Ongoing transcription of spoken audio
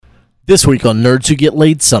This week on Nerds Who Get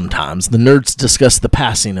Laid Sometimes, the nerds discuss the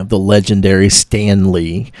passing of the legendary Stan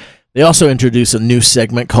Lee. They also introduce a new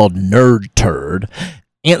segment called Nerd Turd,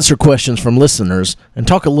 answer questions from listeners, and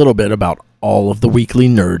talk a little bit about all of the weekly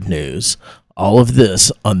nerd news. All of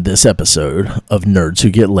this on this episode of Nerds Who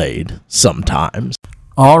Get Laid Sometimes.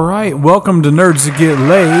 All right, welcome to Nerds Who Get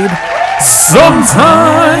Laid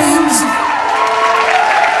Sometimes.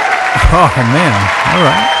 Oh, man. All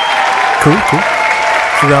right. Cool.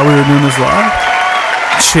 Forgot we were doing this live.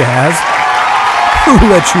 Chaz, who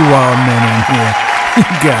let you wild men in here? You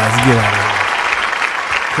guys, get out of here.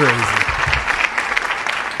 Crazy.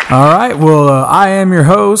 All right, well, I am your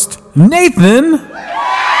host, Nathan. All right.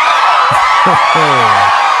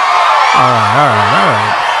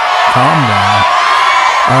 Calm down.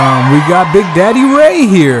 We got Big Daddy Ray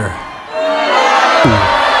here. Ooh,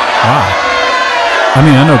 wow. I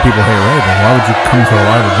mean, I know people hate Ray, but why would you come to a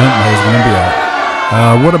live event where he's going to be at?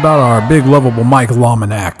 What about our big lovable Mike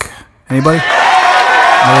Lominac? Anybody? There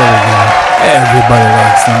we go. Everybody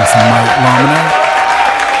likes them some Mike Lominac.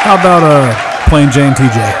 How about Plain Jane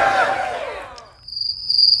TJ?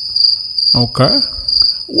 Okay.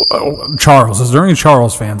 Charles. Is there any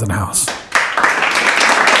Charles fans in the house?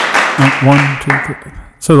 1, 2, 3.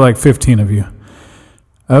 So like 15 of you.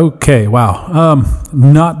 Okay, wow.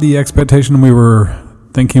 Not the expectation we were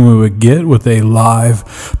thinking we would get with a live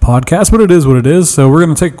podcast, but it is what it is. So we're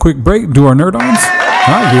going to take a quick break, do our nerd-ons.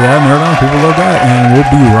 Yeah, nerd-on, people love that. And we'll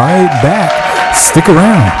be right back. Stick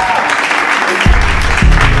around.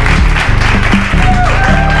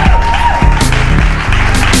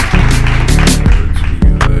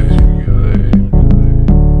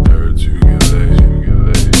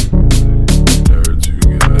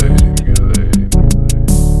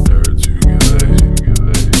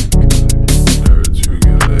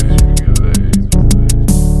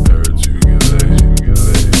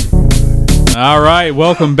 All right,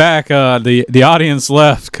 welcome back. The audience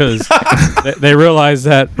left because they realized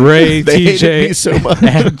that Ray, TJ, so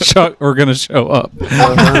and Chuck were going to show up.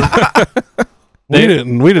 We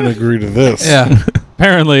didn't agree to this. Yeah,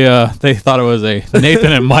 apparently they thought it was a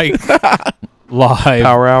Nathan and Mike live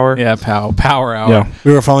power hour. Yeah, power hour. Yeah,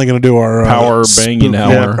 we were finally going to do our power banging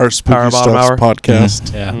hour, our spooky stuff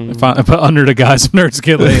podcast. Yeah, but under the guys of Nerds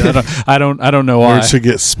Get Laid. I don't know why. Nerds should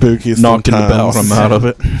get spooky. Knocking about them out of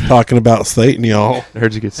it. Talking about Satan, y'all.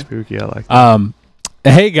 Nerds get spooky. I like that.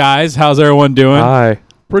 Hey guys, how's everyone doing? Hi.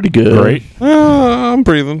 Pretty good. Great. I'm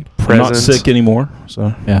breathing. I'm not sick anymore.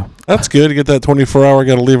 So yeah, that's good. You get that 24-hour.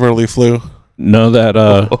 Got to leave early flu. No, that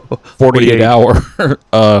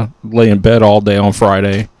 48-hour lay in bed all day on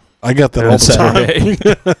Friday. I got that all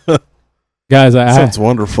the time. Guys, sounds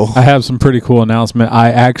wonderful. I have some pretty cool announcement.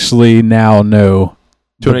 I actually now know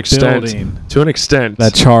to an extent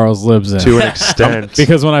that Charles lives in. To an extent.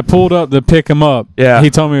 Because when I pulled up to pick him up,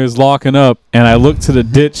 he told me he was locking up, and I looked to the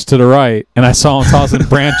ditch to the right, and I saw him tossing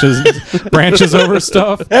branches over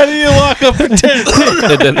stuff. How do you lock up a tent?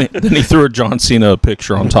 then he threw a John Cena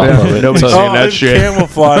picture on top of it. Nobody's seen that shit.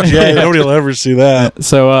 Camouflage. Yeah, nobody will ever see that.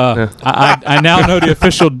 So I now know the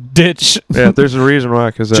official ditch. Yeah, there's a reason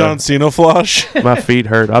why. Because John Cena flush. My feet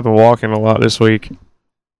hurt. I've been walking a lot this week.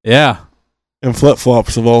 Yeah. And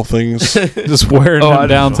flip-flops of all things. Just wearing them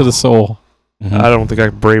down to the soul. Mm-hmm. I don't think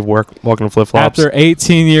I could brave walking in flip-flops. After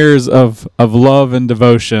 18 years of love and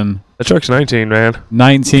devotion. That Chuck's 19, man.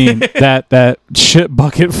 19. that shit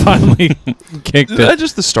bucket finally kicked it.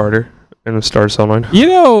 Just the starter. And the starter cell line. You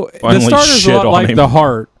know, finally the starter's a lot like the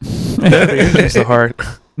heart. It's the heart.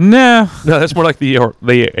 No, that's more like the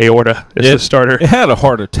aorta. It's the starter. It had a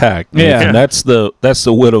heart attack. Yeah. And that's the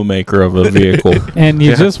Widowmaker of a vehicle. And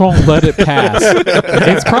you just won't let it pass.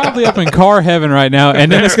 It's probably up in car heaven right now,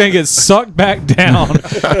 and then it's going to get sucked back down.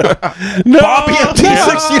 Bobby at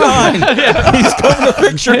T69. He's coming to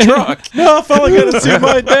fix your truck. No, I finally got to see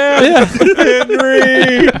my dad.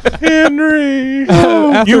 Henry.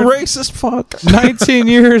 You racist fuck. 19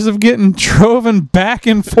 years of getting driven back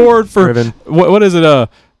and forth for what is it?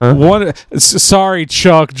 Sorry,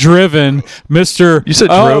 Chuck. Driven, Mr. You said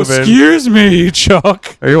driven. Droven. Excuse me,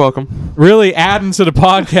 Chuck. Oh, you're welcome. Really adding to the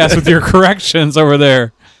podcast with your corrections over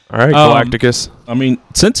there. All right, Galacticus. I mean,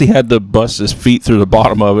 since he had to bust his feet through the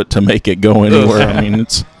bottom of it to make it go anywhere, I mean,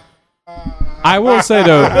 it's... I will say,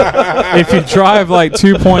 though, if you drive like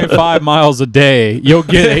 2.5 miles a day, you'll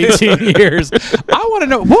get 18 years. I want to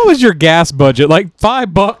know, what was your gas budget? Like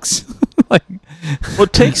 $5? Well,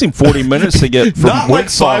 it takes him 40 minutes to get from Not like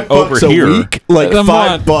Wichita $5 over a here. week, like A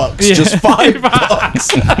 $5, month. Yeah. just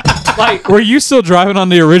 $5. Like, were you still driving on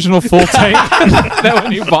the original full tank that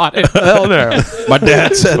when you bought it? Hell no. My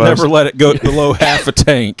dad said never let it go below half a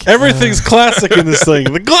tank. Everything's classic in this thing.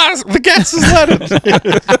 The gas is leaded.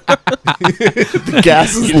 The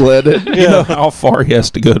gas is leaded. You know how far he has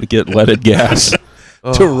to go to get leaded gas.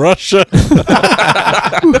 To Russia.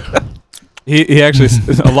 He actually,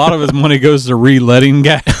 a lot of his money goes to re-letting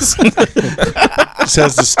gas. Just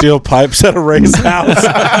has to steal pipes at a Ray's house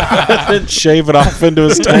and then shave it off into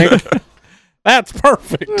his tank. That's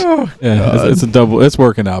perfect. Yeah, it's a double. It's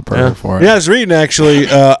working out perfect for it. Yeah, I was reading actually.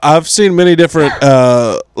 I've seen many different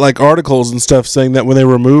like articles and stuff saying that when they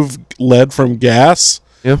remove lead from gas,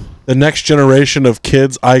 the next generation of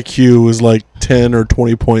kids' IQ is like 10 or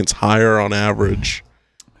 20 points higher on average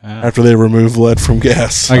after they remove lead from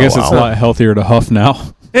gas. I guess it's a lot healthier to huff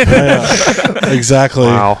now. Yeah, exactly.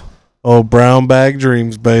 Wow. Oh, brown bag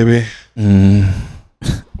dreams, baby.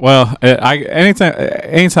 Well, anytime I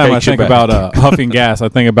Takes you think back. about huffing gas, I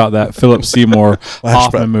think about that Philip Seymour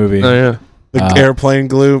Hoffman movie. Oh yeah. The airplane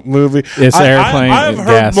glue movie. It's airplane I've heard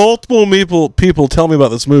gas. multiple people tell me about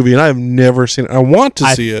this movie, and I have never seen it. I want to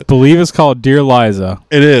see it. Believe it's called Dear Liza,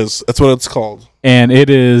 It is. That's what it's called. and it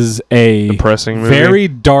is a Depressing movie. very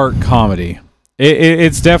dark comedy.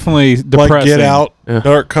 It's definitely depressing. Like Get Out,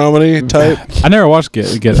 dark comedy type. I never watched Get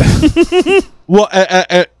It. Well,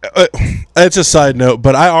 it's a side note,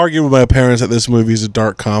 but I argue with my parents that this movie is a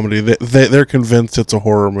dark comedy. They're convinced it's a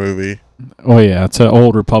horror movie. Well, yeah, to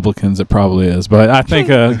old Republicans, it probably is. But I think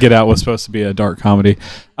Get Out was supposed to be a dark comedy.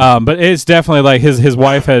 But it's definitely like his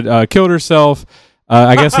wife had killed herself,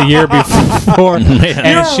 I guess a year before.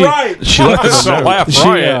 And She let us laugh.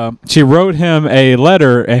 She wrote him a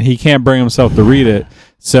letter, and he can't bring himself to read it.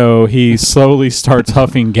 So he slowly starts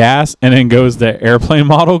huffing gas and then goes to airplane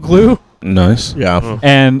model glue. Nice. Yeah.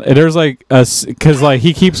 And there's like because like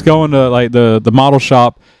he keeps going to like the model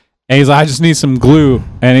shop, and he's like, I just need some glue,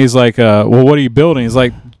 and he's like, well, what are you building? He's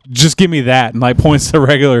like, just give me that, and like points to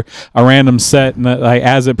a random set, and like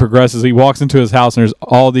as it progresses, he walks into his house, and there's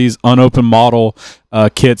all these unopened model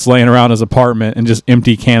kits laying around his apartment, and just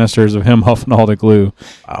empty canisters of him huffing all the glue.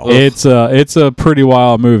 Wow. It's a pretty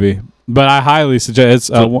wild movie. But I highly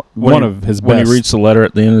suggest it's one of his best. When he reads the letter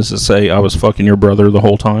at the end, does it say, I was fucking your brother the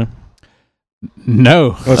whole time?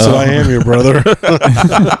 No. That's what I am, your brother.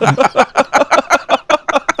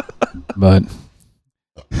 But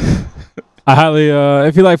I highly,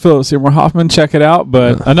 if you like Philip Seymour Hoffman, check it out.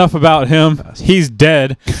 But enough about him. He's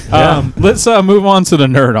dead. Let's move on to the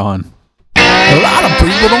Nerd On. A lot of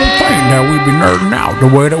people don't think that we be nerding out the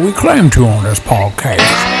way that we claim to on this podcast.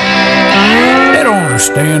 They don't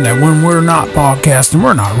understand that when we're not podcasting,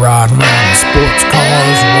 we're not riding around in sports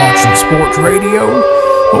cars or watching sports radio,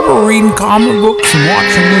 but we're reading comic books and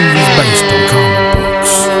watching movies based on comic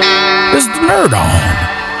books. It's the Nerd On.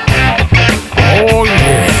 Oh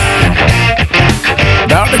yeah.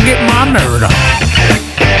 About to get my nerd on.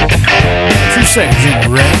 What you say, Jimmy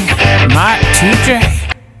Ray? Mike,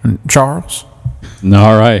 TJ, and Charles?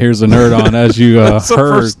 All right, here's the Nerd On. As you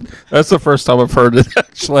heard. That's the first time I've heard it.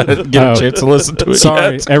 Actually, I didn't get a chance to listen to it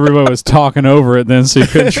Sorry, yet. everybody was talking over it then, so you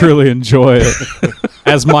couldn't truly enjoy it.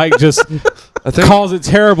 As Mike just calls it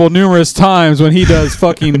terrible numerous times when he does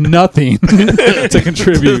fucking nothing to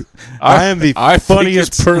contribute. I am the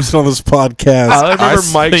funniest person on this podcast. I remember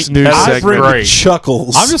Mike's news I bring segment. the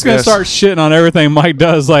chuckles. I'm just going to start shitting on everything Mike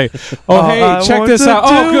does. Like, oh, hey, I check want this to out.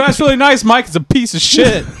 Oh, do- good, that's really nice. Mike is a piece of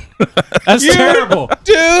shit. That's terrible.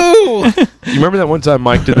 You remember that one time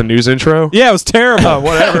Mike did the news intro? Yeah, it was terrible.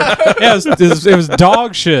 Whatever. Yeah, it was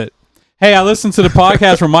dog shit. Hey, I listened to the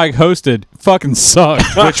podcast where Mike hosted. Fucking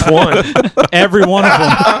sucked. Which one? Every one of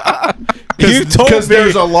them. You told me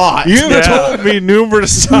there's a lot. You've told me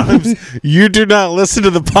numerous times you do not listen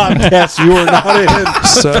to the podcast you are not in.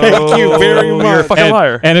 So Thank you very You're a much. fucking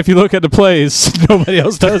liar. And if you look at the plays, nobody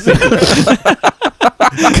else does it.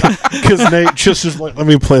 Because Nate just is like, let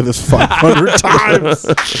me play this 500 times.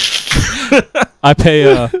 I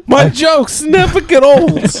pay My jokes never get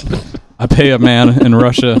old. I pay a man in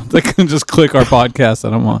Russia that can just click our podcast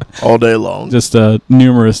that I'm on. all day long. Just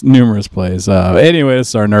numerous plays. Anyway, this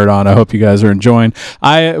is our Nerd On. I hope you guys are enjoying.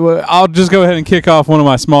 I'll just go ahead and kick off one of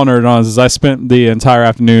my small Nerd Ons. As I spent the entire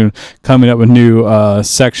afternoon coming up with new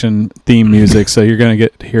section theme music, so you're gonna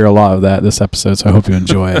get to hear a lot of that this episode. So I hope you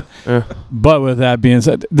enjoy it. But with that being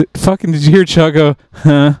said, did you hear Chuggo?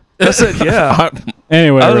 Huh? I said, yeah.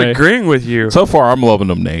 Anyway, I was Ray, agreeing with you. So far, I'm loving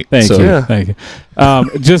them, Nate. thank So- you. Yeah. Thank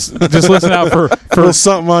you. Just listen out for There's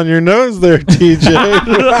something on your nose there, TJ.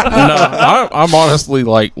 No, I'm honestly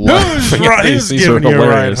like laughing at Who's these. These are giving you a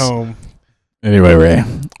ride hilarious. home? Anyway, Ray,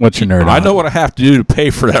 what's your nerd? I on? know what I have to do to pay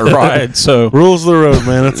for that ride. So Rules of the road,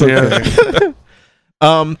 man. It's okay.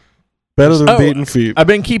 Better than Oh, beating feet. I've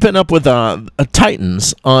been keeping up with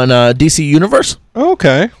Titans on DC Universe,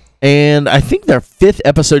 Okay. and I think their 5th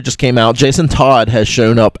episode just came out. Jason Todd has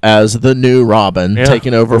shown up as the new Robin, Yeah.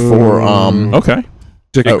 taking over for okay,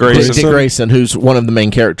 Dick Grayson. Dick Grayson, who's one of the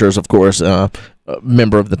main characters, of course, a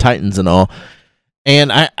member of the Titans and all.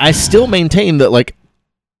 And I still maintain that, like,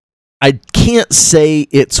 I can't say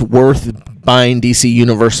it's worth buying DC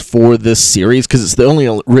Universe for this series because it's the only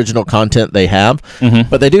original content they have. Mhm.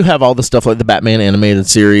 But they do have all the stuff like the Batman animated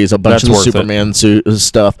series, a bunch That's of the worth it. Superman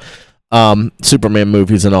stuff, Superman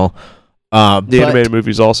movies and all. The But, animated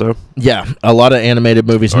movies also. yeah, a lot of animated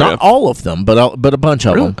movies. Oh, Not yeah. all of them, but a bunch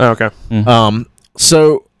of them. Oh, okay.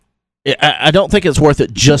 So I don't think it's worth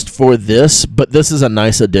it just for this, but this is a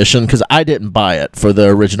nice addition because I didn't buy it for the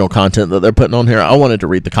original content that they're putting on here. I wanted to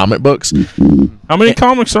read the comic books. how many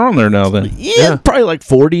comics are on there now? Then Yeah, probably like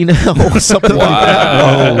 40 now, something like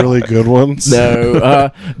that. Oh, really good ones. No,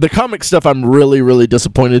 the comic stuff I'm really, really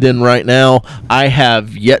disappointed in right now. I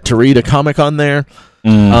have yet to read a comic on there.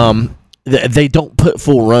 They don't put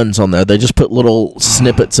full runs on there. They just put little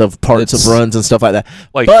snippets of parts of runs and stuff like that.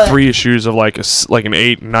 Like But 3 issues of like an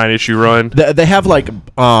 8, 9 issue run. they have like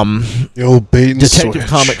The old bait and Detective switch.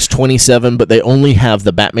 Comics 27, but they only have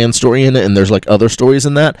the Batman story in it, and there's like other stories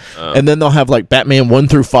in that. And then they'll have like Batman 1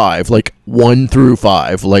 through 5, like 1 through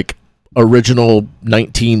 5, like original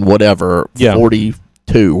 19 whatever, Yeah.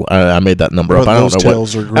 42. I made that number up. But I don't those know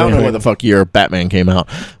tales are I don't know great. what the fuck year Batman came out,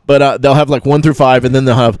 but they'll have like 1 through 5, and then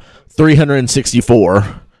they'll have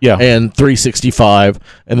 364. Yeah. And 365,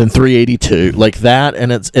 and then 382, like that,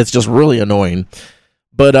 and it's just really annoying.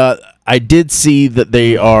 But I did see that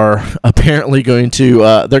they are apparently going to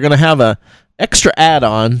they're going to have a extra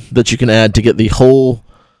add-on that you can add to get the whole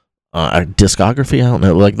discography. I don't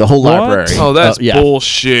know, like the whole What? library. Oh, that's yeah.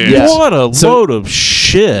 bullshit. Yeah. What a So- load of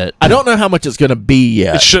shit! I don't know how much it's going to be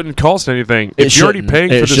yet. It shouldn't cost anything. It If you're already shouldn't.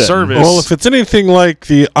 paying It for the shouldn't. service. Well, if it's anything like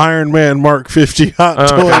the Iron Man Mark 50 Hot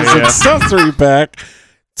Okay, Toys yeah. accessory pack,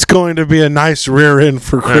 it's going to be a nice rear end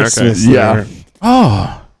for Christmas. Yeah. there.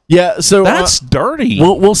 Oh, Yeah, so that's dirty.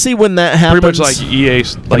 we'll see when that happens. pretty much like EA,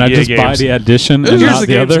 Can like I EA just games. buy the addition and Here's not the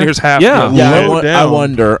the games other? and here's half. Yeah. the- yeah, Low I down.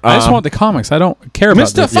 wonder. I just want the comics. I don't care about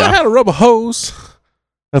Mister, this. if I had a rubber hose.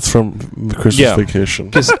 That's from Christmas Yeah. Vacation.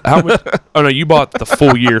 'Cause how much? Oh no, you bought the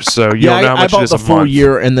full year, so you Yeah, don't know how I much it bought is the a full month.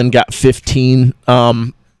 year and then got 15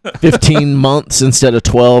 months instead of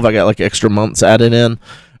 12. I got like extra months added in.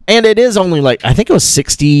 And it is only like, I think it was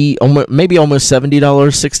 60, maybe almost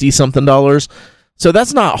 $70, 60 something dollars. So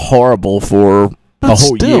that's not horrible for a whole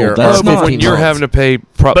still, year. that's or not- 15 when you're months. having to pay,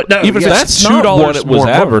 But no, even if yeah, it's That's not $2 what it was more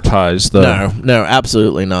a month. advertised, though. No,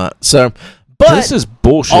 absolutely not. So, but This is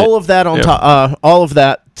bullshit. all of that on Yeah. top, all of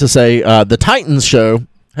that to say, the Titans show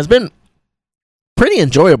has been pretty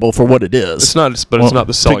enjoyable for what it is. It's not, but Well, it's not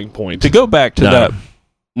the selling point. to go back to No. that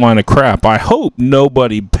line of crap, I hope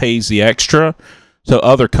nobody pays the extra so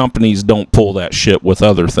other companies don't pull that shit with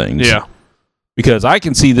other things. Yeah, Because I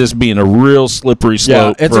can see this being a real slippery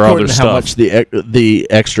slope it's for according other to how much stuff. the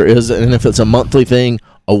extra is, and if it's a monthly thing,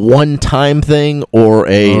 a one-time thing, or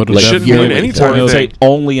a Oh, it'll like shouldn't be yearly an anytime thing. Or thing. say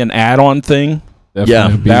only an add-on thing.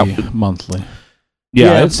 Definitely Yeah, be monthly.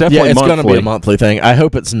 Yeah, it's definitely it's monthly. going to be a monthly thing. I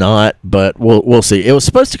hope it's not, but we'll see. It was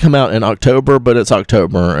supposed to come out in October, but it's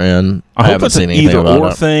October, and I I hope haven't it's seen an anything either about or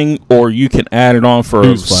it. thing, or you can add it on for a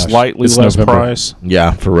Newsflash. slightly It's less November. price.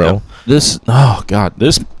 Yeah, for real. This, oh god,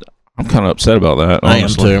 this. I'm kind of upset about that. I am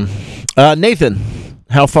Honestly. too. Nathan,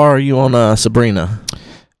 how far are you on Sabrina?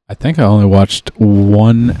 I think I only watched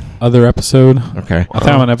one other episode. Okay. I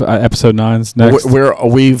think I'm on episode 9's next.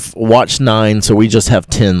 We've watched 9, so we just have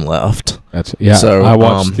 10 left. That's, yeah, So, I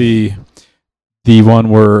watched the one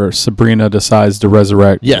where Sabrina decides to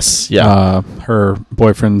resurrect Yes. Yeah. her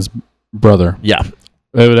boyfriend's brother. Yeah.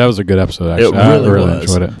 That was a good episode, actually. It really I really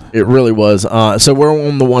was. enjoyed it. It really was. So we're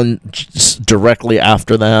on the one just directly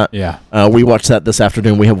after that. Yeah. We watched that this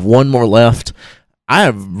afternoon. We have one more left.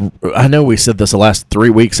 I know we said this the last 3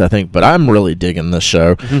 weeks, I think, but I'm really digging this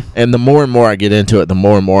show. And the more and more I get into it, the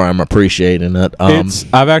more and more I'm appreciating it.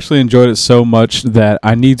 I've actually enjoyed it so much that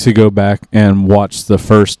I need to go back and watch the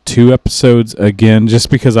first 2 episodes again, just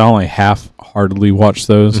because I only half-heartedly watched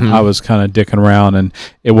those. Mhm. I was kind of dicking around, and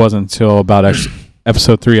it wasn't until about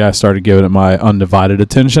episode 3, I started giving it my undivided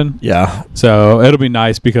attention. Yeah. So it'll be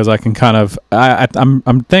nice because I can kind of I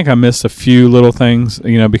think I missed a few little things,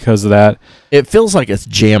 because of that. It feels like it's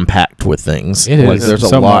jam packed with things. It like is. there's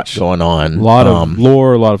So a lot much. going on. A lot of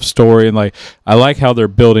lore, a lot of story, and I like how they're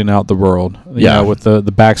building out the world. With the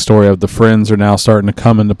backstory of the friends are now starting to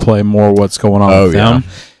come into play more. What's going on with them?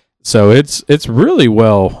 So it's really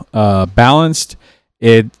well balanced.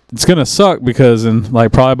 It's gonna suck because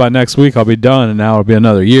probably by next week I'll be done, and now it'll be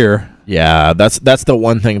another year. Yeah, that's the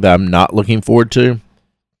one thing that I'm not looking forward to.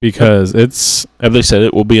 Because have they said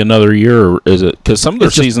it will be another year, or is it? Because some of their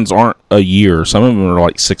seasons aren't a year. Some of them are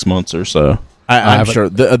like 6 months or so. I'm sure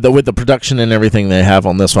with the production and everything they have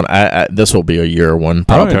on this one, this will be a year one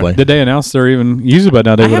probably. Did they announce they're even usually by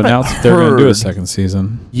now they would announce if they're going to do a second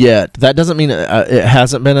season? Yet that doesn't mean it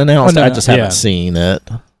hasn't been announced. I just haven't seen it.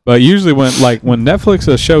 But usually when Netflix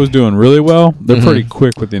a show is doing really well, they're pretty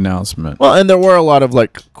quick with the announcement. Well, and there were a lot of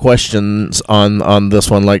questions on this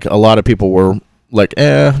one. Like a lot of people were like,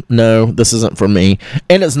 no, this isn't for me.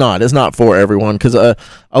 And it's not for everyone, because a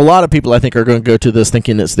lot of people I think are going to go to this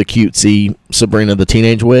thinking it's the cutesy Sabrina the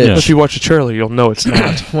Teenage Witch. If you watch the trailer, you'll know it's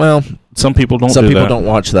not. Well, some people don't don't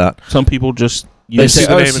watch that. Some people just they say,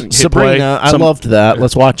 the name and hit Sabrina, play. I loved that.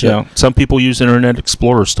 Let's watch it. Some people use Internet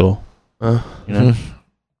Explorer still.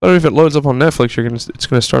 But if it loads up on Netflix, it's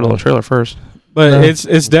gonna start on the trailer first. But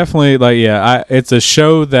it's definitely it's a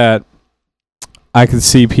show that I could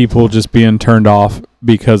see people just being turned off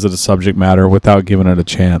because of the subject matter without giving it a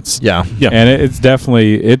chance. Yeah. And it's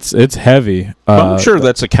definitely it's heavy. I'm sure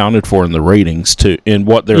that's accounted for in the ratings too, in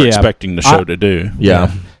what they're expecting the show to do.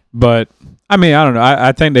 Yeah. But I mean, I don't know.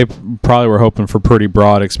 I think they probably were hoping for pretty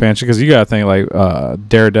broad expansion because you got to think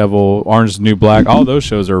Daredevil, Orange is the New Black, all those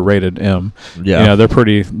shows are rated M. Yeah.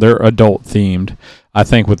 They're adult themed. I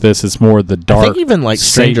think with this, it's more the dark. I think even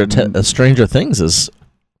Stranger Things is.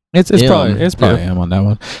 It's probably M on that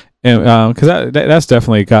one. And because that's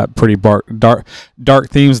definitely got pretty dark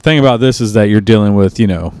themes. The thing about this is that you're dealing with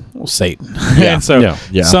Satan. Yeah. And so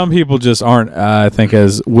some people just aren't I think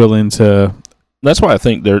as willing to. That's why I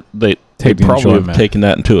think they probably have taken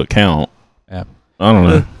that into account. Yeah, I don't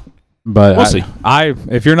know, but we'll see.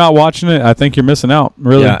 If you're not watching it, I think you're missing out.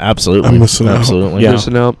 Really, yeah, absolutely. I'm missing out. Absolutely, Yeah.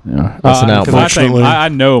 Missing out. Yeah. Missing out. Unfortunately, I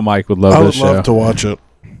know Mike would love this show. I would love to watch it.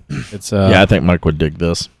 It's I think Mike would dig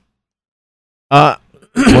this. Love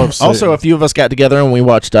Also, a few of us got together and we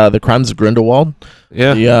watched The Crimes of Grindelwald.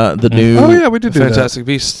 Yeah. The new. Oh yeah, we did do Fantastic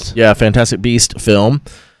Beasts. Yeah, Fantastic Beast film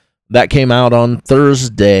that came out on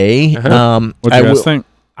Thursday. what do you guys think?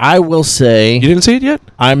 I will say You didn't see it yet?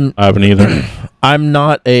 I haven't either. I'm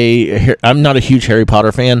not a huge Harry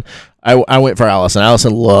Potter fan. I went for Allison.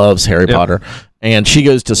 Allison loves Harry Potter, and she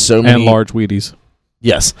goes to so many And large Wheaties.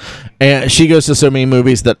 Yes, and she goes to so many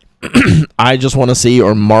movies that I just want to see,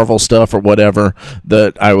 or Marvel stuff or whatever,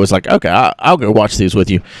 that I was like, okay, I'll go watch these with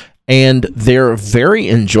you. And they're very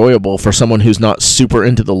enjoyable for someone who's not super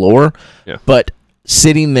into the lore. Yeah. But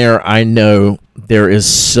sitting there, I know there is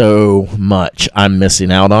so much I'm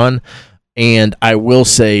missing out on. And I will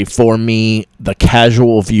say, for me, the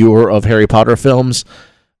casual viewer of Harry Potter films,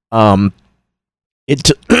 it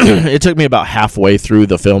took me about halfway through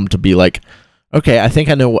the film to be like, okay, I think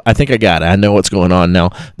I got it. I know what's going on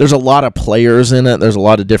now. There's a lot of players in it. There's a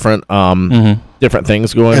lot of different different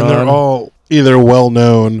things going on. And they're all either well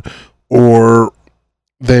known or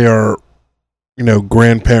they are,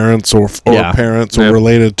 grandparents or parents or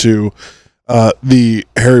related to the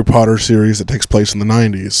Harry Potter series that takes place in the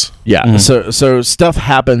 90s. Yeah. Mm-hmm. So stuff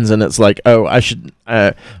happens and it's like, oh, I should.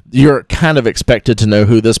 You're kind of expected to know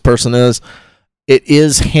who this person is. It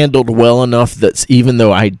is handled well enough that even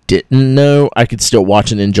though I didn't know, I could still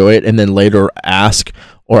watch and enjoy it, and then later ask,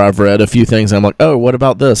 or I've read a few things, and I'm like, oh, what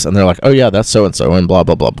about this? And they're like, oh, yeah, that's so-and-so, and blah,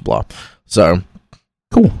 blah, blah, blah, blah. So,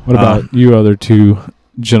 cool. What about you other two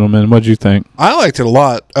gentlemen? What'd you think? I liked it a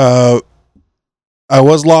lot. I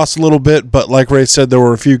was lost a little bit, but like Ray said, there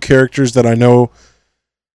were a few characters that I know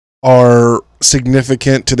are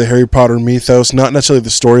significant to the Harry Potter mythos, not necessarily the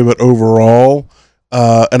story, but overall.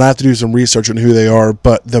 And I have to do some research on who they are,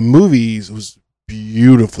 but the movie was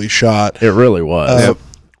beautifully shot. it really was.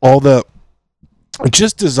 All the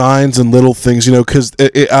just designs and little things, because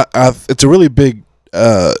it's a really big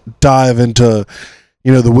dive into,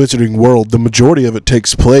 the wizarding world. The majority of it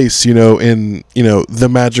takes place, in, the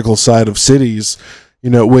magical side of cities,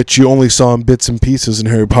 which you only saw in bits and pieces in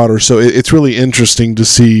Harry Potter. So it's really interesting to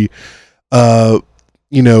see, that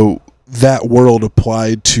world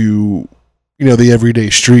applied to, the everyday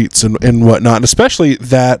streets and whatnot, and especially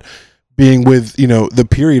that being with, the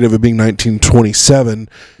period of it being 1927.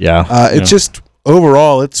 Yeah. It's just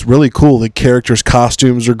overall, it's really cool. The characters'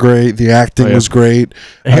 costumes are great. The acting was great.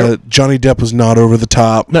 Johnny Depp was not over the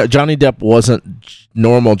top. No, Johnny Depp wasn't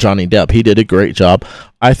normal Johnny Depp. He did a great job.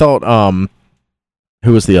 I thought,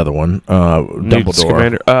 who was the other one?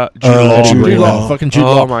 Dumbledore. Jude Law. Fucking Jude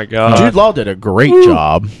Oh Law. my god. Jude Law did a great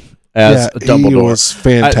job as Dumbledore. He was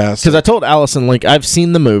fantastic. Because I told Allison, like, I've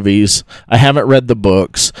seen the movies, I haven't read the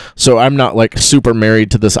books, so I'm not like super married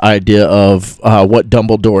to this idea of what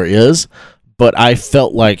Dumbledore is. But I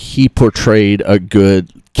felt like he portrayed a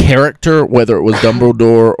good character, whether it was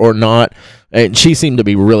Dumbledore or not. And she seemed to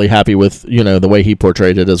be really happy with, the way he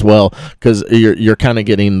portrayed it as well, because you're kind of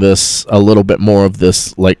getting this a little bit more of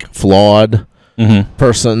this like flawed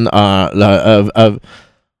person, a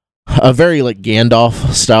very like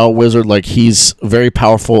Gandalf style wizard. Like he's very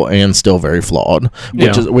powerful and still very flawed,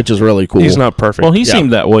 which is really cool. He's not perfect. Well, he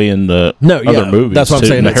seemed that way in the other movies. That's what I'm too,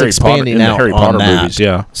 saying. in the It's Harry expanding Potter, out in the Harry on Potter that. movies.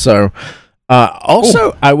 Yeah. So,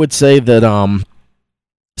 also, I would say that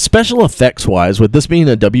special effects wise, with this being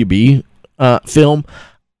a WB film,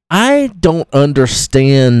 I don't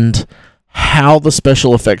understand how the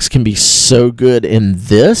special effects can be so good in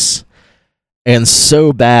this and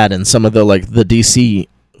so bad in some of the the DC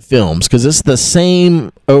films, because it's the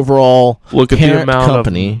same overall. Look at the parent amount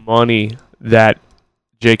company. of money that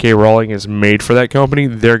J.K. Rowling has made for that company.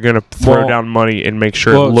 They're going to throw down money and make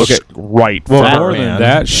sure it looks right. Well, Fat more Man. than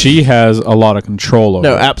that, she has a lot of control over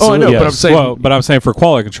No, it. absolutely. Oh, I know, but I'm saying, but I'm saying for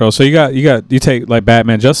quality control. So you take like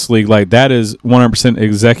Batman Justice League, like that is 100%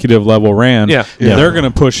 executive level ran. Yeah. They're going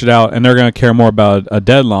to push it out and they're going to care more about a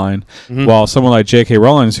deadline. While someone like J.K.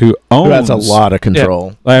 Rowling, who owns, That's a lot of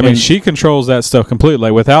control. I mean, she controls that stuff completely.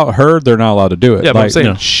 Like without her, they're not allowed to do it. yeah, but I'm Like,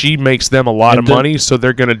 saying she makes them a lot of money, so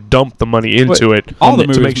they're going to dump the money into it all the to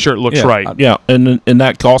movies- make sure it looks yeah. right. Yeah, and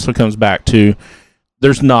that also comes back to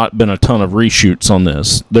there's not been a ton of reshoots on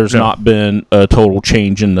this. There's not been a total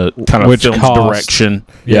change in the kind of Which film's costs- direction.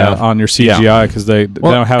 on your CGI because they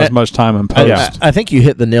don't have as much time in post. I think you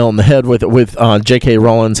hit the nail on the head with J.K.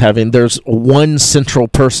 Rowling's having. There's one central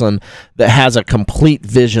person that has a complete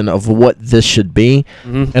vision of what this should be,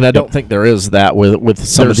 and I don't think there is that with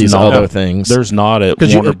some of these other things. There's not at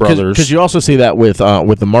Warner Brothers. Because you also see that with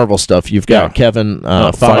the Marvel stuff. You've got Kevin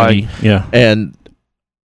Feige, and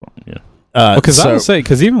Because I would say,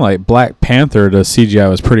 because even like Black Panther, the CGI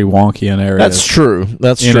was pretty wonky in areas. That's true.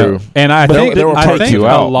 That's You true. know? And I But think, they were I part think two a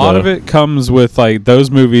out, lot though. of it comes with like those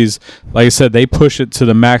movies. Like I said, they push it to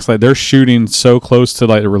the max. Like they're shooting so close to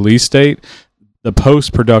like the release date. The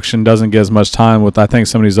post production doesn't get as much time with I think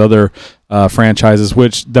some of these other franchises,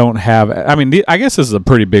 which don't have. I mean, I guess this is a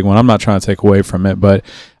pretty big one. I'm not trying to take away from it, but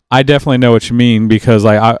I definitely know what you mean because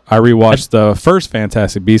like I rewatched the first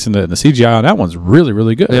Fantastic Beasts and the CGI on that one's really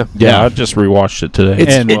really good. Yeah, I just rewatched it today.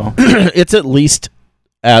 It's at least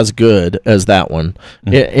as good as that one.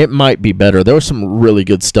 It might be better. There was some really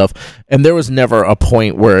good stuff, and there was never a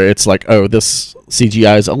point where it's like, oh, this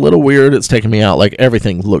CGI is a little weird. It's taking me out. Like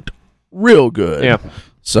everything looked real good. Yeah.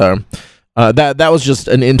 So that was just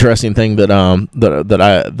an interesting thing that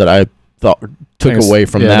I thought took away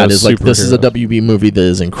from that is like this is a WB movie that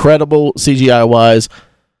is incredible CGI wise.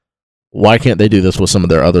 Why can't they do this with some of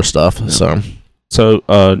their other stuff? Yeah.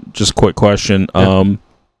 So just a quick question.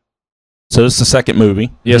 So this is the second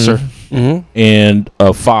movie. Yes, sir. Mm-hmm. And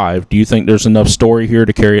of 5, do you think there's enough story here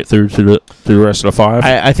to carry it through to the rest of the 5?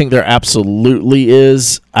 I think there absolutely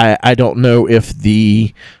is. I don't know if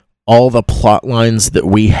all the plot lines that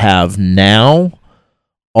we have now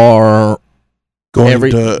are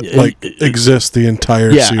going to exist the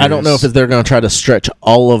entire series. I don't know if they're going to try to stretch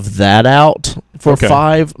all of that out for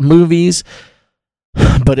 5 movies.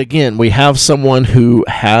 But again, we have someone who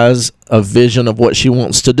has a vision of what she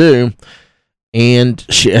wants to do, and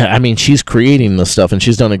she's creating this stuff, and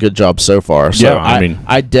she's done a good job so far. So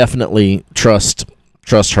I definitely trust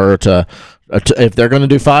her to if they're going to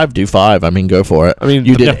do 5, do 5. I mean, go for it. I mean,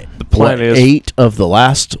 you did the plan is 8 of the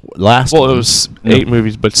last. Well, it was 8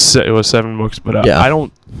 movies, but it was 7 books. But I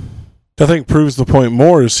think proves the point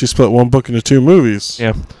more is she split one book into 2 movies.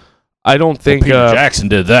 Yeah, I don't think Peter Jackson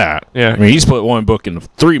did that. Yeah, I mean, he split one book into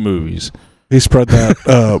 3 movies. He spread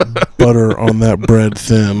that butter on that bread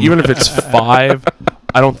thin. Even if it's 5,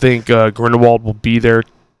 I don't think Grindelwald will be there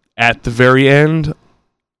at the very end.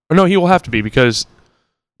 Or no, he will have to be because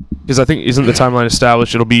I think isn't the timeline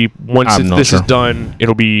established? It'll be once this is done,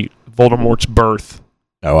 it'll be Voldemort's birth.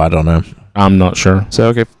 Oh, I don't know. I'm not sure. So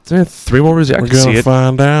okay, 3 more movies. I We're can see gonna it.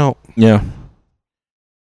 find out. Yeah.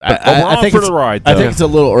 I think for it's the ride. I think it's a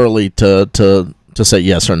little early to to say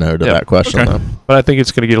yes or no to that question. Okay. Though. But I think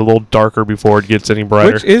it's going to get a little darker before it gets any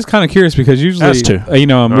brighter. Which is kind of curious because usually, Has to.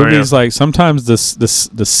 movies like sometimes the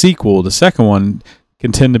sequel, the second one,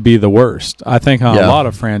 can tend to be the worst. I think on a lot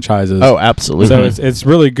of franchises. Oh, absolutely. So it's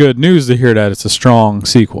really good news to hear that it's a strong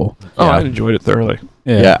sequel. Oh, I enjoyed it thoroughly.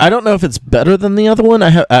 Yeah, I don't know if it's better than the other one.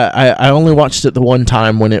 I only watched it the one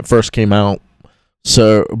time when it first came out.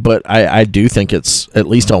 So, but I do think it's at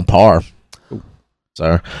least on par.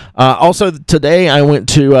 So, also today I went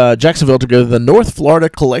to Jacksonville to go to the North Florida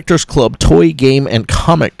Collectors Club Toy Game and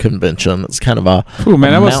Comic Convention. It's kind of a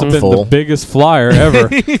that must have been the biggest flyer ever.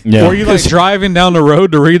 Were you like driving down the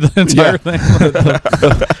road to read the entire thing?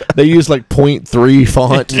 They use like 0.3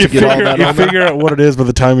 font to get all that. You figure out what it is by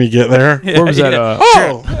the time you get there. Where was that?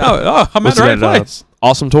 I'm at the right place.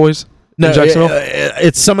 Awesome Toys. No, Jacksonville?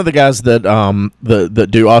 It's some of the guys that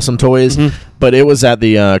that do Awesome Toys, but it was at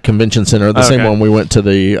the convention center, the same one we went to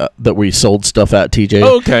that we sold stuff at TJ.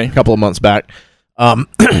 A couple of months back.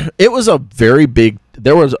 It was a very big.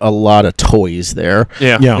 There was a lot of toys there.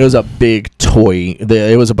 Yeah. It was a big toy.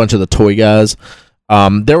 It was a bunch of the toy guys.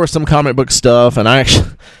 There was some comic book stuff, and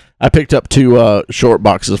I picked up 2 short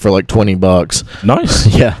boxes for like $20. Nice.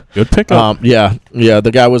 Yeah. Good pickup. Yeah.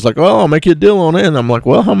 The guy was like, "Oh, I'll make you a deal on it." And I'm like,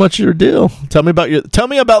 "Well, how much is your deal? Tell me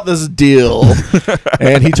about this deal."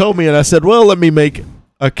 And he told me, and I said, "Well, let me make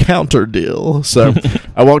a counter deal." So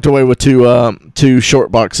I walked away with 2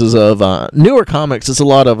 short boxes of newer comics. It's a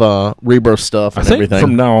lot of Rebirth stuff and I think everything.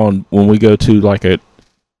 from now on, when we go to like a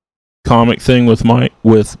comic thing with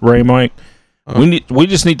Ray Mike, we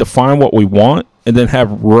just need to find what we want and then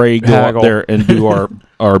have Ray go out there and do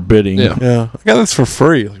our bidding. Yeah, I got this for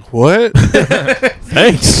free. Like, what?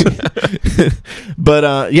 Thanks.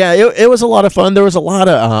 But it was a lot of fun. There was a lot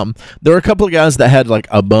of there were a couple of guys that had like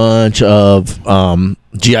a bunch of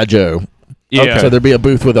G.I. Joe. Yeah. Okay. So there'd be a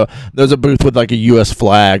booth with like a U.S.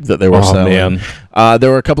 flag that they were selling. Man.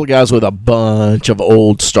 There were a couple of guys with a bunch of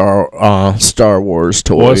old Star Wars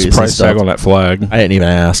toys. What's the price tag on that flag? I didn't even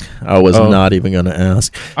ask. I was not even going to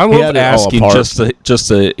ask. I love asking just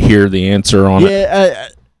to hear the answer on it. Yeah.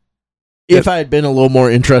 If I had been a little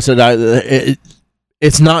more interested,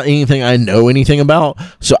 it's not anything I know anything about,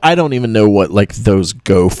 so I don't even know what like those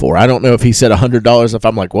go for. I don't know if he said $100. If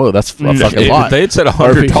I'm like, whoa, that's a fucking lot. If they had said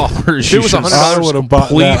 $100, it was $100. I would have bought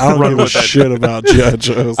that. I don't give a shit about G.I.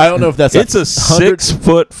 Joes. I don't know if that's it's a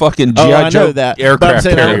 6-foot fucking I G.I. Joe know that. aircraft But I'm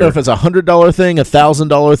saying, carrier. I don't know if it's $100 thing,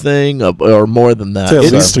 $1,000 thing, or more than that. It's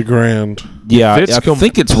at least $1,000. Yeah, I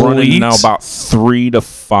think it's running now about $3,000 to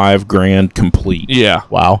 $5,000 complete. Yeah.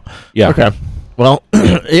 Wow. Yeah. Okay. Well,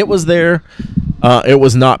 it was there. It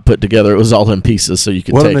was not put together. It was all in pieces, so you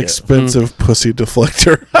could What take an it. expensive pussy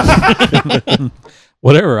deflector.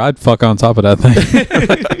 Whatever, I'd fuck on top of that thing.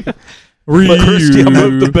 Christy, I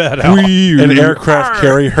moved the bed out. An aircraft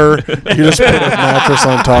carrier. You just put a mattress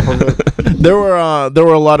on top of it. There were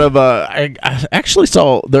a lot of I actually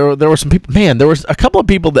saw there were some people. Man, there was a couple of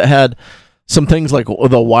people that had some things like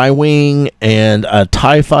the Y-wing and a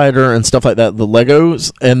TIE fighter and stuff like that. The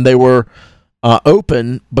Legos, and they were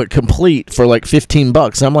open but complete for like $15.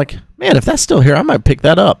 And I'm like, man, if that's still here, I might pick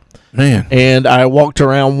that up. Man. And I walked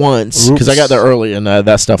around once because I got there early, and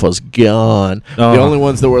that stuff was gone. The only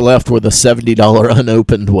ones that were left were the $70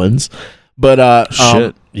 unopened ones. But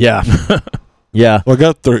shit, yeah, yeah. Well, I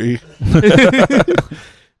got 3.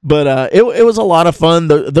 But it was a lot of fun.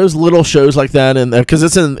 Those little shows like that, and because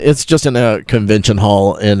it's just in a convention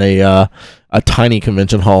hall in a tiny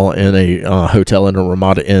convention hall in a hotel in a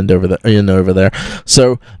Ramada Inn over there.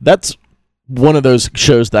 So that's one of those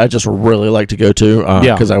shows that I just really like to go to.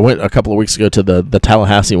 Because I went a couple of weeks ago to the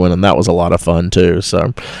Tallahassee one, and that was a lot of fun too.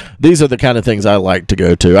 So these are the kind of things I like to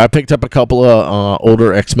go to. I picked up a couple of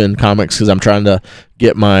older X-Men comics because I'm trying to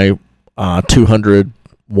get my 200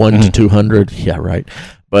 1 to 200. Yeah, right.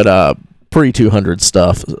 But pre-200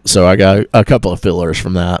 stuff. So I got a couple of fillers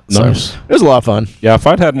from that. Nice. So it was a lot of fun. Yeah, if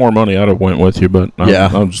I'd had more money, I'd have went with you, but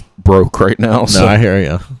I'm just broke right now. So. No, I hear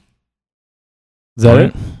you. Is that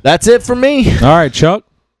it? That's it for me. All right, Chuck.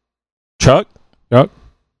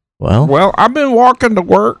 Well, I've been walking to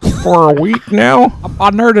work for a week now.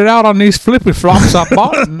 I nerded out on these flippy flops I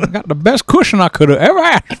bought and got the best cushion I could have ever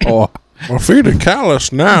asked for. My feet are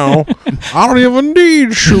callous now. I don't even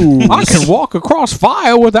need shoes. I can walk across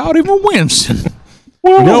fire without even wincing.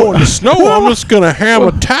 in the snow, I'm just going to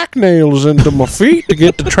hammer tack nails into my feet to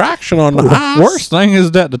get the traction on the ice. Worst thing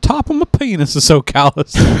is that the top of my penis is so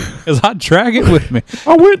callous because I drag it with me.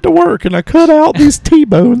 I went to work and I cut out these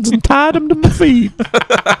T-bones and tied them to my feet.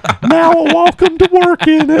 Now I walk them to work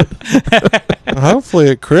in it. Hopefully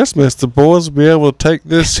at Christmas, the boys will be able to take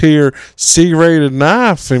this here C-rated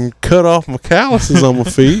knife and cut off my calluses on my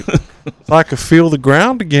feet so I can feel the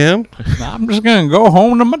ground again. I'm just going to go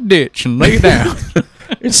home to my ditch and lay down.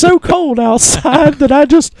 It's so cold outside that I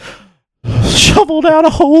just shoveled out a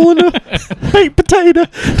hole in a baked potato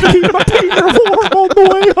to keep my Peter warm on the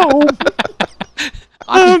way home.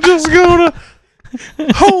 I'm just going to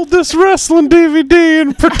hold this wrestling DVD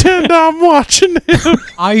and pretend I'm watching it.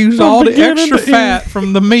 I use From all the beginning extra to fat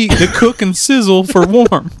from the meat to cook and sizzle for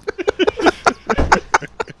warm.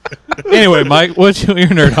 Anyway, Mike, what's your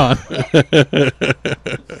nerd on?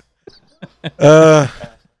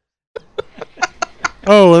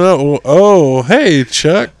 Hey,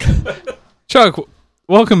 Chuck. Chuck,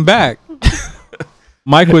 welcome back.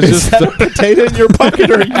 Mike was Is just that a potato in your pocket,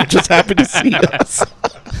 or are you just happy to see us?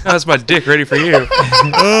 That's my dick ready for you.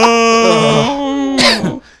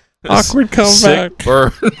 Awkward comeback.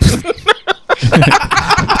 Burn.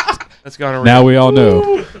 That's gone around. now we all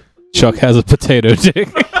know Chuck has a potato dick.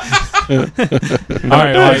 All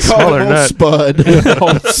right, Mike. Smaller than that. Spud.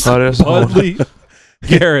 Spudley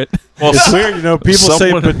Garrett. Well, It's weird, people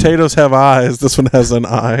say potatoes have eyes. This one has an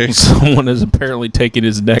eye. someone has apparently taken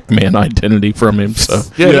his neck man identity from him. So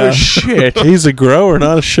Yeah, no shit. He's a grower,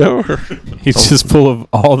 not a shower. He's just full of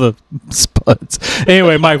all the spuds.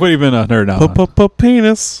 Anyway, Mike, what have you been nerding out on?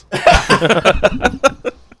 Penis.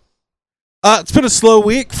 It's been a slow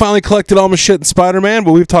week. Finally collected all my shit in Spider-Man,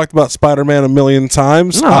 but we've talked about Spider-Man a million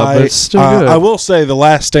times. No, but it's still good. I will say the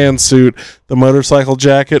Last Stand suit, the motorcycle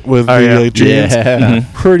jacket with the jeans,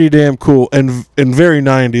 pretty damn cool and very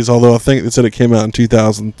 90s, although I think they said it came out in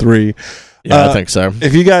 2003. Yeah, I think so.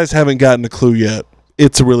 If you guys haven't gotten a clue yet,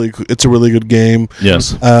 it's a really good game.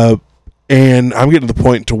 yes, And I'm getting to the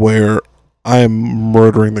point to where I'm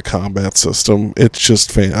murdering the combat system. It's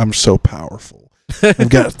just I'm so powerful. I've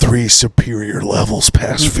got 3 superior levels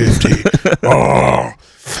past 50.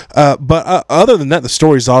 But other than that, the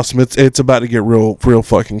story's awesome. It's about to get real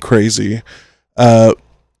fucking crazy.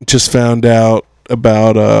 Just found out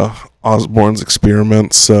about Osborn's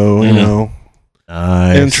experiments, so you know,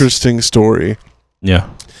 interesting story. yeah.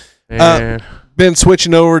 Been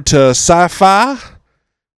switching over to sci-fi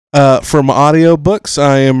for my audiobooks.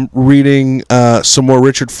 I am reading some more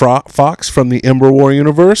Richard Fox from the Ember War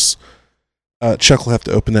universe. Chuck will have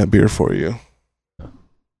to open that beer for you.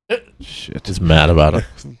 Shit, he's mad about it.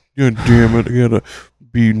 God damn it, I gotta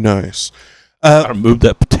be nice. Gotta move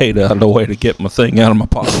that potato out of the way to get my thing out of my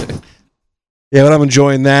pocket. Yeah, but I'm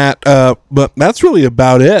enjoying that. But that's really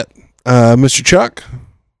about it, Mr. Chuck.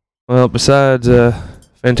 Well, besides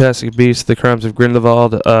Fantastic Beasts, The Crimes of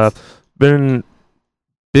Grindelwald, been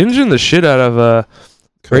binging the shit out of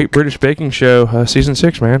Great British Baking Show season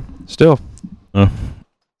 6, man. Still.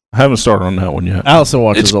 I haven't started on that one yet. Allison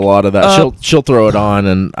watches a lot of that. She'll throw it on,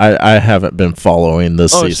 and I haven't been following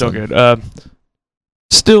this season. It's so good.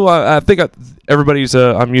 Still, I think everybody's.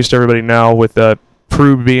 I'm used to everybody now with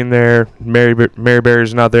Prue being there. Mary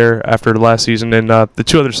Berry's not there after the last season, and the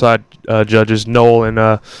 2 other side judges, Noel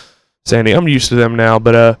and Sandy. I'm used to them now,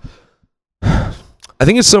 but I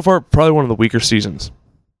think it's so far probably one of the weaker seasons.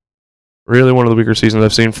 Really, one of the weaker seasons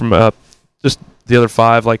I've seen from just the other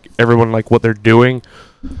 5. Like everyone, like what they're doing.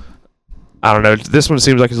 I don't know. This one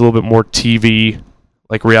seems like it's a little bit more TV,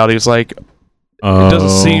 like reality. It's like it doesn't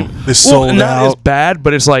seem not as bad,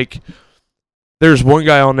 but it's like there's one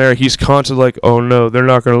guy on there. He's constantly like, "Oh no, they're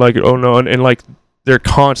not gonna like it. Oh no," and like they're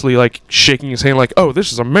constantly like shaking his hand, like, "Oh,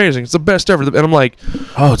 this is amazing. It's the best ever." And I'm like,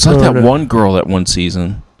 "Oh, it's like that one girl that one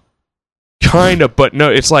season." Kind of, but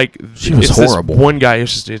no, it's like she was horrible. One guy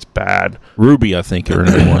is just it's bad. Ruby, I think her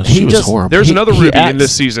name was. She was horrible. There's another Ruby in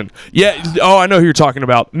this season. Yeah. Oh, I know who you're talking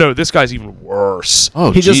about. No, this guy's even worse.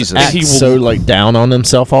 Oh, he Jesus. just acts so like down on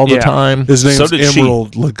himself all the time. His name's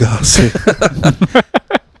Emerald Lagasse.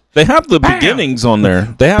 They have the beginnings on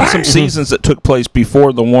there. They have some seasons that took place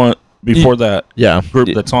before the one before that group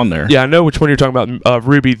that's on there. Yeah, I know which one you're talking about.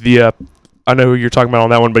 Ruby, I know who you're talking about on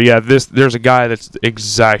that one, but yeah, there's a guy that's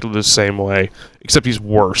exactly the same way, except he's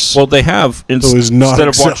worse. Well, they have instead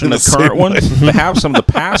of watching the current ones, they have some of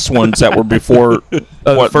the past ones that were before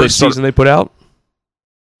the first season they put out.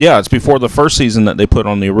 Yeah, it's before the first season that they put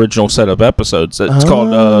on the original set of episodes. It's called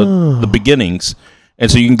The Beginnings, and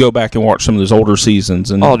so you can go back and watch some of those older seasons.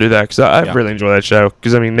 And I'll do that because I really enjoy that show.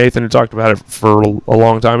 Because I mean, Nathan had talked about it for a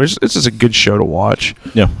long time. It's just a good show to watch.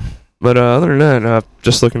 Yeah. But other than that,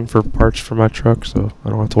 just looking for parts for my truck, so I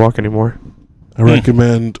don't have to walk anymore. I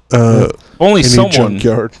recommend only someone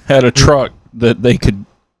junkyard had a truck that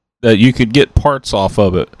you could get parts off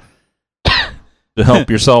of it to help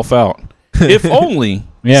yourself out. If only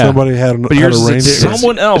somebody had but yours is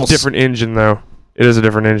someone else. A different engine, though. It is a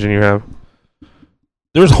different engine you have.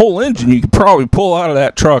 There's a whole engine you could probably pull out of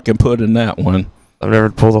that truck and put in that one. I've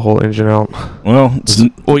never pulled the whole engine out. Well,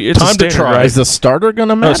 it's time standard, to try. Right? Is the starter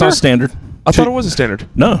gonna matter? No, it's not standard. I thought it was a standard.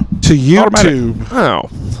 No. To YouTube,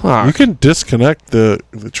 Oh. you can disconnect the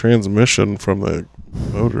transmission from the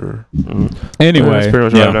motor. Anyway, that's pretty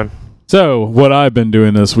much what I've done. So what I've been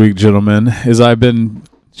doing this week, gentlemen, is I've been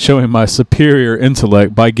showing my superior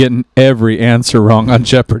intellect by getting every answer wrong on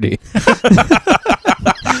Jeopardy.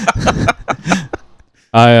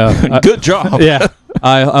 Good job. Yeah.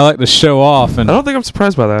 I like to show off, and I don't think I'm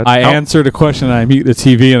surprised by that. I answered a question, and I mute the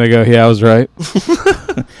TV, and I go, "Yeah, I was right."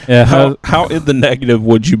 Yeah. How in the negative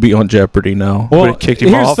would you be on Jeopardy now? Well, kicked him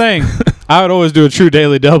here's off? the thing: I would always do a true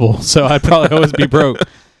daily double, so I'd probably always be broke.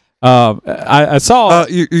 I saw.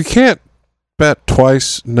 You can't bet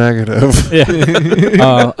twice negative.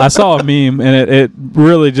 Yeah. I saw a meme, and it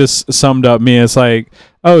really just summed up me. It's like,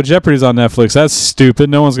 oh, Jeopardy's on Netflix. That's stupid.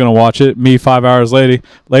 No one's gonna watch it. Me 5 hours later,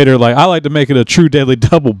 like, I like to make it a true daily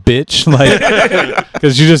double, bitch. Like,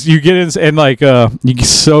 because you get in and like you get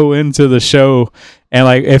so into the show, and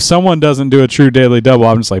like if someone doesn't do a true daily double,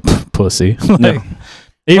 I'm just like pussy. Like,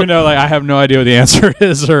 even though like I have no idea what the answer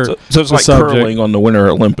is, or so it's like subject. curling on the Winter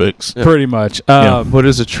Olympics. Pretty much. What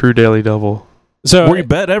is a true daily double? So where you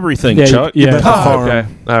bet everything, yeah, Chuck. Yeah.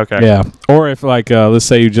 Okay. Yeah. Or if like let's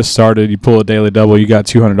say you just started, you pull a daily double, you got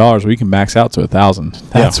 $200. Well, you can max out to 1,000.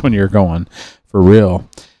 That's when you're going for real.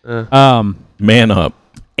 Man up.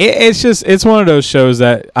 It's one of those shows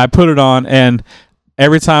that I put it on, and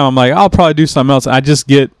every time I'm like, I'll probably do something else. I just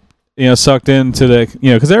get sucked into the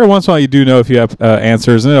because every once in a while you do know if you have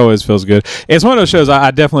answers, and it always feels good. It's one of those shows I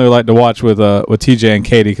definitely would like to watch with TJ and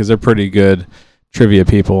Katie, because they're pretty good trivia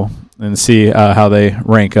people, and see how they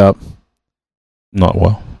rank up. Not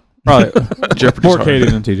well. Probably more Katie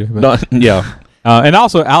than TJ. But. Yeah. And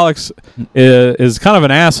also Alex is kind of an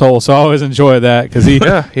asshole, so I always enjoy that because he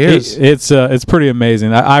is. It's pretty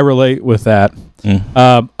amazing. I relate with that.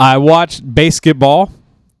 I watched basketball.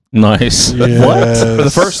 Nice. Yes. What? For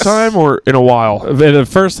the first time or in a while? For the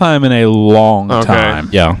first time in a long time.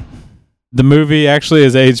 Yeah. The movie actually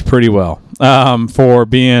has aged pretty well for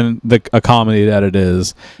being a comedy that it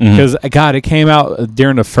is. Because, God, it came out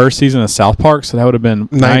during the first season of South Park, so that would have been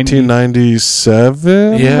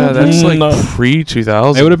 1997? Yeah, that's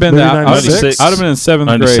pre-2000. It would have been I would have been in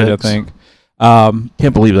 7th grade, I think.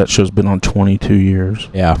 Can't believe that show's been on 22 years.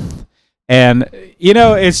 Yeah. And,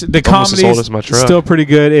 it's the comedy still pretty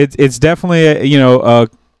good. It's definitely, a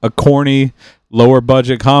corny, lower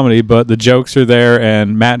budget comedy, but the jokes are there,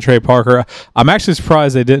 and Matt and Trey Parker. I'm actually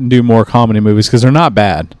surprised they didn't do more comedy movies because they're not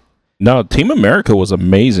bad. No, Team America was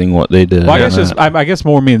amazing what they did. Well, I guess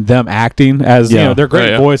more mean them acting as they're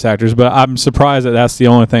great voice actors, but I'm surprised that that's the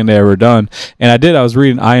only thing they ever done. And I was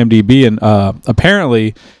reading IMDb, and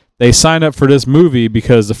apparently they signed up for this movie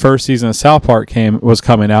because the first season of South Park was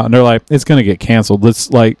coming out, and they're like, it's going to get canceled. Let's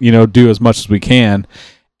do as much as we can.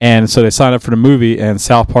 And so they signed up for the movie, and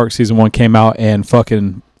South Park season 1 came out and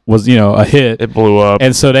fucking was, a hit. It blew up.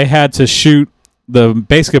 And so they had to shoot the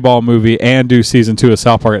basketball movie and do season 2 of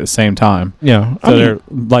South Park at the same time. Yeah. So they're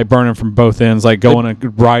like burning from both ends, like going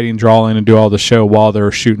and writing, drawing, and do all the show while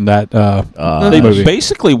they're shooting that they movie.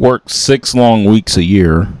 Basically work 6 long weeks a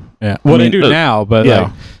year. Yeah. Well, they do now,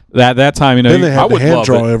 but that time, then they had to hand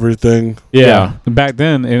draw everything. Yeah. Back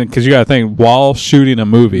then, because you got to think, while shooting a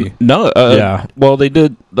movie. No. Well, they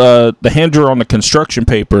did the hand draw on the construction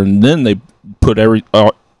paper, and then they put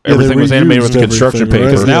everything was animated with construction paper.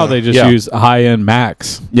 Because now they just use high-end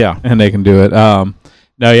Max. Yeah. And they can do it.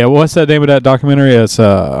 What's that name of that documentary? It's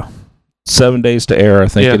 7 Days to Air, I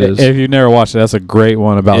think it is. If you've never watched it, that's a great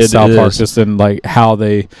one about South Park, just in like how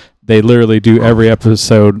they literally do every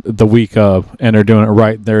episode the week of, and they're doing it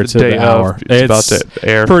right there to the hour. It's about to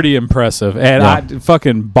air. Pretty impressive. And I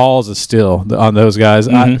fucking balls of steel on those guys.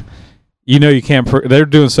 You can't. They're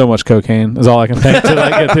doing so much cocaine. Is all I can think to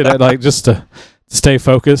get through that, just to stay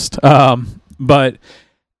focused. But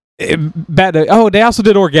they also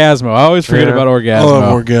did Orgasmo. I always forget about Orgasmo. I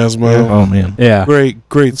love Orgasmo. Yeah. Oh man, yeah,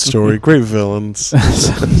 great story, great villains.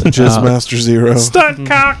 Just Master Zero, stunt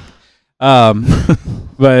cock.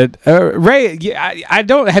 But Ray, I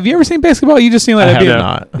don't. Have you ever seen basketball? You just seen like I have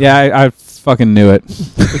not. Yeah, I fucking knew it.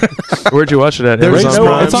 Where'd you watch it at? It's on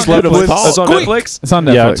on Netflix. It's on Netflix. It's on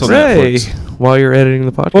Netflix. Yeah, it's on Netflix. While you're editing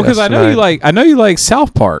the podcast, Well, because I know you like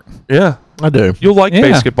South Park. Yeah, I do. You'll like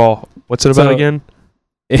basketball. What's it about again?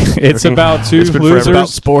 It's about two losers about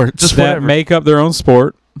sports that make up their own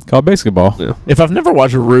sport called basketball. Yeah. If I've never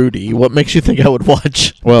watched Rudy, what makes you think I would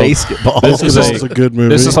watch basketball? This is a good movie.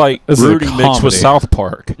 This is like Rudy mixed with South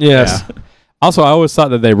Park. Yes. Yeah. Also, I always thought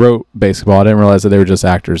that they wrote basketball. I didn't realize that they were just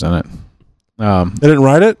actors in it. They didn't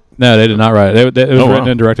write it? No, they did not write it. It was written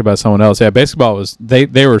and directed by someone else. Yeah, basketball was they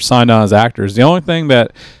were signed on as actors. The only thing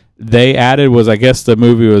that they added was, I guess, the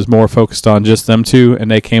movie was more focused on just them two,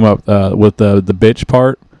 and they came up with the bitch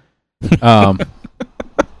part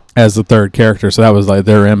as the third character. So that was like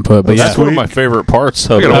their input. But that's one of my favorite parts.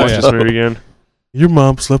 I gotta watch this movie again. Your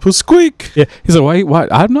mom slept with Squeak. Yeah, he's like, wait,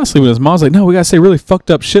 what? I'm not sleeping with his mom. I was like, no, we gotta say really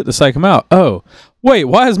fucked up shit to psych him out. Oh, wait,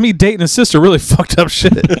 why is me dating his sister really fucked up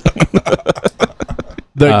shit?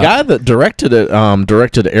 The guy that directed it,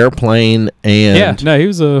 directed Airplane and he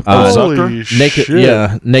was a holy Naked,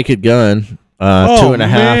 shit. Naked Gun, 2.5,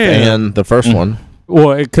 and the first one.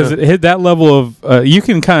 Well, because it hit that level of, you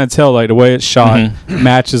can kind of tell like the way it's shot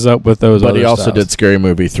matches up with those. But he also did Scary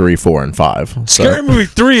Movie 3, 4, and 5. So. Scary Movie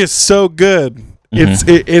 3 is so good.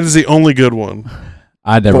 It is the only good one.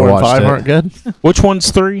 I never 4 watched and 5 it. aren't good. Which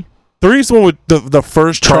one's 3? 3 is the one with the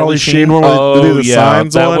first Charlie Sheen one where they do the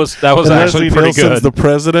signs that on. was actually Leslie pretty Nielsen's good. the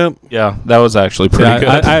president. Yeah, that was actually pretty good.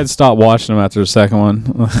 I had stopped watching them after the second one.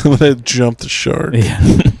 When they jumped the shark.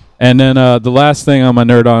 Yeah. And then the last thing on my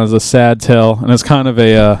nerd on is a sad tale, and it's kind of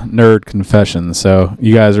a nerd confession. So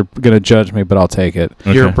you guys are going to judge me, but I'll take it.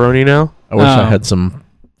 Okay. You're a brony now? I wish I had some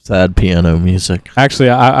sad piano music. Actually,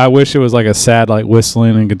 I wish it was like a sad like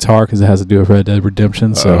whistling and guitar because it has to do with Red Dead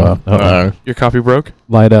Redemption. So your copy broke?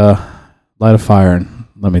 Light a fire and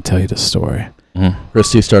let me tell you the story.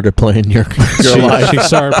 Christy started playing your life. She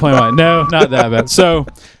started playing no, not that bad. So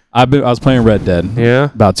I was playing Red Dead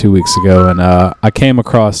about 2 weeks ago, and I came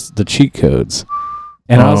across the cheat codes,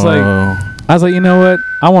 and I was like, you know what?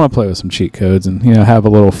 I want to play with some cheat codes and have a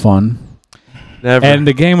little fun. Never. And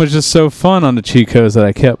the game was just so fun on the cheat codes that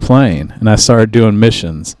I kept playing, and I started doing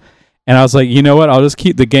missions. And I was like, you know what? I'll just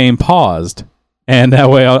keep the game paused, and that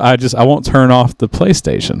way I won't turn off the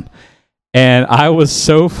PlayStation. And I was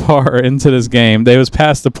so far into this game, they was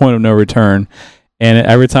past the point of no return. And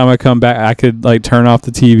every time I come back, I could like turn off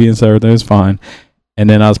the TV and say everything was fine. And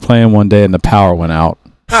then I was playing one day, and the power went out.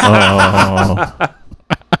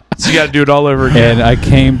 So you got to do it all over again. And I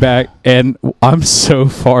came back, and I'm so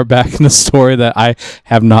far back in the story that I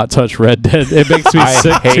have not touched Red Dead. It makes me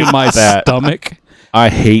sick to my stomach. I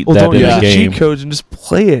hate that don't in use a the game. cheat codes and just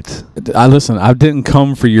play it. I didn't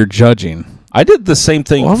come for your judging. I did the same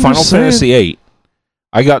thing. Well, I'm Final just saying. Fantasy VIII.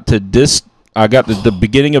 I got to the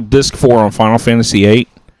beginning of disc 4 on Final Fantasy VIII,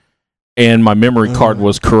 and my memory card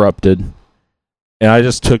was corrupted. And I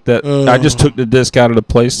just took that. I just took the disc out of the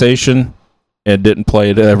PlayStation and didn't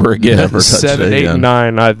play it ever again. Never touched 7, it 8, again. and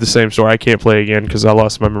 9. I have the same story. I can't play again because I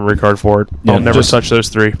lost my memory card for it. Yeah, I'll never touch those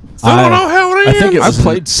 3. I don't know how it I think ends. it I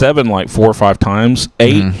played 7 like 4 or 5 times.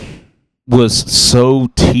 8 was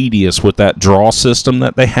so tedious with that draw system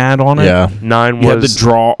that they had on it. Yeah. 9 You had was to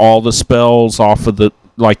draw all the spells off of the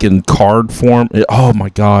like in card form. Oh my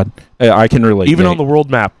god, I can relate. even on the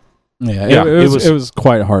world map. Yeah, it was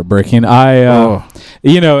quite heartbreaking. And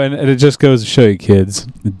it just goes to show you, kids,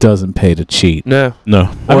 it doesn't pay to cheat. No.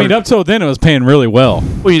 I mean, up till then, it was paying really well.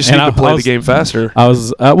 Well, you just And need to I play was- the game faster. I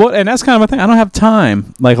was and that's kind of my thing. I don't have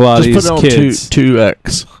time like a lot Just of put these it on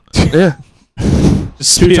kids. 2x. Yeah.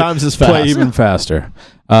 Just 2 times as fast. play even faster.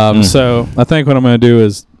 So I think what I'm going to do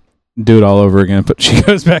is do it all over again. But she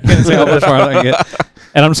goes back in and see how much farther I can get.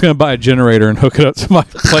 And I'm just going to buy a generator and hook it up to my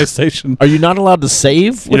PlayStation. Are you not allowed to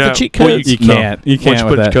save with the cheat codes? You can't. You Once can't you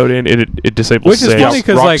with put the that. code in, it disables Which is saves. funny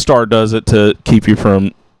 'cause, like- Rockstar does it to keep you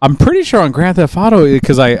from. I'm pretty sure on Grand Theft Auto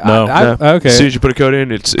because No. okay. As soon as you put a code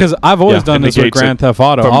in, it's Because I've always Yeah, done it this with negates Grand Theft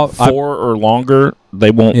Auto. From I 4 or longer, they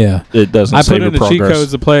won't. Yeah. It doesn't I save put your in the cheat progress.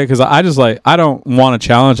 codes to play it because I just I don't want to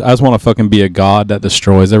challenge. I just want to fucking be a god that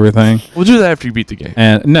destroys everything. we'll do that after you beat the game.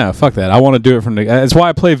 And no, fuck that. I want to do it from the. That's why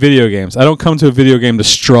I play video games. I don't come to a video game to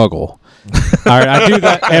struggle. All right, I do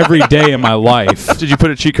that every day in my life. Did you put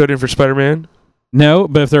a cheat code in for Spider-Man? No,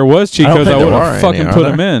 but if there was cheat I don't codes, I think would there have are fucking any, put are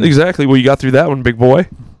them in. Exactly. Well, you got through that one, big boy.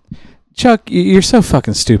 Chuck, you're so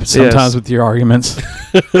fucking stupid sometimes with your arguments.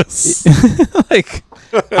 Like,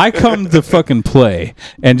 I come to fucking play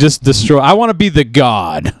and just destroy. I want to be the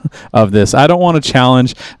god of this. I don't want to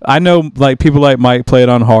challenge. I know, like, people like Mike play it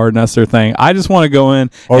on hard, and that's their thing. I just want to go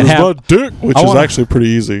in Or and there's have. not dick, which I is wanna- actually pretty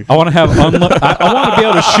easy. I want to have. I want to be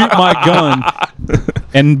able to shoot my gun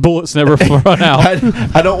and bullets never run out.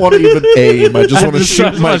 I don't want to even aim. I just want to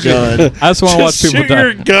shoot my gun. I just want to watch people shoot die.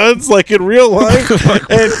 your guns like in real life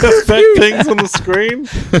and affect things on the screen.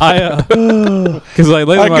 Because like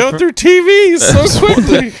later I go through TVs so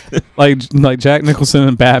quickly. like Jack Nicholson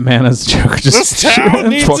and Batman as Joker. This town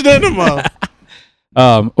needs an enema.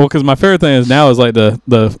 Well, because my favorite thing is now is like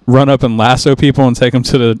the run up and lasso people and take them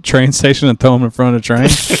to the train station and throw them in front of the train.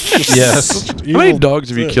 Yes. How many dogs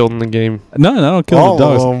have you killed in the game? No, I don't kill All the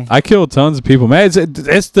of dogs. them. I kill tons of people. Man,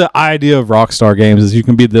 it's the idea of Rockstar Games is you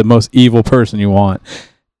can be the most evil person you want,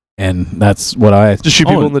 and that's what I Just shoot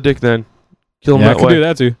people in the dick then. Kill them yeah, I that can way. do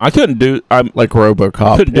that too. I couldn't do. I'm Like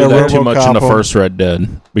RoboCop. couldn't do Yeah, that too much in the RoboCop. first Red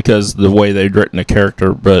Dead because the way they'd written the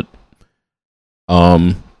character. But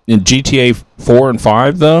in GTA 4 and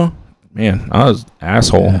 5 though, man, I was an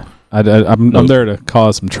asshole. Yeah. I'm there to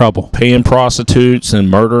cause some trouble. Paying prostitutes and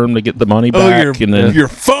murder them to get the money Oh, back, and then your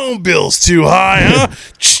phone bill's too high, huh?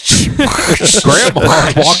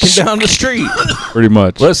 grandma walking down the street. Pretty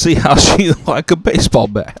much. Let's see how she like a baseball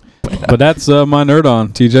bat. But that's my nerd on.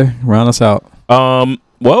 TJ, round us out.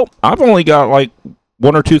 Well, I've only got like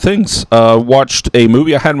one or two things. Watched a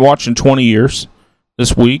movie I hadn't watched in 20 years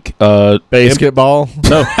this week. Basketball.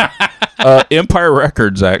 No. Empire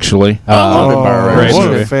Records, actually. Great what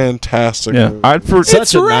movie. a fantastic Yeah, movie. I'd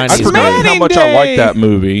Such a 90s I'd forgotten how Manning much I Day. liked that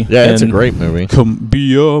movie. Yeah, it's a And great movie. Come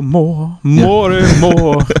be a more and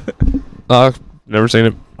more. Never seen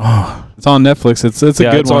it. It's on Netflix. It's a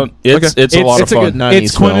yeah, good it's one. on. It's a lot of It's a fun. good 90s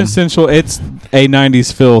It's film. quintessential. It's a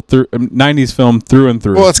 90s film through and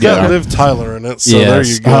through. Well, it's got Yeah. Liv Tyler in it, so there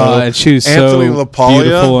you go. And she was Anthony so LaPaglia.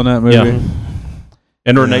 beautiful in that movie. Yeah.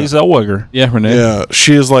 And Renee Zellweger. Yeah, Renee. Yeah,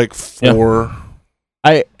 she is like 4.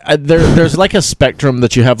 There's like a spectrum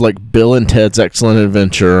that you have, like Bill and Ted's Excellent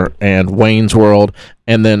Adventure and Wayne's World,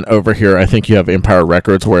 and then over here I think you have Empire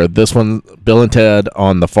Records, where this one, Bill and Ted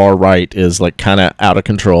on the far right, is like kind of out of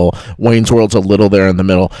control. Wayne's World's a little there in the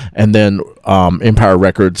middle, and then Empire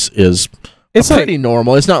Records is It's pretty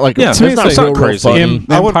normal. It's not like Yeah, it's to me, not it's not real crazy. funny.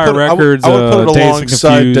 I would Empire put, Records. I would put it Dazed and alongside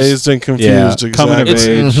Confused. Dazed and Confused. Yeah, exactly. Coming of It's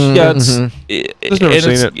Age. yeah, it's Just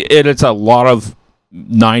never seen and it's a lot of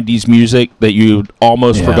 90s music that you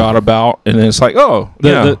almost Yeah. forgot about, and it's like, oh,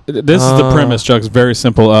 yeah. This is the premise, Chuck. It's very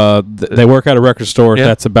simple. They work at a record store Yeah.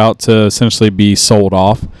 that's about to essentially be sold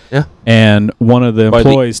off. Yeah. And one of the By the-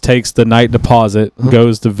 employees takes the night deposit,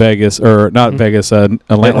 goes to Vegas, or not Vegas,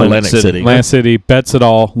 Atlantic City. Atlantic City, bets it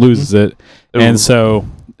all, loses it. And so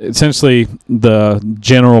essentially the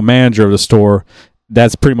general manager of the store,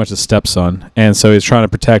 that's pretty much a stepson, and so he's trying to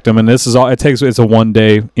protect him. And this is all it takes. It's a 1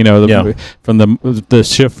 day, from the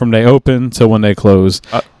shift from they open to when they close.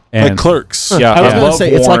 And like Clerks. Yeah, I was I gonna love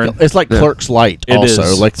say Warren. it's like Clerks Light, It also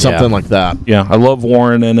is. like something Yeah. like that. Yeah, I love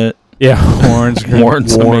Warren in it. Orange.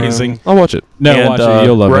 Warren's Warren. amazing. I'll watch it. No, And, watch it.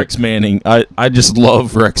 You'll love Rex Manning. I just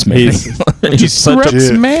love Rex Manning. He's such Rex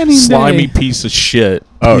a Manning slimy piece of shit.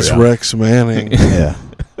 Oh, He's yeah. Rex Manning. Yeah.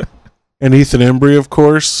 And Ethan Embry, of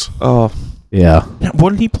course. Oh, Yeah. What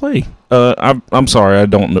did he play? I'm sorry, I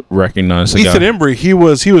don't recognize the Ethan guy. Embry, he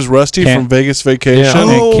was Rusty Can't- from Vegas Vacation. Yeah.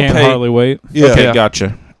 Oh, And can't okay. hardly wait. Yeah. Okay, Yeah.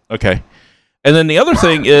 gotcha. Okay. And then the other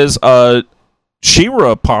thing is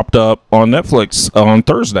She-Ra popped up on Netflix on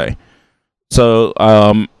Thursday. So,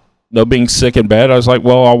 though being sick and bad, I was like,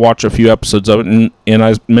 well, I'll watch a few episodes of it. And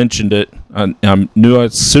I mentioned it. I knew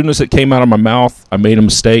as soon as it came out of my mouth, I made a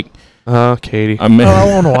mistake. Katie. I made, I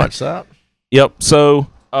want to watch that. Yep. So,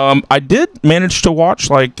 I did manage to watch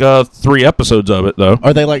like 3 episodes of it, though.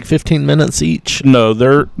 Are they like 15 minutes each? No,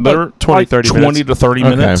 they're 20, like 30 20 minutes. to 30 Okay.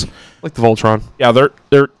 minutes. Like the Voltron. Yeah, they're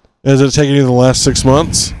Has it taken you the last 6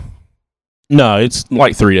 months? no, it's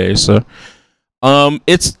like 3 days. So,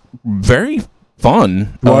 it's very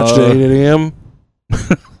fun. You watched it at 8 a.m.?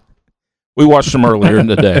 We watched them earlier in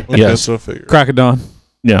the day. Okay, Yes. so I figured. Crack of dawn.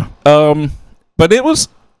 Yeah. But it was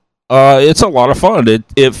it's a lot of fun.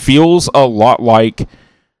 It feels a lot like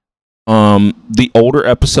the older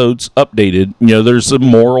episodes updated. You know, there's a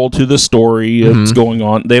moral to the story that's going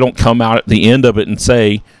on. They don't come out at the end of it and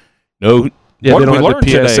say, no, Yeah, what they did we don't have learn the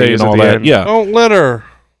today PSAs and at all the that. end. Yeah. Don't let her.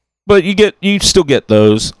 But you still get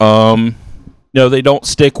those. You know, they don't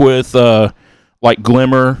stick with like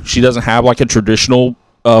Glimmer. She doesn't have like a traditional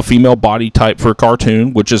female body type for a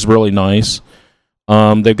cartoon, which is really nice.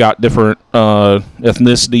 They've got different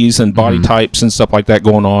ethnicities and body types and stuff like that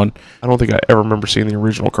going on. I don't think I ever remember seeing the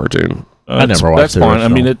original cartoon. I never watched That's the fine. I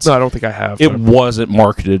mean, original. it's No, I don't think I have. it but- wasn't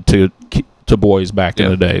marketed to boys back in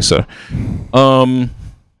the day. So,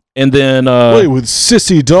 and then Play with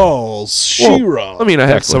sissy dolls. She-Ra. I mean, I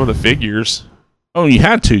had Exactly. some of the figures. oh, you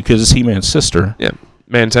had to because it's He-Man's sister.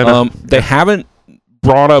 Mantena. They haven't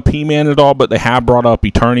brought up He-Man at all, but they have brought up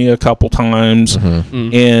Eternia a couple times.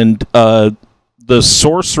 And the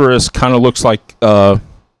Sorceress kind of looks like...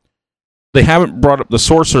 they haven't brought up the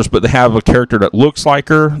Sorceress, but they have a character that looks like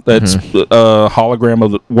her. That's a hologram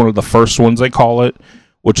of one of the first ones, they call it,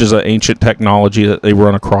 which is an ancient technology that they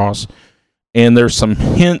run across. And there's some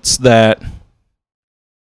hints that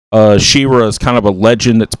She-Ra is kind of a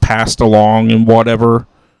legend that's passed along and whatever.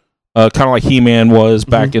 Kind of like He-Man was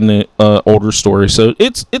back in the older story. So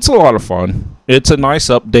it's a lot of fun. It's a nice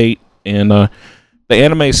update, and the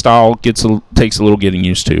anime style takes a little getting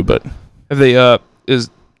used to. But have they is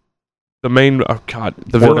the main the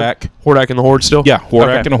Hordak and the Horde still? Yeah,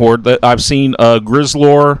 Hordak and the Horde. I've seen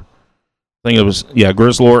Grizzlor. I think it was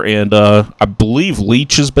Grizzlor, and I believe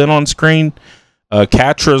Leech has been on screen.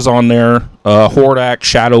 Catra's on there. Hordak,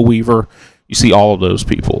 Shadow Weaver. You see all of those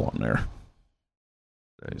people on there.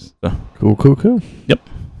 Nice. Cool. Yep.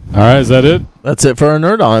 All right, is that it? That's it for our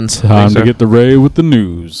Nerd-Ons. Time to get the Ray with the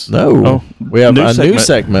news. No. We have a new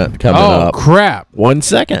segment coming up. Oh, crap. 1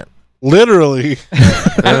 second. Literally.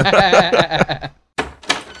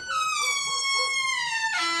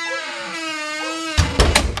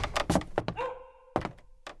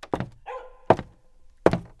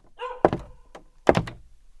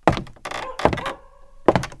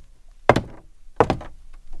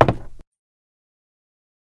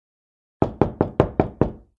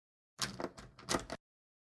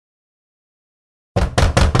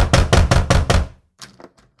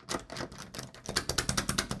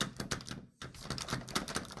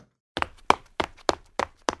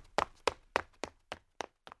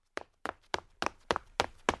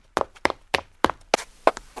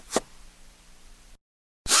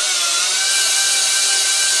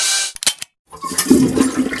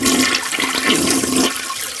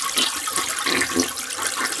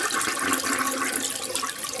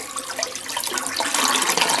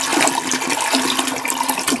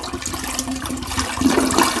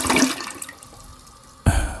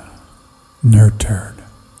 Nerd Turd.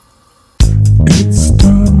 It's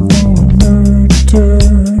time for Nerd Turd.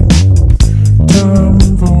 Time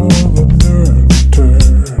for the Nerd Turd.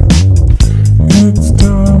 It's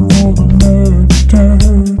time for the Nerd Turd.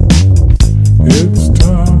 It's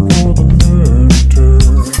time for the Nerd Turd.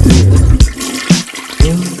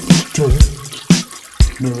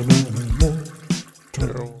 Nerd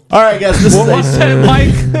Turd. All right, guys. This is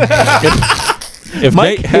If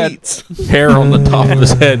Mike Nate had hair on the top of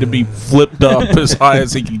his head to be flipped up as high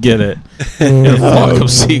as he could get it in a flock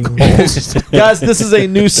of seagulls. Guys, this is a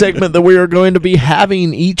new segment that we are going to be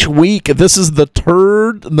having each week. This is the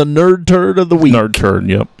Nerd Turd of the week. Nerd Turd,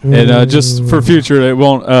 yep. And just for future, it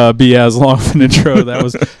won't be as long of an intro. That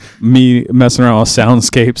was me messing around with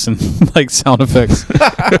soundscapes and like sound effects.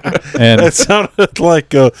 And That sounded like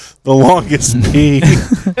the longest pee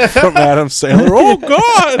from Adam Sandler. Oh,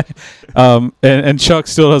 God. And Chuck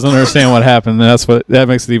still doesn't understand what happened. And that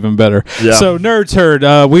makes it even better. Yeah. So Nerd Turd,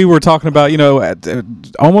 we were talking about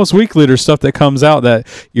almost weekly there's stuff that comes out that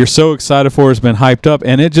you're so excited for, has been hyped up,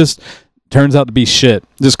 and it just turns out to be shit,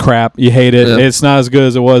 just crap. You hate it. Yeah. It's not as good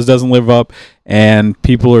as it was. Doesn't live up, and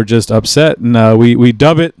people are just upset. And we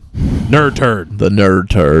dub it Nerd Turd. The Nerd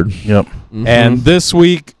Turd. Yep. Mm-hmm. And this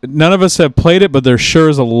week, none of us have played it, but there sure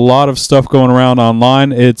is a lot of stuff going around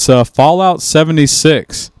online. It's Fallout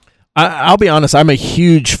 76. I'll be honest, I'm a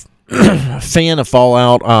huge fan of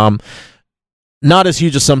Fallout. Not as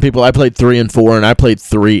huge as some people. I played 3 and 4, and I played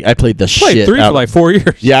 3. I played the shit 3 for like 4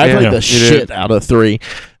 years. Yeah, I played the shit out of 3.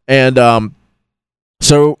 And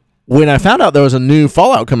so when I found out there was a new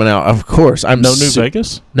Fallout coming out, of course, New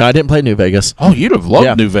Vegas? No, I didn't play New Vegas. Oh, you'd have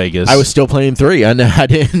loved New Vegas. I was still playing 3. I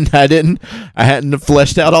hadn't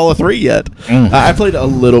fleshed out all of 3 yet. I played a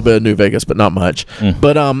little bit of New Vegas, but not much.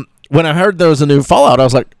 But when I heard there was a new Fallout, I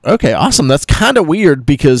was like, okay, awesome. That's kind of weird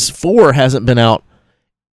because 4 hasn't been out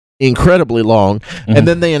incredibly long. And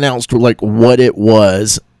then they announced like what it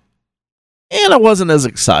was, and I wasn't as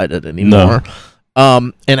excited anymore.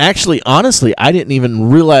 No. And actually, honestly, I didn't even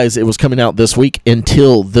realize it was coming out this week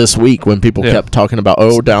until this week when people kept talking about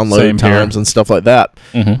download times and stuff like that.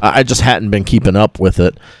 I just hadn't been keeping up with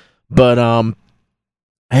it. But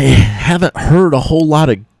I haven't heard a whole lot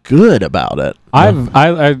of good about it.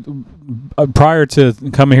 I prior to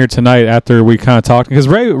coming here tonight, after we kind of talked, because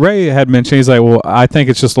Ray had mentioned, he's like, well, I think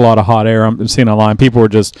it's just a lot of hot air I'm seeing online. People were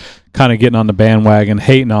just kind of getting on the bandwagon,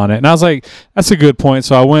 hating on it. And I was like, that's a good point.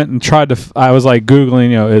 So I went and I was like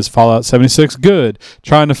Googling, is Fallout 76 good?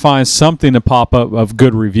 Trying to find something to pop up of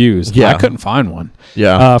good reviews. Yeah. I couldn't find one.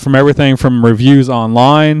 Yeah. From everything from reviews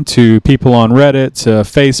online to people on Reddit to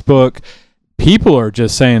Facebook, people are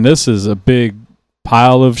just saying this is a big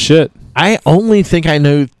pile of shit. I only think I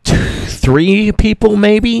know 3 people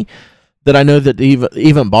maybe that I know that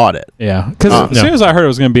even bought it. Yeah, because as soon as I heard it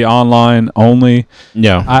was going to be online only,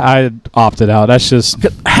 I opted out. That's just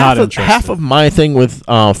not interesting. Half of my thing with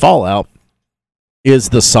Fallout is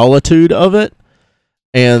the solitude of it,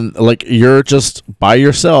 and like you're just by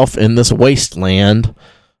yourself in this wasteland,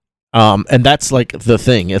 and that's like the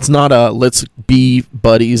thing. It's not a let's be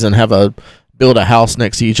buddies and build a house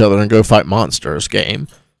next to each other and go fight monsters game.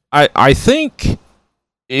 I think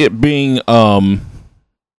it being kind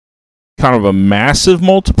of a massive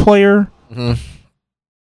multiplayer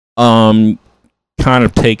kind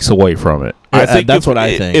of takes away from it. I think that's what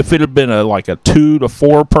I think. If it had been a 2 to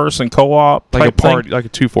 4 person co-op like type a party, thing, like a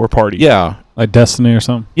 2-4 party. Yeah. Like Destiny or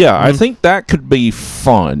something. Yeah, I think that could be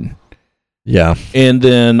fun. Yeah. And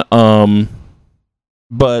then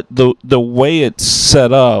but the way it's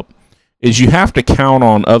set up is you have to count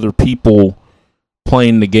on other people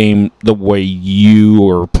playing the game the way you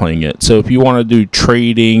are playing it. So if you want to do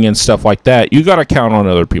trading and stuff like that, you got to count on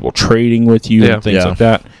other people trading with you and things like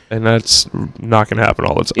that. And that's not going to happen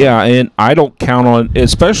all the time. Yeah, and I don't count on,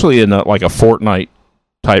 especially in a Fortnite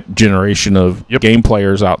type generation of game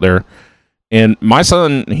players out there. And my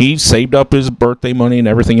son, he saved up his birthday money and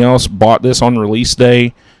everything else, bought this on release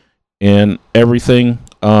day and everything,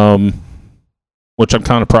 which I'm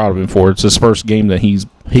kind of proud of him for. It's his first game that he's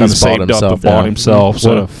kind of saved up and bought himself.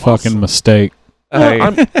 What a fucking mistake.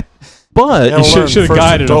 But you should have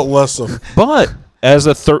guided him. Lesson. But as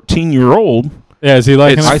a 13-year-old, is he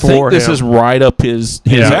like? I think this is right up his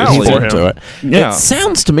alley. To it. Yeah. It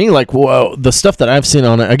sounds to me like the stuff that I've seen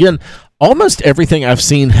on it. Again, almost everything I've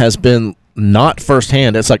seen has been not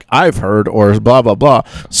firsthand. It's like I've heard or blah blah blah.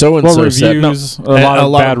 So and so reviews, said, a lot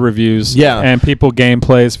of bad reviews. Yeah, and people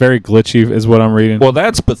gameplay is very glitchy, is what I'm reading. Well,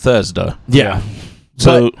 that's Bethesda. Yeah.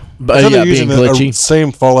 So, but they're being using glitchy. the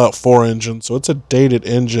same Fallout 4 engine, so it's a dated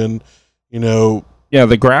engine. Yeah,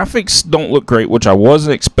 the graphics don't look great, which I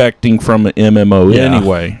wasn't expecting from an MMO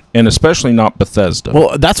anyway, and especially not Bethesda.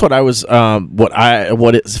 Well, that's what I was.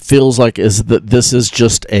 What it feels like is that this is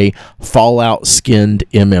just a Fallout skinned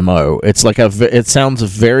MMO. It's like it sounds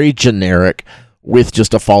very generic with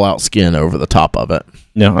just a Fallout skin over the top of it.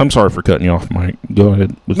 Yeah, I'm sorry for cutting you off, Mike. Go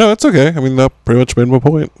ahead. No, it's okay. I mean, that pretty much made my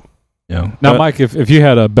point. Yeah. Now, Mike, if you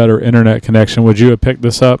had a better internet connection, would you have picked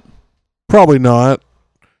this up? Probably not.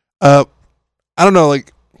 I don't know,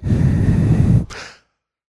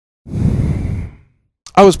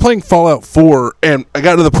 I was playing Fallout 4, and I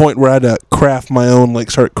got to the point where I had to craft my own,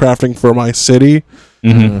 start crafting for my city,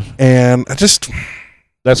 and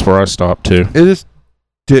that's where I stopped, too. It just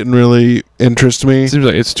didn't really interest me. It seems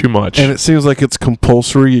like it's too much. And it seems like it's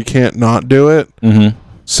compulsory. You can't not do it.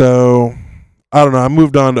 So, I don't know. I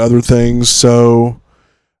moved on to other things, so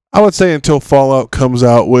I would say until Fallout comes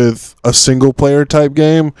out with a single-player type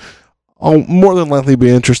game, I'll more than likely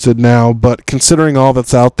be interested now, but considering all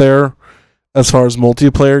that's out there as far as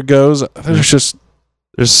multiplayer goes, there's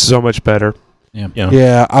so much better.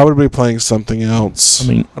 Yeah, I would be playing something else. I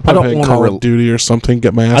mean, I don't want Call of Duty or something.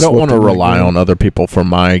 Get my ass. I don't want to rely on other people for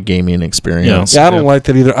my gaming experience. Yeah, I don't like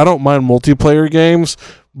that either. I don't mind multiplayer games,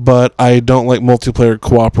 but I don't like multiplayer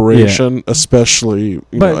cooperation, especially.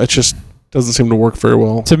 It just doesn't seem to work very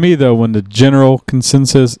well. To me, though, when the general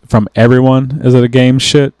consensus from everyone is that a game's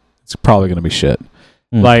shit, it's probably going to be shit.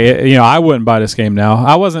 I wouldn't buy this game now.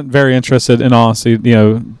 I wasn't very interested, in honesty,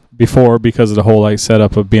 before because of the whole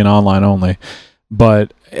setup of being online only.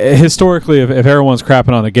 But historically, if everyone's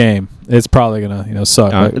crapping on a game, it's probably going to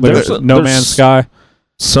suck. There's No Man's Sky.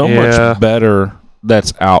 So much better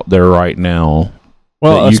that's out there right now.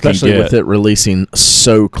 Well, especially with it releasing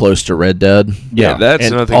so close to Red Dead. Yeah, that's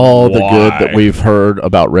and nothing. All the good that we've heard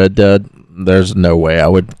about Red Dead, there's no way I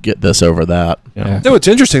would get this over that. No, it's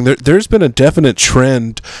interesting. There's been a definite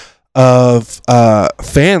trend of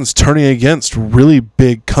fans turning against really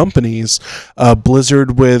big companies.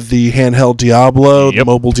 Blizzard with the handheld Diablo, the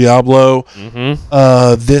mobile Diablo.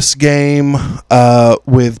 This game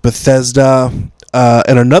with Bethesda,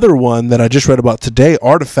 and another one that I just read about today,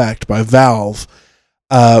 Artifact by Valve.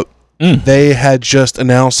 They had just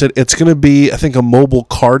announced it. It's going to be, I think, a mobile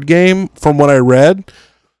card game from what I read.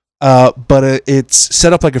 But it's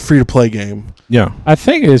set up like a free-to-play game. Yeah. I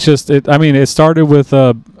think it's just, it started with,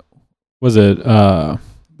 the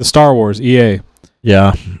Star Wars, EA?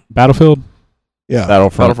 Yeah. Battlefield? Yeah.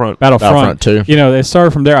 Battlefront 2. They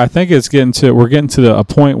started from there. I think we're getting to a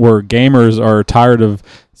point where gamers are tired of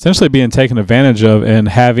essentially being taken advantage of and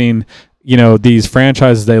having, these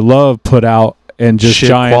franchises they love put out and just Shit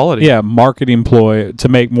giant quality. marketing ploy to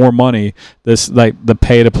make more money. This like the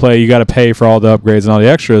pay to play, you got to pay for all the upgrades and all the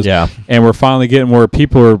extras. Yeah. And we're finally getting where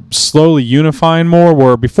people are slowly unifying more,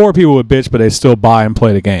 where before people would bitch but they still buy and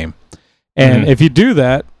play the game. And if you do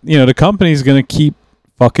that, the company's going to keep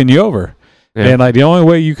fucking you over. Yeah. And like the only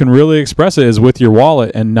way you can really express it is with your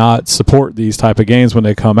wallet and not support these type of games when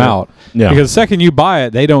they come out. Yeah. Because the second you buy it,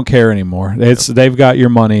 they don't care anymore. They've got your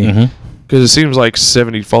money. Because it seems like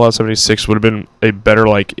Fallout 76 would have been a better,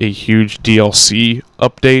 like a huge DLC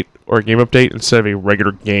update or a game update instead of a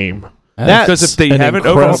regular game. Because if they haven't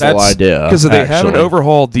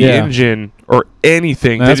overhauled the engine or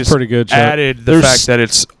anything, that's they just pretty good. Added the fact that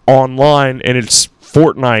it's online and it's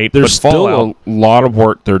Fortnite. There's still a lot of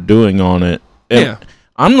work they're doing on it. And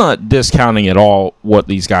I'm not discounting at all what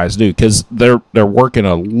these guys do because they're working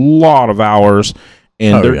a lot of hours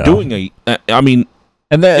and they're doing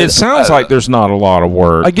and it sounds like there's not a lot of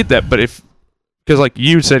work. I get that, but because like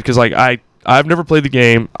you said, because like I've never played the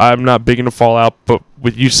game, I'm not big into Fallout, but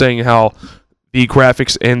with you saying how the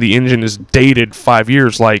graphics and the engine is dated 5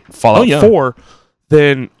 years, like Fallout 4,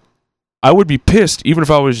 then I would be pissed even if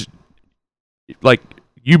I was. Like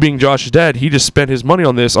you being Josh's dad, he just spent his money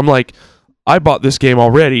on this. I'm like, I bought this game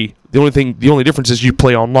already. The only difference is you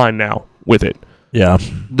play online now with it. Yeah,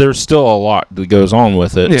 there's still a lot that goes on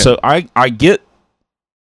with it. Yeah. So I get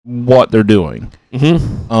what they're doing.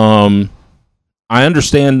 I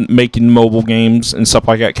understand making mobile games and stuff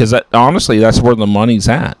like that because honestly, that's where the money's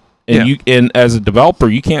at. And and as a developer,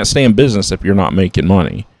 you can't stay in business if you're not making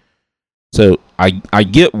money. So I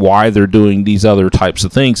get why they're doing these other types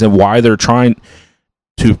of things and why they're trying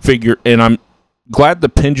to figure. And I'm glad the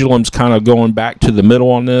pendulum's kind of going back to the middle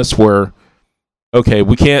on this where, okay,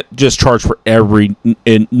 we can't just charge for every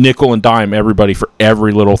nickel and dime everybody for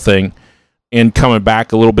every little thing and coming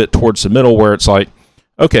back a little bit towards the middle where it's like,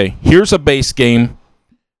 okay, here's a base game.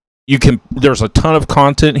 There's a ton of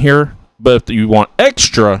content here, but if you want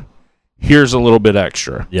extra, here's a little bit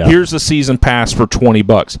extra. Yeah. Here's a season pass for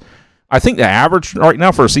 $20. I think the average right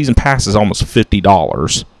now for a season pass is almost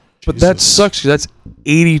 $50. But that sucks. That's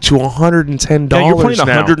 $80 to $110. Yeah, you're paying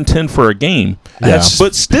 $110 for a game. Yeah.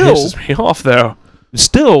 But still, pisses me off though.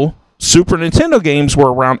 Still, Super Nintendo games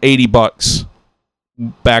were around $80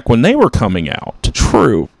 back when they were coming out.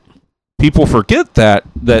 True. People forget that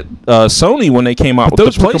Sony, when they came out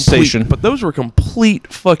with the PlayStation, but those were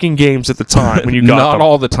complete fucking games at the time when you got not them.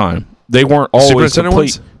 all the time. They weren't always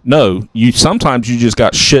complete. No, sometimes you just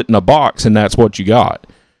got shit in a box and that's what you got.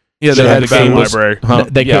 Yeah, they had a game library.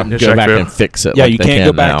 They couldn't go back and fix it. Yeah, you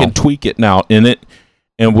can't go back and tweak it now. And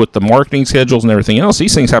with the marketing schedules and everything else,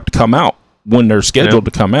 these things have to come out when they're scheduled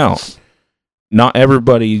to come out. Not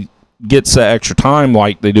everybody gets that extra time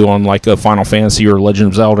like they do on like a Final Fantasy or Legend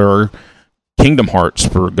of Zelda or Kingdom Hearts,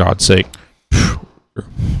 for God's sake.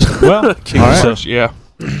 Well, Hearts, yeah.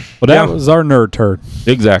 Well, that was our nerd turd.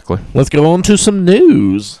 Exactly. Let's go on to some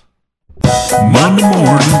news. Monday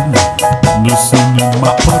morning, listen to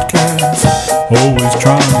my podcast. Always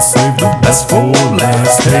trying to save the best for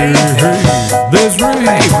last. Hey, there's Ray.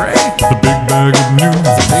 Hey, Ray. The big bag of news.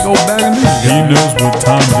 The big old bag of news. He knows what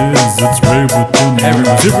time it is. It's Ray with the news.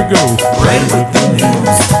 Here we go. Ray with the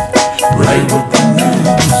news. Ray with the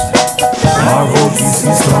news. Marvel,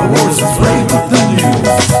 DC, Star Wars. It's Ray with the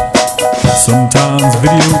news. Sometimes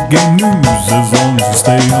video game news, as long as you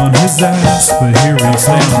stay on his ass. But here he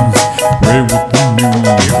stands, Ray with the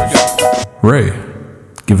news. Ray,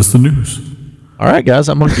 give us the news. All right, guys,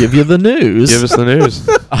 I'm going to give you the news. Give us the news.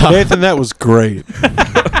 Nathan, that was great.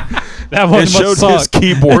 That one showed his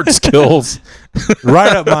keyboard skills.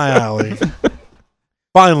 Right up my alley.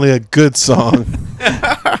 Finally, a good song.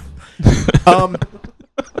 All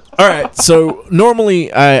right, so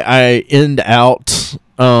normally I end out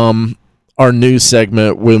our news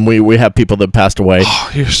segment when we have people that passed away.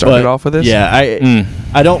 Oh, you're starting off with this? Yeah,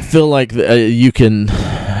 I don't feel like you can.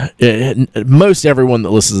 Most everyone that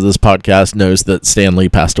listens to this podcast knows that Stan Lee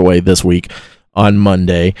passed away this week on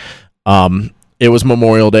Monday. It was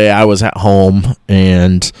Memorial Day. I was at home,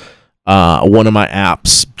 and one of my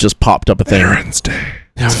apps just popped up a thing. Veterans Day.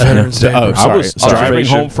 Yeah, Veterans Day. Oh, sorry. I was driving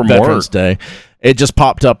home from Veterans work. Day. It just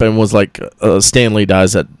popped up and was like, Stan Lee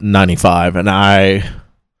dies at 95, and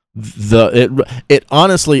it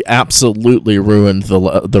honestly absolutely ruined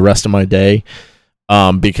the rest of my day,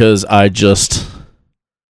 because I just,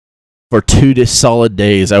 for 2 solid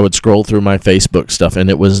days, I would scroll through my Facebook stuff and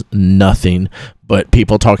it was nothing but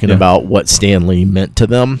people talking about what Stan Lee meant to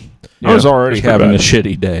them. I was already having a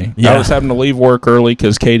shitty day. Yeah. I was having to leave work early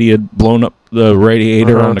because Katie had blown up the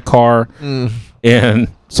radiator on the car, and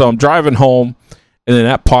so I'm driving home, and then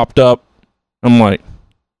that popped up. I'm like,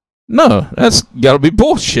 no, that's got to be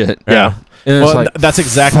bullshit. Yeah. And it's Well, that's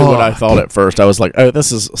exactly what I thought at first. I was like, oh,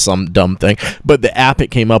 this is some dumb thing. But the app it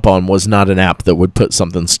came up on was not an app that would put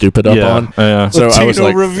something stupid up on. Yeah. So I was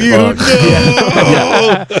like, review. fuck.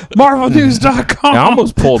 MarvelNews.com. I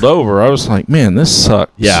almost pulled over. I was like, man, this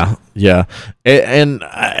sucks. Yeah. And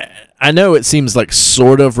I know it seems like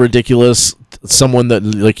sort of ridiculous. Someone that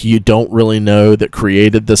like you don't really know that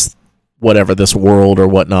created this world or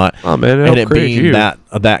whatnot. Oh man, and it being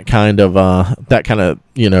that kind of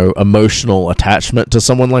emotional attachment to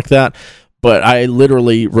someone like that. But I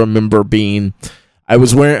literally remember I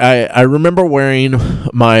remember wearing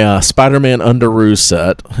my Spider-Man Underoos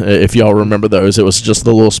set. If y'all remember those, it was just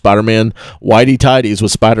the little Spider-Man whitey tidies with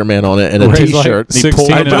Spider-Man on it and a Ray's T-shirt. Like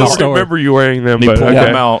 16 I in the don't store. remember you wearing them, He but pulled okay.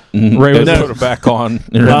 them out and Ray was put it back on.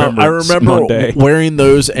 And I remember wearing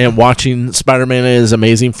those and watching Spider-Man and His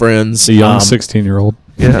Amazing Friends. A young 16-year-old.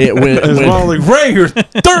 Yeah. Ray, you're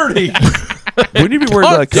 30. Wouldn't you be worried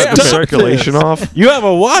about cutting the circulation off? You have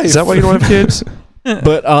a wife. Is that why you don't have kids?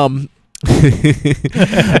 But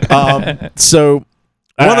so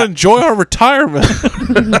want to enjoy our retirement.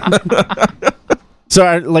 So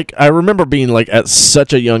I remember being like at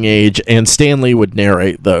such a young age, and Stan Lee would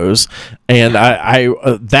narrate those, and I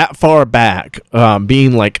that far back,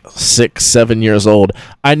 being like 6-7 years old,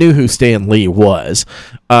 I knew who Stan Lee was,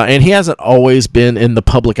 and he hasn't always been in the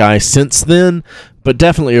public eye since then, but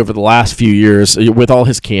definitely over the last few years with all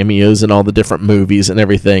his cameos and all the different movies and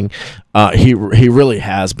everything, he really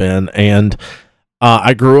has been. And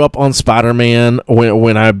I grew up on Spider-Man.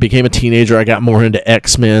 When I became a teenager, I got more into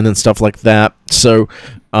X-Men and stuff like that. So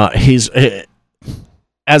he's,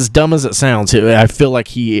 as dumb as it sounds, I feel like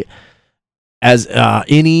he, as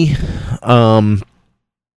any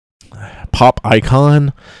pop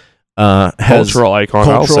icon, Cultural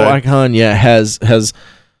icon, has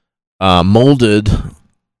molded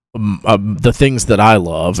the things that I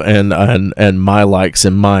love and my likes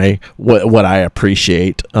and my what I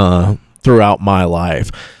appreciate throughout my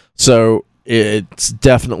life. So it's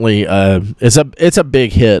definitely it's a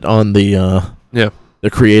big hit on the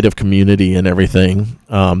creative community and everything,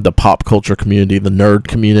 the pop culture community, the nerd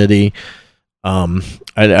community.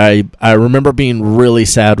 I remember being really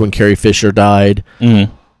sad when Carrie Fisher died,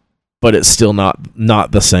 but it's still not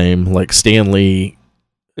the same. Like Stan Lee,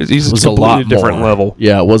 he's was a a lot completely different more. level.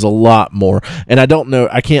 Yeah, it was a lot more. And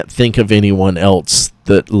I can't think of anyone else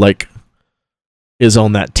that like is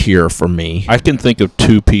on that tier for me. I can think of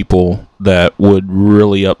two people that would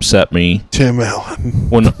really upset me. Tim Allen.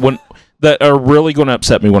 when that are really going to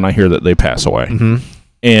upset me when I hear that they pass away. Mm-hmm.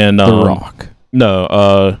 And The Rock.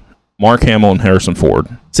 No, Mark Hamill and Harrison Ford.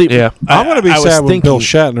 See, Yeah. I'm going to be I was sad when Bill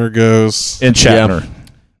thinking- Shatner goes. And Shatner.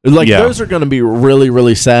 Like Yeah. those are going to be really,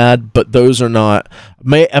 really sad, but those are not.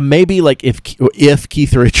 Maybe like if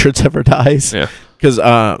Keith Richards ever dies, Yeah. because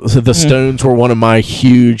the Stones were one of my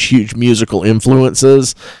huge musical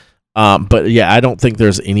influences. But yeah, I don't think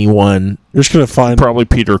there's anyone. You're just going to find. Probably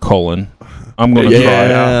Peter Cullen. I'm going to cry.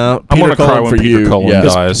 Yeah, I'm going to Peter cry Cullen when for Peter you. Cullen Yeah.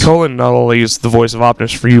 dies. Cullen not only is the voice of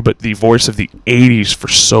Optimus for you, but the voice of the 80s for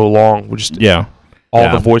so long. Which is Yeah. all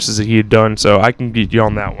Yeah. the voices that he had done. So I can get you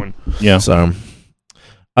on that one. Yeah. So,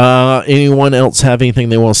 anyone else have anything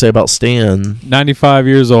they want to say about Stan? 95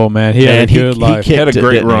 years old, man. He had a good life. kicked Had a it,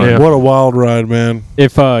 great didn't he? run. Yeah. What a wild ride, man.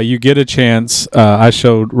 If you get a chance, I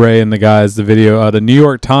showed Ray and the guys the video. The New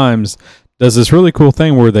York Times does this really cool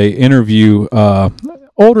thing where they interview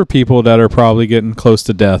older people that are probably getting close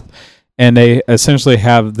to death, and they essentially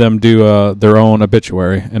have them do their own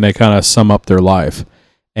obituary, and they kind of sum up their life.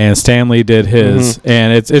 And Stanley did his,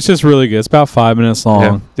 and it's just really good. It's about 5 minutes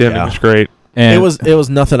long. Yeah, Yeah. it was great. And It was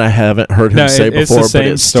nothing I haven't heard him No, say it's the before, but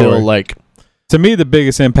same it's story. still like. to me, the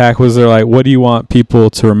biggest impact was they're like, "What do you want people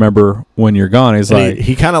to remember when you're gone?" He's like,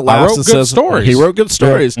 He kind of I laughs wrote and good says stories. he wrote good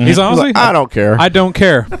stories. He's honestly, like, I don't care. I don't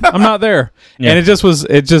care. I'm not there. Yeah. And it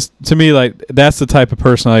just to me, like, that's the type of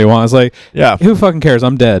personality you want. It's like, Yeah, who fucking cares?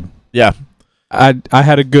 I'm dead. yeah, I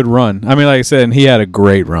had a good run. I mean, like I said, and he had a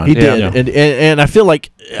great run. he did, Yeah. and I feel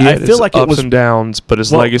like He had his it ups was, and downs, but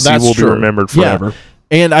his Well, legacy that's will be true. remembered Yeah. forever.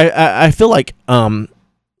 and I feel like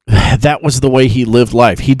that was the way he lived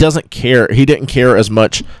life. He doesn't care. He didn't care as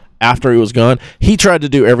much after he was gone. He tried to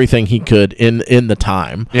do everything he could in the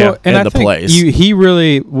time, Yeah. and in I the think place. he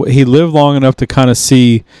lived long enough to kind of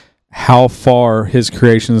see how far his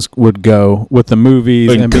creations would go with the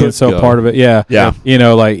movies And and being could so go. part of it. Yeah. Yeah. You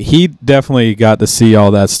know, like he definitely got to see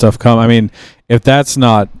all that stuff come. I mean, if that's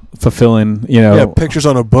not fulfilling, you know, Yeah, pictures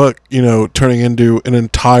on a book, turning into an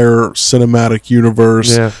entire cinematic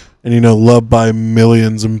universe Yeah. and, loved by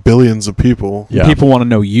millions and billions of people. Yeah. people want to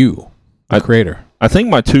know you, the I- creator. I think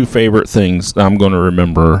my two favorite things that I'm going to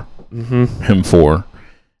remember him for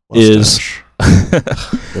is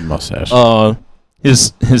Good mustache.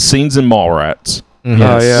 his scenes in Mallrats.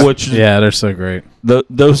 Yeah. Which they're so great.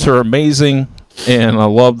 Those are amazing, and I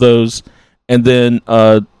love those. And then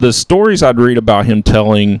the stories I'd read about him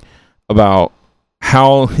telling about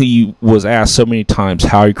how he was asked so many times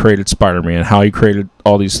how he created Spider-Man, how he created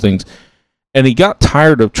all these things, and he got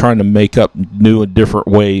tired of trying to make up new and different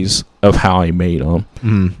ways of how he made them.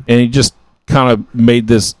 And he just kind of made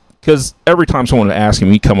this, because every time someone would ask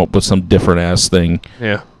him, he'd come up with some different ass thing.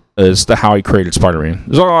 Yeah. As to how he created Spider-Man. It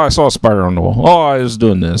was, I saw a spider on the wall. I was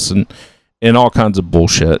doing this and all kinds of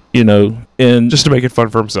bullshit, and Just to make it fun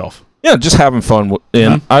for himself. yeah, just having fun.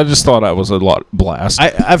 And I just thought that was a lot blast.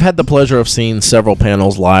 I've had the pleasure of seeing several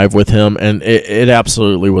panels live with him, and it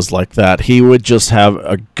absolutely was like that. He would just have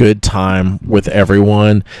a good time with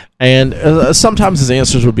everyone, and sometimes his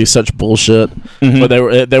answers would be such bullshit,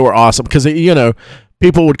 but they were awesome because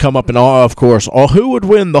people would come up and, of course, who would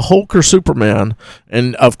win, the Hulk or Superman?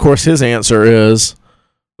 And, of course, his answer is...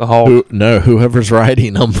 The Hulk. Whoever's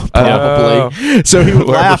writing them, probably. So he would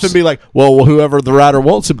laugh and be like, well, whoever the writer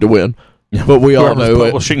wants him to win. But we all know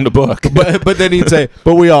publishing the book. But then he'd say,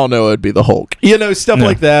 but we all know it'd be the Hulk. Stuff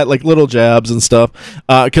like that, like little jabs and stuff.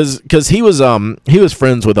 Because he was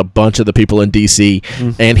friends with a bunch of the people in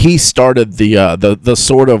DC, and he started the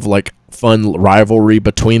sort of like fun rivalry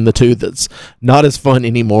between the two that's not as fun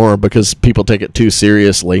anymore because people take it too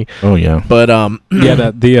seriously. Oh yeah. But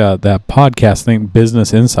that podcast thing,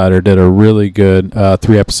 Business Insider, did a really good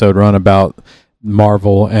 3-episode run about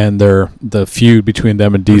Marvel and the feud between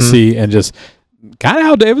them and DC, and just kind of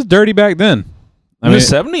how it was dirty back then. In the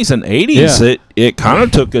 70s and 80s, it kind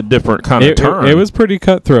of took a different kind of turn. It was pretty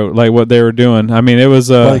cutthroat, like what they were doing. I mean, it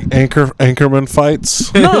was like Anchorman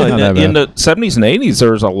fights. No, in the 70s and 80s,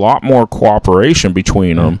 there was a lot more cooperation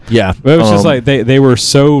between them. Yeah, but it was just like they were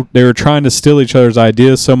trying to steal each other's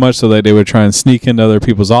ideas so much so that they would try and sneak into other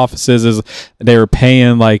people's offices. They were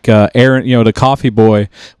paying like Aaron, the coffee boy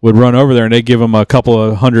would run over there and they'd give him a couple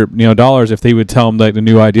of $100 if they would tell him like the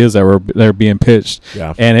new ideas that were being pitched.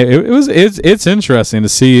 Yeah, and it's interesting to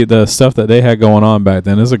see the stuff that they had going on back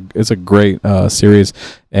then. It's a great series,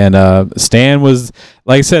 and Stan was,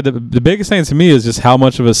 like I said, the biggest thing to me is just how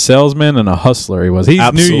much of a salesman and a hustler he was. He's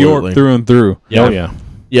Absolutely. New York through and through. Yeah. Oh yeah.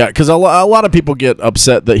 Yeah, because a lot of people get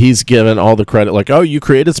upset that he's given all the credit, like, oh, you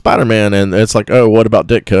created Spider-Man, and it's like, oh, what about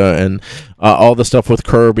Ditka, and all the stuff with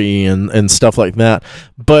Kirby and stuff like that.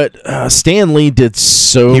 But Stan Lee did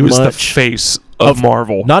so much. He was the face of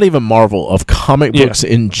Marvel. Not even Marvel, of comic books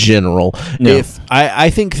in general. No. I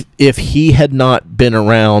think if he had not been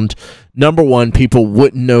around, number one, people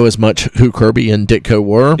wouldn't know as much who Kirby and Ditko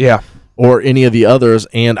were. Yeah. Or any of the others,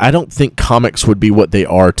 and I don't think comics would be what they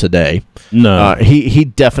are today. No. He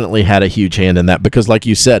definitely had a huge hand in that because, like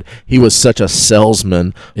you said, he was such a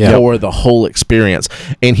salesman for the whole experience,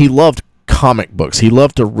 and he loved comic books. He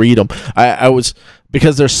loved to read them.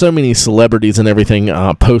 Because there's so many celebrities and everything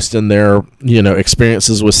posting their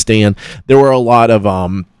experiences with Stan. There were a lot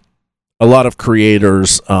of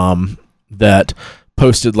creators that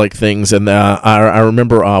posted like things, and I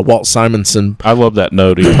remember Walt Simonson. I love that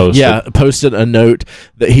note he posted. Yeah, posted a note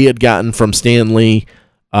that he had gotten from Stan Lee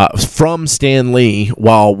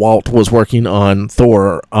while Walt was working on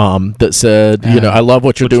Thor, that said, I love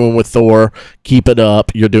what you're doing with Thor. Keep it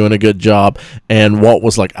up. You're doing a good job. And Walt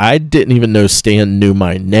was like, I didn't even know Stan knew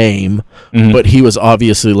my name, but he was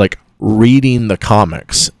obviously like reading the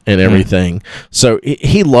comics and everything. So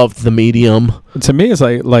he loved the medium. To me, it's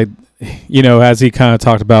like as he kind of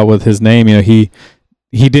talked about with his name, he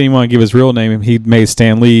didn't even want to give his real name. He made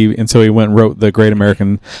Stan Lee until he went and wrote the Great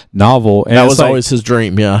American Novel. And that was always his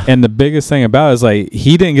dream, yeah. And the biggest thing about it is like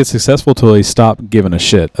he didn't get successful till he stopped giving a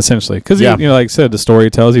shit, essentially. Because like I said, the story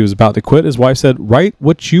tells he was about to quit. His wife said, "Write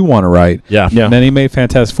what you want to write." Yeah. And then he made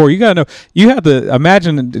Fantastic Four. You gotta know. You have to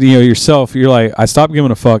imagine, yourself. You're like, I stopped giving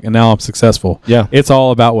a fuck, and now I'm successful. Yeah. It's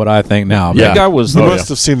all about what I think now. That guy was. You must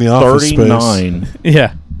have seen The Office 39. Space.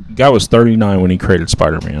 Yeah. Guy was 39 when he created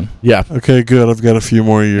Spider-Man. Yeah. Okay, good. I've got a few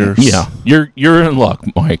more years. Yeah. You're in luck,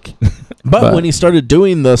 Mike. But when he started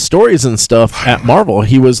doing the stories and stuff at Marvel,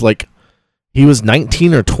 he was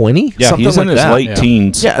 19 or 20. Yeah, something he's in like his that. late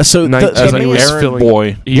teens. Yeah, so As he was Aaron filling,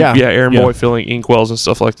 Boy. Aaron Boy filling inkwells and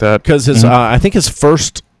stuff like that. because his I think his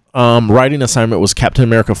first writing assignment was Captain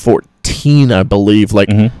America 14, I believe.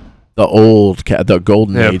 the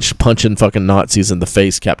golden age, punching fucking Nazis in the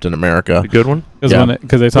face, Captain America. The good one?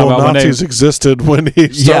 Because they talk about Nazis existed when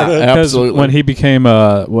he started. Yeah, absolutely. When he became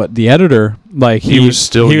the editor, like he was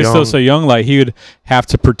still so young, like he would have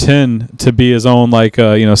to pretend to be his own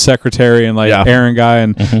secretary and errand guy,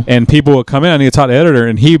 and people would come in and he'd talk to the editor,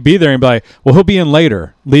 and he'd be there and be like, well, he'll be in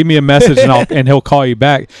later, leave me a message and he'll call you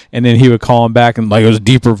back, and then he would call him back, and like it was a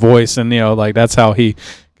deeper voice, and like that's how he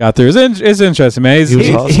got through. It's interesting, man.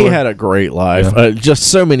 He had a great life. Just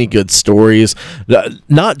so many good stories.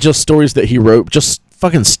 Not just stories that he wrote, just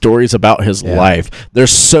fucking stories about his life.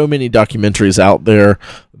 There's so many documentaries out there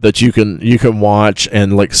that you can watch,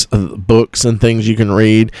 and books and things you can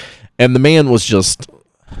read. And the man was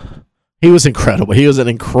he was incredible. He was an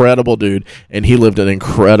incredible dude, and he lived an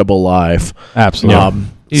incredible life. Absolutely.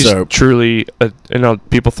 He's truly,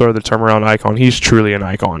 people throw the term around icon. He's truly an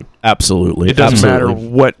icon. Absolutely. It doesn't matter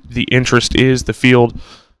what the interest is, the field.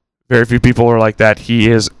 Very few people are like that. He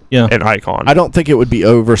is an icon. I don't think it would be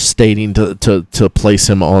overstating to place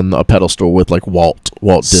him on a pedestal with Walt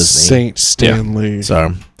Disney. Saint Stanley.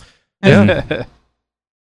 Yeah. So,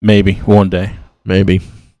 maybe one day. Maybe.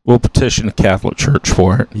 We'll petition the Catholic Church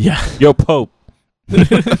for it. Yeah. Yo, Pope.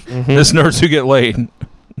 This nerds who get laid.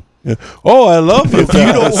 Yeah. Oh, I love you. If you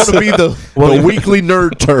don't want to be the weekly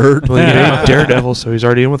nerd turd. Well, he ain't Daredevil, so he's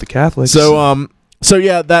already in with the Catholics. So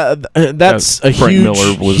that's a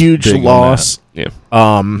huge loss. Yeah.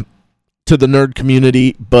 To the nerd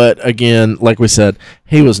community, but again, like we said,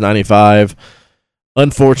 he was 95.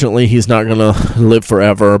 Unfortunately, he's not going to live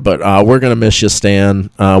forever, but we're going to miss you,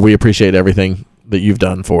 Stan. We appreciate everything that you've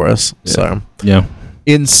done for us. Yeah. So, yeah.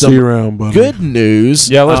 In some See you around, buddy. good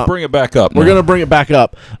news, let's bring it back up. We're going to bring it back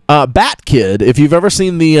up. Bat Kid, if you've ever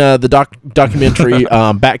seen the documentary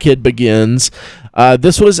Bat Kid Begins,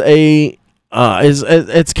 this was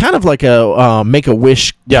it's kind of like a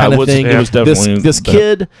Make-A-Wish kind of thing. It was definitely this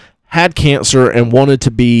kid had cancer and wanted to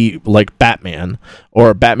be like Batman or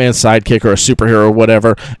a Batman sidekick or a superhero or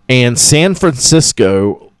whatever, and San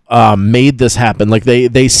Francisco made this happen. Like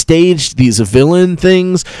they staged these villain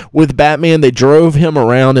things with Batman. They drove him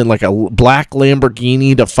around in like a black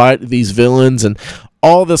Lamborghini to fight these villains and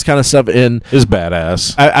all this kind of stuff. And it's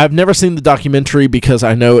badass. I've never seen the documentary because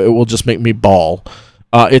I know it will just make me bawl.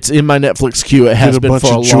 It's in my Netflix queue. It has been for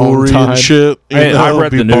a long time. And shit, I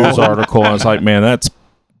read the news article. I was like, man, that's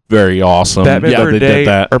very awesome. Batman for a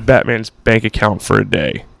day, or Batman's bank account for a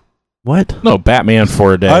day. What? No, Batman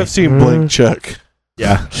for a day. I've seen Blank Check.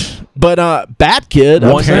 Yeah. But Bat Kid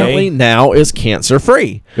apparently now is cancer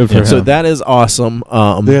free. So that is awesome.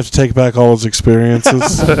 They have to take back all his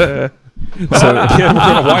experiences. So we're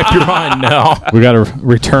gonna wipe your mind now. We got to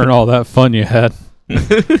return all that fun you had.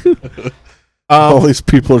 All these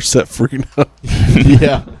people are set free now.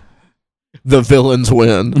 Yeah. The villains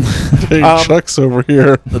win. Hey, Chuck's over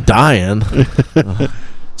here dying.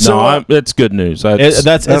 It's good news.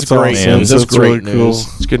 That's great news. That's great really news.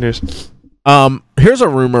 cool. It's good news. Here's a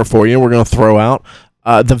rumor for you. We're going to throw out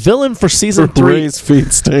the villain for season 3. Ray's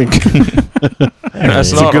feet stink.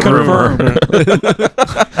 That's not a rumor.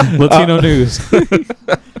 Latino news.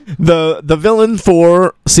 The villain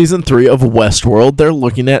for season 3 of Westworld. They're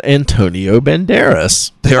looking at Antonio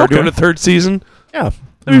Banderas. They are doing a third season. Yeah.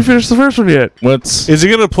 Let me finish the first one yet. Is he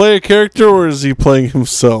going to play a character or is he playing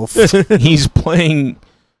himself? He's playing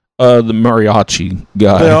the mariachi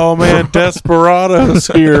guy. Oh man, Desperado's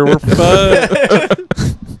here. We're fun.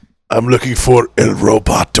 I'm looking for El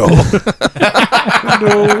Roboto.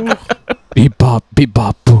 No. Beep bop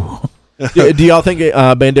boo. Do y'all think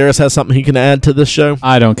Banderas has something he can add to this show?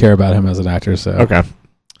 I don't care about him as an actor, so Okay.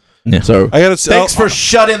 Yeah. So I gotta thanks for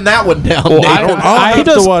shutting that one down. Well, I'll have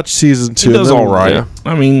to watch season 2. He does all right. Yeah.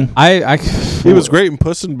 I mean, He was great in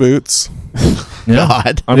Puss in Boots.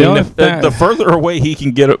 God. I mean, the further away he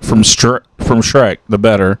can get it from Shrek, the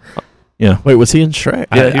better. Yeah. Wait, was he in Shrek?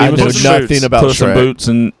 Yeah, I he know was nothing about Puss in Shrek. Boots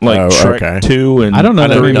and Shrek 2 and I don't know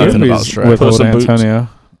that any nothing about movies Shrek. with Puss old in Boots.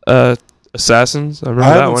 Antonio. Assassins. I remember I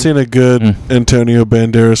that haven't one. seen a good Antonio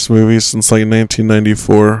Banderas movie since like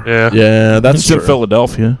 1994. Yeah, that's He's in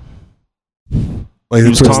Philadelphia. Like He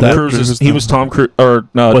was Tom Cruise's. He was Tom Cruise, or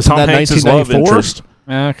no, Wasn't Tom that Hanks' love 1994? interest.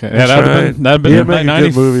 Okay, That's right. that'd He been had made a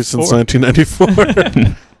good movie since 1994.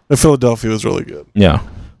 1994. And Philadelphia was really good. Yeah.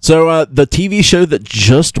 So the TV show that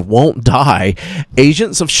just won't die,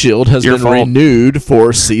 Agents of S.H.I.E.L.D. has Your been fault. renewed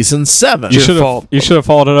for season 7. You Your should fault. have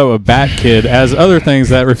followed it up with Bat Kid as other things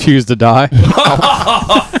that refuse to die.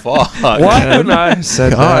 Why wouldn't I have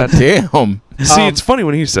said God that? damn. See, it's funny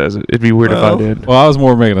when he says it. It'd be weird if I did. Well, I was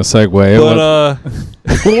more making a segue. It was,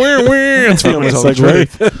 But It's from a Tell the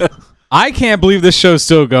segue. I can't believe this show's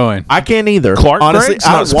still going. I can't either. Clark honestly, Gregg's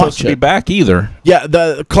I not don't supposed watch to be it. back either. Yeah,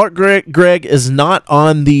 the Clark Gregg is not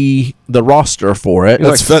on the roster for it.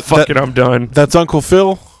 He's like, fuck it, I'm done. That's Uncle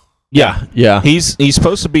Phil. Yeah. He's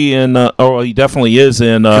supposed to be in. He definitely is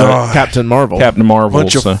in Captain Marvel. Captain Marvel.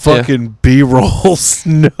 Bunch of so- fucking B-rolls.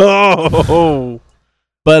 No.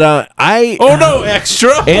 But I Oh no,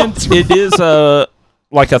 extra. and it is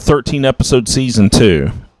like a 13 episode season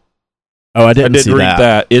too. I didn't did see read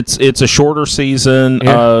that. It's a shorter season.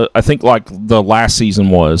 Yeah. I think like the last season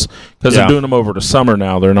was because they're doing them over the summer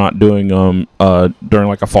now. They're not doing them during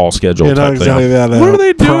like a fall schedule. Yeah, type not exactly thing. that. What are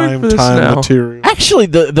they doing prime for this time now? material? Actually,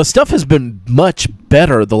 the stuff has been much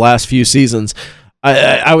better the last few seasons.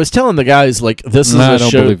 I was telling the guys like this is I a don't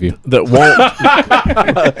show believe you. that won't.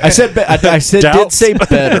 I said did Doubts. say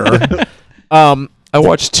better. I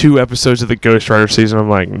watched 2 episodes of the Ghost Rider season. I'm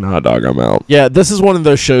like, nah, dog, I'm out. Yeah, this is one of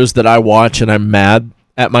those shows that I watch and I'm mad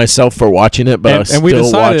at myself for watching it, but I And still we watch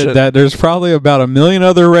decided it. that there's probably about 1 million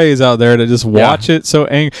other Rays out there that just watch it so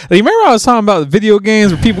angry. You remember I was talking about video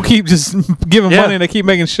games where people keep just giving money and they keep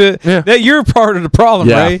making shit? Yeah. That you're part of the problem,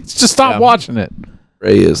 Yeah. Ray. Just stop Yeah. watching it.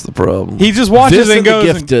 Ray is the problem. He just watches This it and and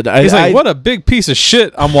The goes, Gifted. he's like, I- what a big piece of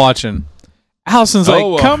shit I'm watching. Allison's like,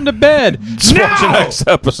 Oh, come to bed. Just watch the next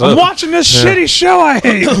episode. I'm watching this shitty show I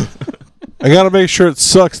hate. I gotta make sure it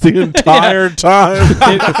sucks the entire time.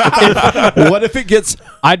 What if it gets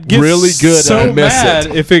I'd get really good so and I miss mad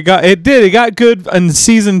it? if it got good in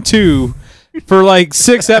season 2 for like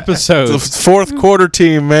 6 The episodes. fourth quarter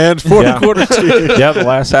team, man. Fourth quarter team. Yeah, the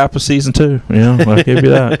last half of season 2. Yeah, I'll give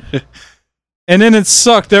you that. And then it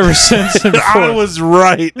sucked ever since. I was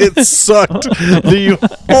right. It sucked the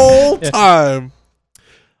whole time.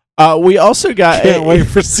 we also got Can't wait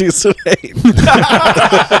for season 8.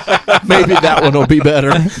 maybe that one will be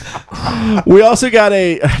better. We also got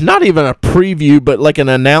not even a preview, but like an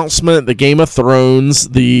announcement. The Game of Thrones,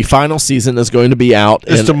 the final season is going to be out.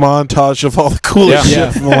 Just a montage of all the coolest Yeah.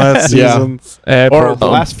 shit from the last Yeah. season. or the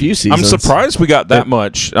last few seasons. I'm surprised we got that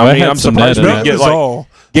much. I That mean, had I'm some surprised we net in didn't it. get That was like all.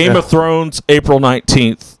 Game of Thrones, April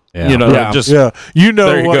 19th. Yeah. You know, Yeah. just Yeah, you know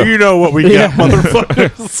There you what go. you know what we Yeah. got,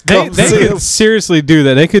 motherfuckers. They Come see could us. seriously do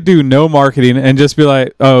that. They could do no marketing and just be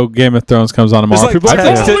like, "Oh, Game of Thrones comes on It's tomorrow." like People are like,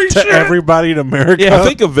 text "Holy it to shit!" everybody in America. I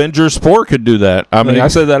think Avengers 4 could do that. I mean, I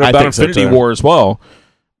said that I about think so, Infinity too. War as well.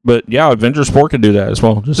 But yeah, Avengers 4 could do that as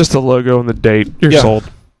well. Just the logo and the date. You're Yeah. sold.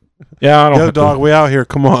 Yeah, I don't Yo, have to- dog, we out here.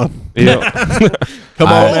 Come on. Yeah. Come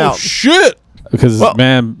on Oh, out. shit. Because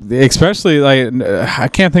man, especially like I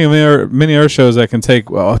can't think of many other shows that can take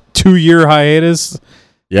a 2-year hiatus.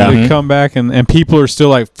 Yeah. and come back and people are still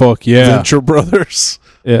like, "Fuck yeah, Venture Brothers.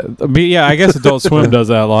 yeah." I guess Adult Swim does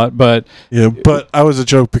that a lot, but Yeah, but I was a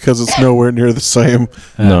joke because it's nowhere near the same.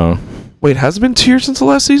 No. Wait, has it been 2 years since the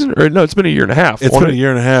last season? Or no, it's been a year and a half. It's been a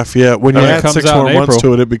year and a half. Yeah, when you It add comes 6 out more in months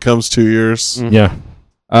April. to it, it becomes 2 years. Yeah.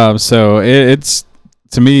 so it's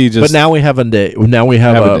to me just. But now we have a day. Now we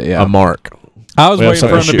have Have a a, day, yeah. a mark. I was we have waiting for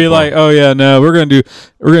something him to to shoot be for. like, "Oh yeah, no, we're gonna do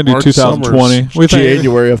March 2020." Summers. We think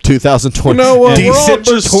January of 2020. You know what? We're all December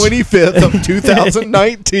just- 25th of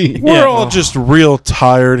 2019. We're all just real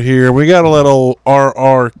tired here. We got to let old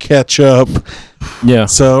RR catch up. Yeah.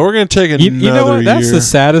 So we're going to take another You know what? That's year. the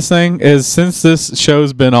saddest thing is since this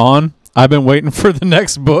show's been on, I've been waiting for the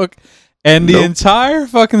next book. And the entire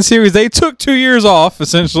fucking series, they took 2 years off,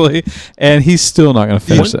 essentially, and he's still not going to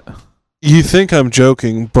finish it. You think I'm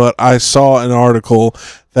joking, but I saw an article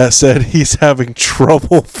that said he's having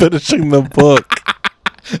trouble finishing the book.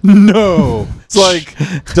 No. It's like,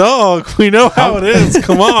 dog, we know how it is.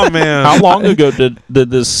 Come on, man. How long ago did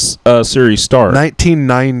this series start?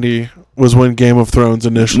 1990 was when Game of Thrones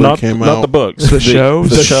initially came not out. the books. The shows?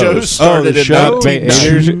 The shows. show started in show?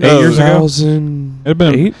 1990. 8 years ago?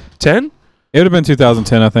 2008? 10? It would have been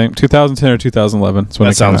 2010, I think. 2010 or 2011. That's when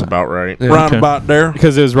That it came sounds out. about right. Round Okay. about there.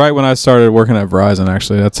 Because it was right when I started working at Verizon,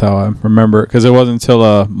 actually. That's how I remember it. Because it wasn't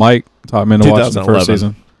until Mike taught me to watch the first 2011.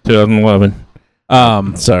 season.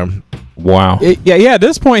 2011. So Wow. Yeah. At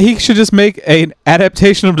this point, he should just make an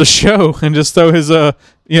adaptation of the show and just throw his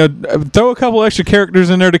throw a couple extra characters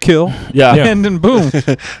in there to kill, yeah. and then boom,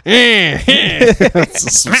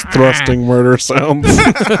 That's some thrusting murder sounds.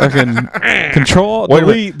 fucking control, Wait a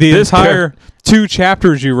delete the This entire 2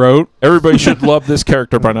 chapters you wrote. Everybody should love this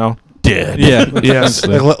character by now. Dead. Yeah, Yes.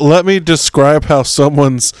 Let me describe how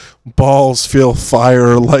someone's balls feel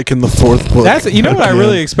fire like in the 4th book. That's what I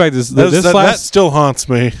really expect is that that still haunts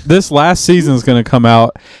me. this last season is going to come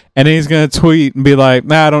out, and he's going to tweet and be like,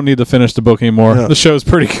 "Nah, I don't need to finish the book anymore. Yeah. The show's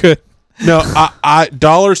pretty good." No, I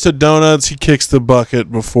dollars to donuts. He kicks the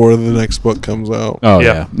bucket before the next book comes out. Oh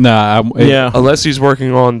Yeah. yeah. Nah. Yeah. Unless he's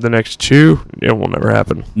working on the next 2, it will never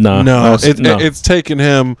happen. No. No, No. it's taken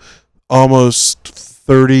him almost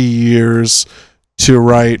 30 years to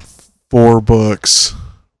write 4 books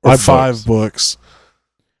or 5 books.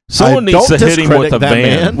 Someone I needs to don't hit him with a discredit that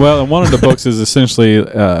van. man. Well, and one of the books is essentially,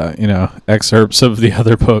 excerpts of the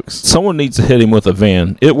other books. Someone needs to hit him with a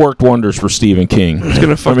van. It worked wonders for Stephen King. He's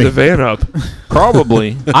gonna fuck the van up.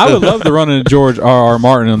 Probably. I would love to run into George R.R.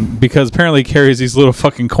 Martin because apparently he carries these little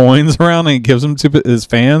fucking coins around and he gives them to his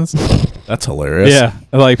fans. That's hilarious. Yeah,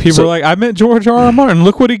 like people are like, I met George R.R. Martin.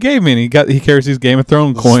 Look what he gave me, and he carries these Game of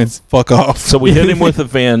Thrones coins. Fuck off. So we hit him with a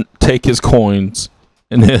van, take his coins,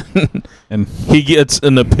 and then And he gets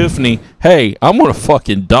an epiphany. Hey, I'm gonna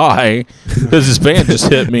fucking die because this van just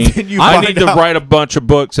hit me. I need to write a bunch of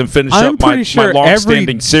books and finish I'm up my pretty sure long-standing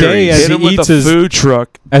every series. day as Hit he him with eats a his- food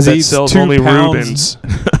truck as that he eats sells 2 only pounds. Reubens.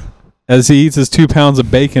 as he eats his 2 pounds of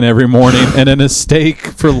bacon every morning and then a steak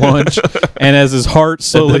for lunch, and as his heart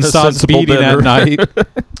slowly then a stops sensible beating dinner. at night.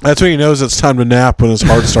 That's when he knows it's time to nap when his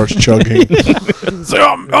heart starts chugging.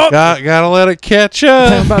 Gotta let it catch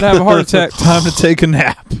I'm up. about to have a heart attack. Time to take a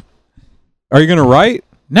nap. Are you gonna write?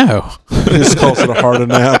 No. He just calls it a heart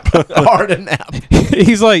nap. Hard and nap.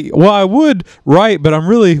 He's like, well, I would write, but I'm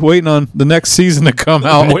really waiting on the next season to come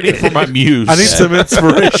I'm out. waiting for my muse. I need some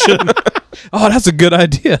inspiration. Oh, that's a good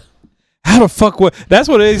idea. How the fuck what? That's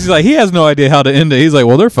what it is. He's like, he has no idea how to end it. He's like,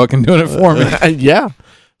 well, they're fucking doing it for me. Yeah.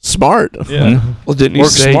 Smart. Yeah. Well, didn't he Work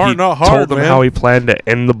say smart, he not hard, told them man. how he planned to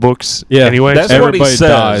end the books Yeah. anyway? That's what he Everybody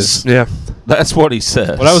says. dies. Yeah. That's what he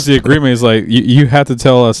says. Well, that was the agreement. He's like, you have to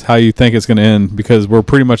tell us how you think it's going to end because we're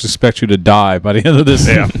pretty much expect you to die by the end of this.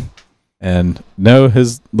 Yeah. And no,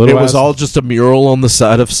 his little It was ass- all just a mural on the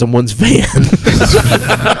side of someone's van.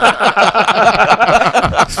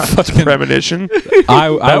 Premonition.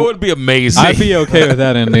 that would be amazing. I'd be okay with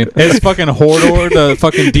that ending. It's fucking Hordor, the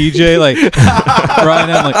fucking DJ, like right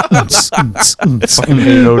now, like Fucking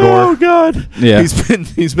Hodor. Oh God! yeah.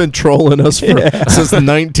 He's been trolling us since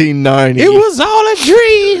 1990. It was all a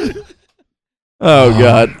dream. Oh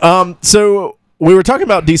God. So we were talking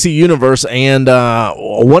about DC Universe, and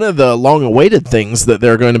one of the long-awaited things that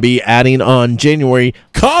they're going to be adding on January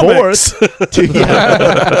 4th,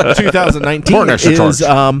 2019, For an extra is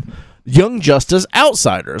charge. Young Justice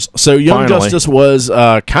Outsiders. So Young Finally. Justice was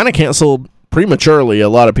kind of canceled prematurely, a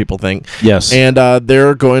lot of people think. yes. And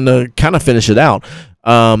they're going to kind of finish it out.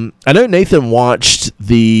 I know Nathan watched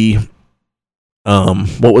the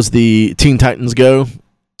what was the Teen Titans Go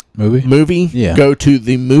movie? Yeah. Go to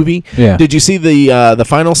the movie. Yeah. Did you see the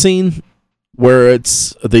final scene where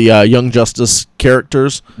it's the Young Justice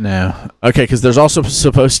characters? No. Okay, because there's also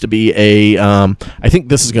supposed to be a I think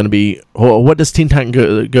this is going to be what does Teen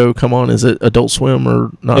Titans Go come on? Is it Adult Swim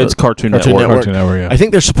or not? it's Cartoon Cartoon Network. Network. Cartoon Network, yeah. I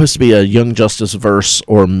think there's supposed to be a Young Justice verse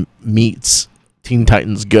or meets Teen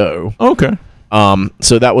Titans Go. Okay.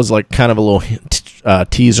 So that was like kind of a little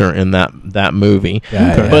teaser in that movie.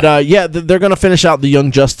 Yeah, Okay. But they're going to finish out the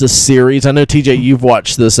Young Justice series. I know TJ, you've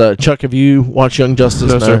watched this. Chuck, have you watched Young Justice?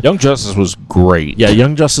 No, sir. Young Justice was great. Yeah,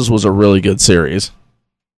 Young Justice was a really good series,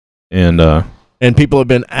 And and people have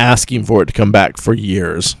been asking for it to come back for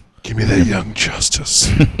years. Give me that Young Justice.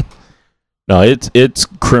 no, it's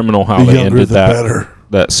criminal how The they younger, ended the that better.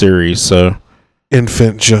 that series. So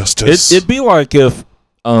Infant Justice. it'd be like if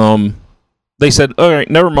they said, all right,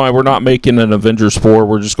 never mind, we're not making an Avengers 4,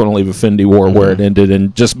 we're just going to leave Infinity War where it ended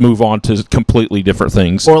and just move on to completely different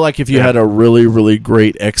things. Or like if you had a really, really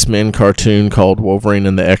great X-Men cartoon called Wolverine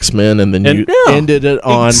and the X-Men, and then you ended it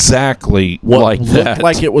on exactly what like looked that.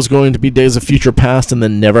 like it was going to be Days of Future Past, and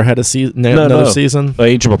then never had a another season. The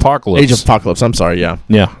Age of Apocalypse. Age of Apocalypse. I'm sorry. Yeah,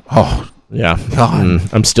 Yeah. Oh, yeah.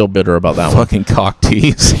 I'm still bitter about that one. fucking cock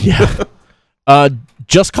tease. Yeah.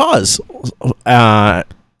 Just Cause.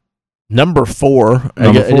 Number 4.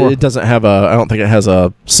 Number 4. It doesn't have I don't think it has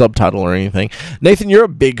a subtitle or anything. Nathan, you're a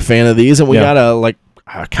big fan of these, and we Yeah. got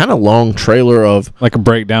a kind of long trailer of Like a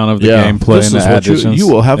breakdown of the gameplay This and is the what additions. you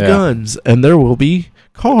will have Yeah. guns, and there will be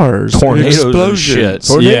cars, Tornadoes and explosions, shit.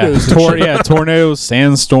 tornadoes. Tornadoes,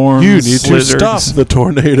 sandstorms. You need to Lizards. stop the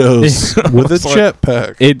tornadoes with a It's like-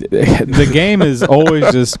 jetpack. The game is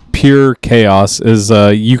always just pure chaos.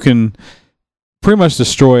 You can pretty much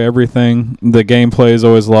destroy everything. The gameplay is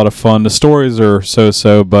always a lot of fun. The stories are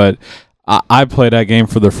so, but I play that game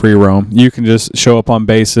for the free roam. You can just show up on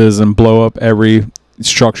bases and blow up every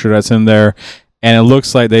structure that's in there, and it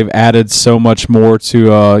looks like they've added so much more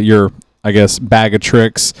to your, I guess, bag of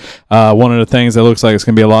tricks. One of the things that looks like it's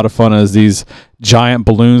going to be a lot of fun is these giant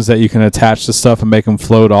balloons that you can attach to stuff and make them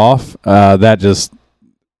float off. That just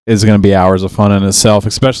is going to be hours of fun in itself,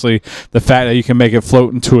 especially the fact that you can make it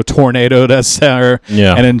float into a tornado that's there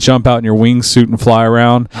and then jump out in your wingsuit and fly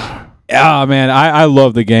around. Oh, man, I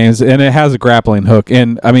love the games, and it has a grappling hook.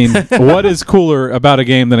 And, I mean, what is cooler about a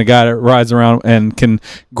game than a guy that rides around and can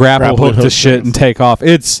grapple hook to shit and take off?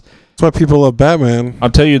 That's why people love Batman. I'll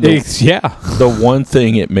tell you, the one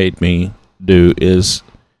thing it made me do is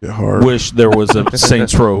wish there was a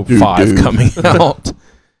Saints Row 5 coming out.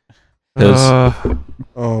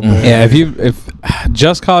 Oh man! Yeah, if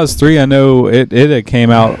Just Cause 3, I know it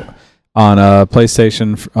came out on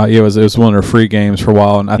PlayStation. It was one of their free games for a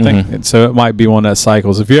while, and I think so. It might be one that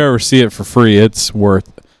cycles. If you ever see it for free, it's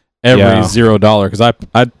worth every $0 because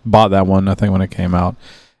I bought that one. I think when it came out,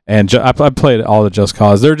 and I played all the Just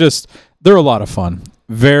Cause. They're a lot of fun.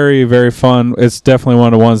 Very, very fun. It's definitely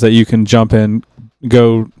one of the ones that you can jump in,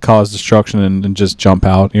 go cause destruction, and just jump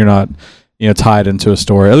out. You're not tied into a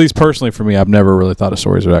story. At least personally for me, I've never really thought the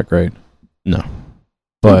stories are that great. No.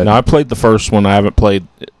 But I played the first one. I haven't played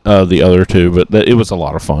the other two, but it was a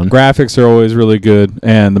lot of fun. Graphics are always really good,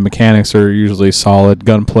 and the mechanics are usually solid.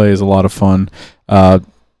 Gunplay is a lot of fun. I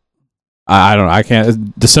don't know. I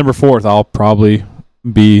can't. December 4th, I'll probably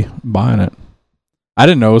be buying it. I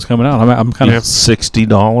didn't know it was coming out. I'm kind of $60.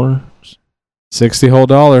 $60 whole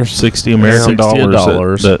dollars. $60 American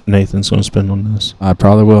dollars that Nathan's going to spend on this. I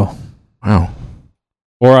probably will. Wow.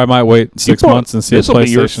 Or I might wait 6 months and see a PlayStation. This will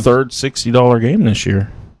be your third $60 game this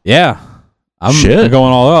year. Yeah. I'm going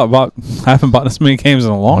all out. I haven't bought this many games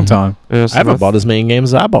in a long time. Yeah, I haven't bought as many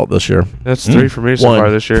games as I bought this year. That's 3 for me so far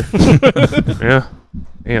this year. Yeah.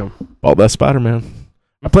 Damn. Bought that Spider-Man.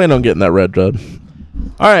 I plan on getting that Red Dead.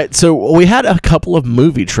 All right, so we had a couple of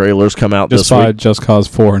movie trailers come out this week. Just Cause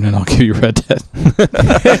 4, and then I'll give you Red Dead.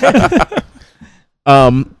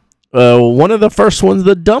 One of the first ones,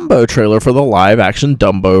 the Dumbo trailer for the live-action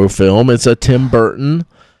Dumbo film. It's a Tim Burton.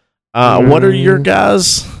 What are your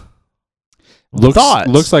guys' thoughts?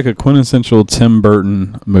 Looks like a quintessential Tim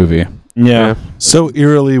Burton movie. Yeah. So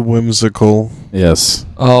eerily whimsical. Yes.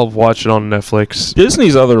 I'll watch it on Netflix.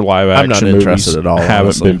 Disney's other live-action movies at all,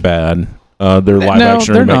 haven't been bad. Their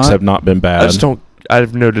live-action remakes have not been bad. I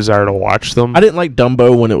have no desire to watch them. I didn't like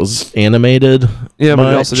Dumbo when it was animated. Yeah,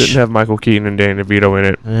 but it also didn't have Michael Keaton and Danny DeVito in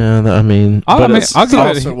it. Yeah, I mean,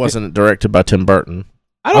 it wasn't directed by Tim Burton.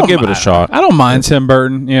 I'll give it a shot. I don't mind Tim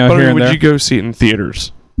Burton. Would you go see it in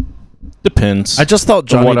theaters? Depends. I just thought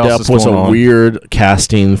Johnny Depp was a weird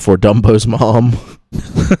casting for Dumbo's mom.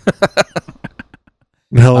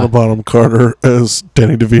 Helena Bonham Carter as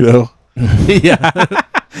Danny DeVito. Yeah.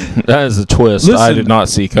 That is a twist I did not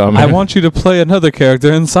see coming. I want you to play another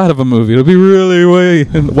character inside of a movie. It'll be really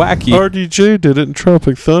wacky. RDJ did it in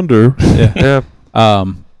Tropic Thunder. Yeah.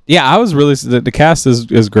 I was really the cast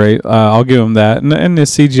is great. I'll give him that, and the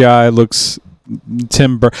CGI looks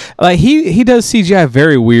Tim Burton. Like he does CGI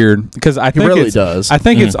very weird because I think he really does. I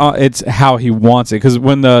think it's how he wants it. Because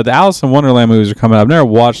when the Alice in Wonderland movies are coming out, I've never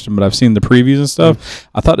watched them, but I've seen the previews and stuff.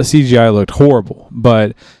 I thought the CGI looked horrible,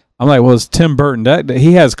 but I'm like, well, it's Tim Burton. That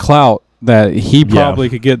he has clout that he probably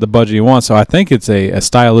could get the budget he wants. So I think it's a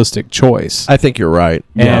stylistic choice. I think you're right,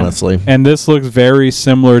 honestly. And this looks very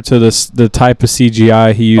similar to the type of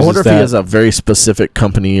CGI he uses. I wonder if he has a very specific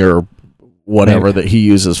company or whatever that he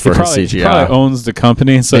uses for his CGI. He probably owns the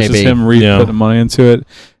company, so it's just him putting money into it.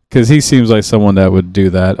 Because he seems like someone that would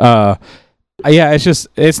do that.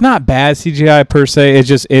 It's not bad CGI per se.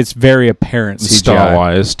 It's very apparent CGI.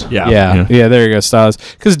 Stylized. Yeah, there you go, stylized.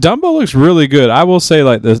 Because Dumbo looks really good. I will say,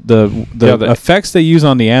 like the effects they use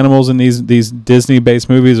on the animals in these Disney-based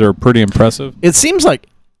movies are pretty impressive. It seems like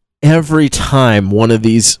every time one of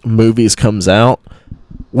these movies comes out,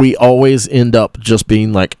 we always end up just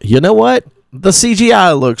being like, you know what? The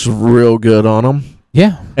CGI looks real good on them.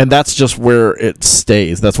 Yeah, and that's just where it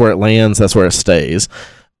stays. That's where it lands. That's where it stays.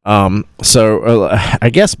 So I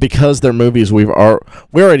guess because they're movies, we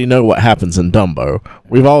already know what happens in Dumbo.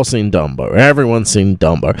 We've all seen Dumbo. Everyone's seen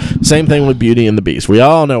Dumbo. Same thing with Beauty and the Beast. We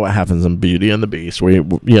all know what happens in Beauty and the Beast.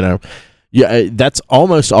 That's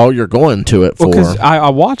almost all you're going to it for. Because I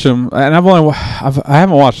watch them, and I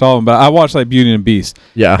haven't watched all of them, but I watched like Beauty and the Beast.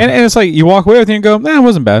 Yeah, and it's like you walk away with it and go, it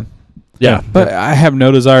wasn't bad. Yeah, but I have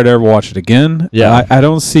no desire to ever watch it again. Yeah, I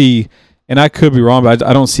don't see. And I could be wrong, but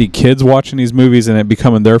I don't see kids watching these movies and it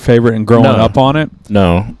becoming their favorite and growing up on it.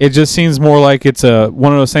 No. It just seems more like it's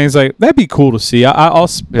one of those things like, that'd be cool to see. I'll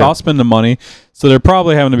spend the money. So they're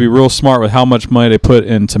probably having to be real smart with how much money they put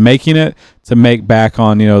into making it to make back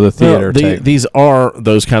on, the theater. These are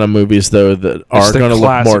those kind of movies, though, that are going to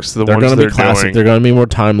look more. They're going to be classic. They're going to be more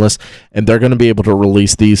timeless, and they're going to be able to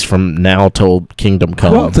release these from now till Kingdom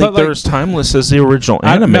Come. I don't think they're as timeless as the original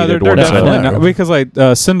animated ones.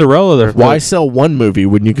 Because Cinderella. Why sell one movie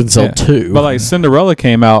when you can sell two? But Cinderella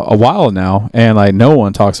came out a while now, and no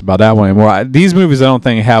one talks about that one anymore. These movies, I don't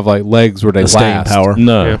think have legs where they last. Staying power.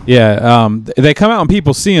 No. Yeah. They come out and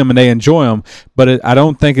people see them and they enjoy them, but I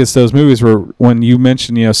don't think it's those movies where when you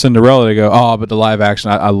mention Cinderella, they go, oh, but the live action,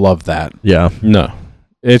 I love that. Yeah. No.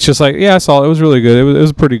 It's just I saw it. It was really good. It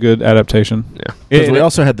was a pretty good adaptation. Yeah. Because we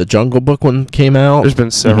also had the Jungle Book one came out. There's been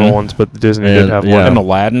several ones, but Disney did have one. And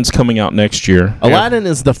Aladdin's coming out next year. Aladdin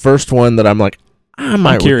is the first one that I'm like, I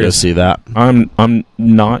might go see that. I'm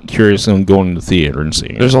not curious on going to the theater and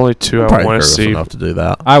seeing it. There's only two I want to see. Enough to do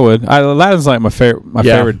that. I would. Aladdin's my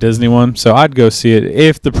favorite Disney one, so I'd go see it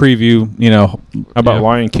if the preview. How about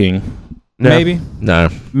Lion King? No. Maybe. No.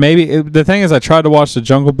 Maybe. The thing is, I tried to watch the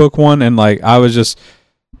Jungle Book one, and I was just,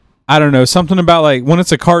 I don't know, something about when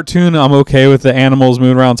it's a cartoon, I'm okay with the animals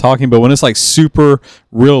moving around talking, but when it's super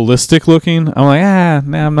realistic looking, I'm like,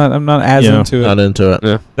 I'm not as into it. Not into it.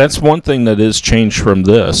 Yeah. That's one thing that is changed from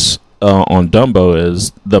this on Dumbo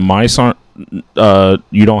is the mice aren't.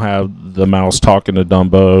 You don't have the mouse talking to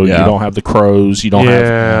Dumbo. Yeah. You don't have the crows. You don't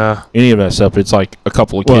have any of that stuff. It's like a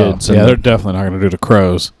couple of kids. Yeah, they're definitely not going to do the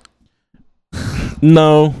crows.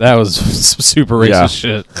 No, that was super racist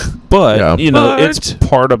shit. But it's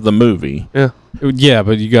part of the movie. Yeah,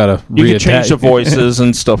 but you gotta can change the voices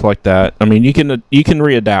and stuff like that. I mean, you can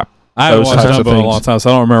readapt. I haven't watched Dumbo in a long time, so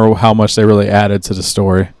I don't remember how much they really added to the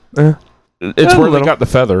story. It's where they got the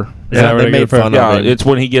feather. Yeah, they made fun of it. It's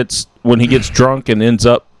when he gets drunk and ends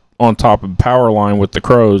up on top of power line with the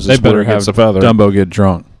crows. They better have the feather. Dumbo get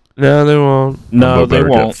drunk. No, they won't. No, they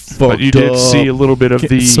won't. But you did see a little bit of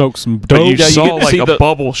the smoke some dope. But you saw a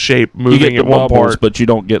bubble shape moving at one part, but you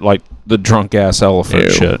don't get the drunk ass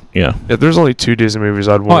elephant shit. Yeah. There's only two Disney movies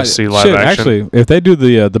I'd want to see live action. Actually, if they do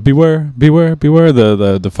the beware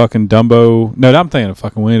the fucking Dumbo. No, I'm thinking of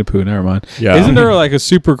fucking Winnie the Pooh. Never mind. Yeah. Isn't there a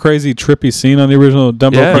super crazy trippy scene on the original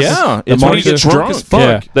Dumbo? Yeah. It's when he gets drunk as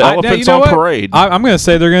fuck. Yeah. The elephant's on parade. I'm gonna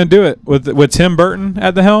say they're gonna do it with Tim Burton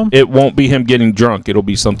at the helm. It won't be him getting drunk. It'll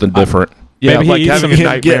be something different. Yeah, maybe having a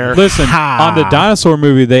nightmare. Listen, on the dinosaur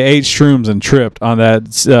movie, they ate shrooms and tripped on that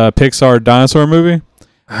Pixar dinosaur movie.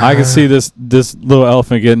 I can see this little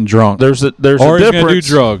elephant getting drunk. There's a difference. He's gonna do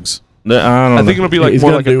drugs. I think it'll be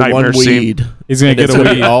more like a nightmare scene. He's gonna get a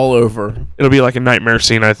weed all over. It'll be like a nightmare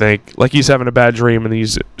scene. I think, he's having a bad dream and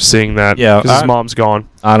he's seeing that. Yeah, because his mom's gone.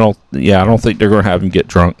 I don't think they're gonna have him get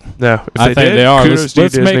drunk. No, I think they are.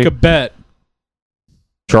 Let's make a bet.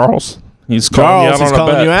 Charles, he's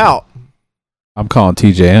calling you out. I'm calling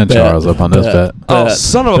TJ and Charles up on this bet. Oh,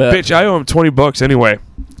 son of a bitch! I owe him $20 anyway.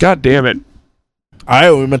 God damn it! I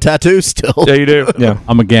owe him a tattoo still. Yeah, you do. Yeah,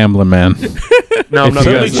 I'm a gambling man. No, I'm not.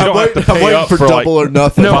 I'm waiting for double or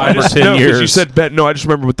nothing. No, I just know because you said bet. No, I just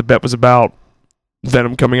remember what the bet was about.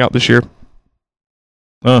 Venom coming out this year.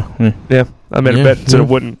 Oh, yeah. I made a bet so it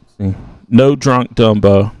wouldn't. No drunk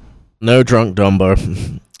Dumbo. No drunk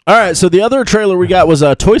Dumbo. All right, so the other trailer we got was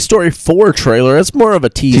a Toy Story 4 trailer. It's more of a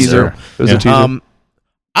teaser. It was a teaser.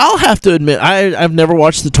 I'll have to admit, I've never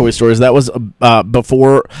watched the Toy Stories. That was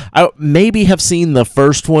before. I maybe have seen the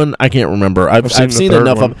first one. I can't remember. I've seen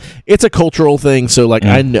enough of it. It's a cultural thing, so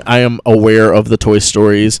I am aware of the Toy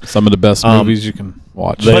Stories. Some of the best movies you can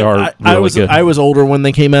watch. They are really good. I was older when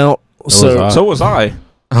they came out. So was I.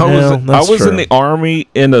 I was in the Army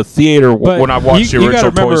in a theater when I watched the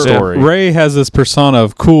original Toy Story. Ray has this persona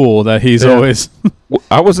of cool that he's always.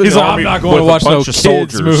 I was in the Army. I'm not going to watch no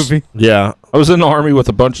kids movie. Yeah, I was in the Army with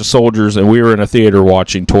a bunch of soldiers, and we were in a theater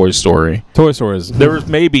watching Toy Story. Toy Stories. There was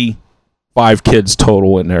maybe 5 kids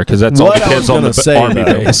total in there because that's all the kids on the Army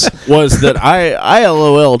base. Was that I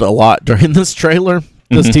LOL'd a lot during this trailer,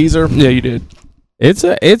 this teaser. Yeah, you did.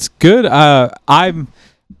 It's good. I'm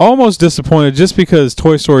almost disappointed just because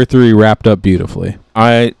Toy Story 3 wrapped up beautifully.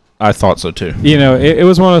 I thought so too. It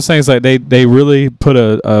was one of those things they really put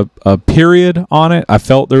a period on it. I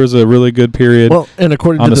felt there was a really good period. Well, and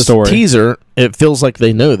according to this teaser, it feels like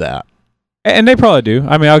they know that. And they probably do.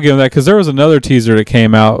 I mean, I'll give them that because there was another teaser that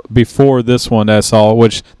came out before this one that I saw,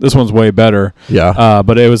 which this one's way better. Yeah.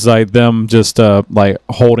 But it was them just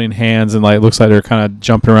holding hands and looks like they're kind of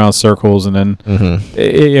jumping around circles, and then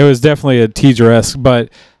it was definitely a teaser-esque. But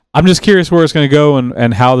I'm just curious where it's going to go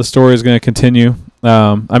and how the story is going to continue.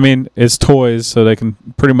 I mean, it's toys, so they can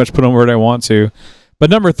pretty much put them where they want to. But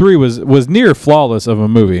number 3 was near flawless of a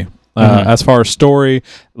movie. As far as story,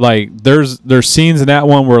 like there's scenes in that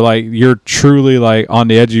one where like you're truly like on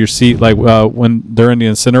the edge of your seat, like when they're in the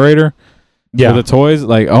incinerator, with the toys.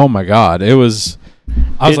 Like, oh my god, I was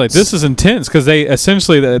like, this is intense because they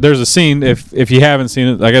essentially there's a scene if you haven't seen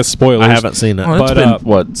it, I guess spoilers. I haven't seen it. Oh, it's been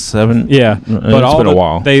what 7? Yeah, but it's been a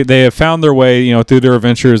while. They have found their way, through their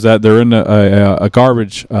adventures that they're in a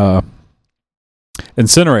garbage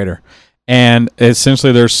incinerator. And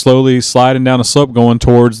essentially, they're slowly sliding down a slope going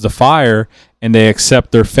towards the fire, and they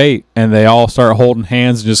accept their fate. And they all start holding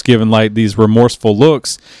hands and just giving like these remorseful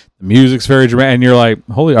looks. The music's very dramatic, and you're like,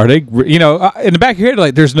 "Holy, are they?" In the back of your head,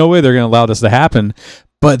 like, "There's no way they're going to allow this to happen."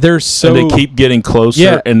 But they're so. And they keep getting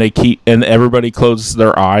closer, and everybody closes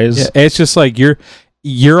their eyes. Yeah, it's just like you're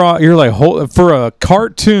like, for a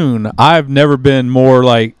cartoon, I've never been more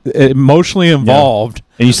like emotionally involved. Yeah.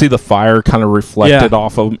 And you see the fire kind of reflected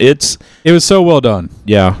off of them. It was so well done.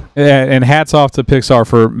 Yeah. And hats off to Pixar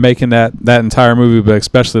for making that entire movie, but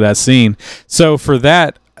especially that scene. So for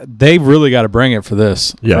that, they really got to bring it for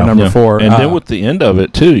this. Yeah. For number 4. And then with the end of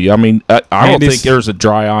it, too. I mean, I don't think there's a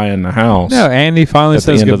dry eye in the house. No, Andy finally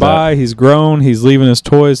says goodbye. He's grown. He's leaving his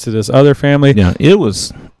toys to this other family. Yeah, it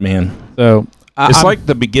was, man. So it's like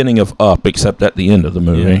the beginning of Up, except at the end of the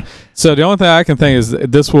movie. Yeah. So the only thing I can think is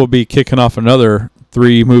this will be kicking off another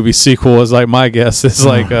 3-movie sequel, is like my guess. Is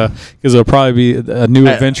like because it'll probably be a new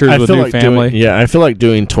adventures with new family. I feel like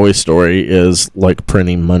doing Toy Story is like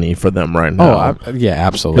printing money for them right now. Yeah,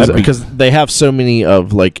 absolutely. Because they have so many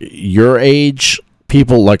of like your age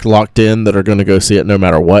people like locked in that are going to go see it no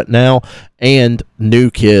matter what now, and new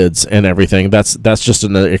kids and everything. That's just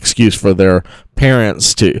an excuse for their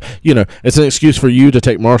parents to, it's an excuse for you to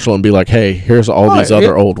take Marshall and be like, hey, here's all these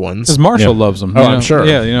other old ones. Because Marshall loves them. I'm sure.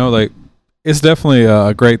 Yeah, like it's definitely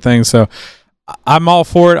a great thing. So I'm all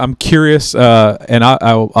for it. I'm curious, and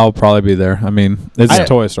I'll probably be there. I mean, it's a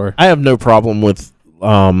Toy Story. I have no problem with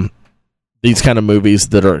these kind of movies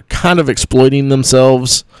that are kind of exploiting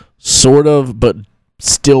themselves, sort of, but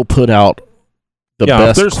still put out the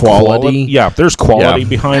best quality. If there's quality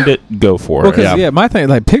behind it, go for it. Because my thing,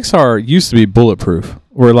 like Pixar used to be bulletproof,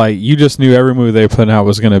 where like you just knew every movie they put out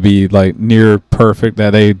was going to be like near perfect, that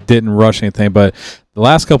they didn't rush anything. But the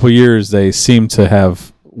last couple of years, they seem to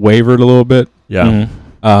have wavered a little bit. Yeah.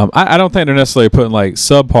 I don't think they're necessarily putting like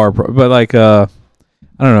subpar, but like I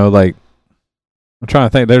don't know, like I'm trying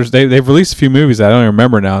to think. They've released a few movies that I don't even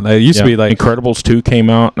remember now. And it used to be like Incredibles 2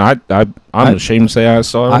 came out, and I'm ashamed to say I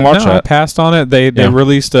haven't watched that. I passed on it. They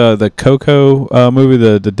released the Coco movie,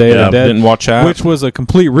 the Day of the Dead. Didn't watch that, which was a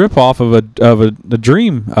complete ripoff of a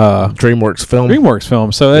Dream DreamWorks film. DreamWorks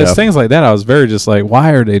film. So it's things like that. I was very just like,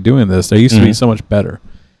 why are they doing this? They used to be so much better.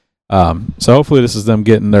 So hopefully this is them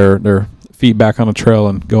getting their feet back on the trail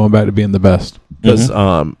and going back to being the best. Because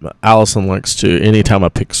Allison likes to, anytime a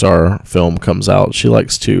Pixar film comes out, she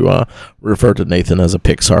likes to refer to Nathan as a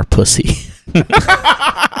Pixar pussy.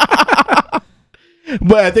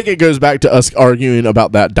 But I think it goes back to us arguing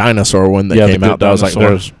about that dinosaur one that came out. I was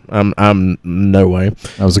like, I'm no way.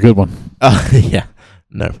 That was a good one. Yeah,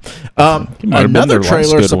 no. Another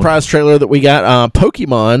trailer, surprise trailer that we got,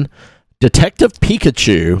 Pokemon Detective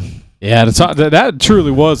Pikachu. Yeah, that truly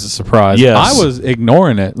was a surprise. Yes. I was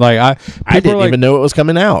ignoring it. Like I didn't even know it was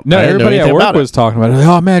coming out. No, everybody at work was talking about it. Like,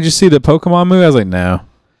 oh man, did you see the Pokemon movie? I was like, no.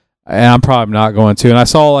 And I'm probably not going to. And I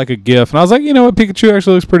saw like a GIF, and I was like, you know what, Pikachu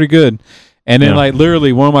actually looks pretty good. And then like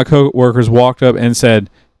literally one of my coworkers walked up and said,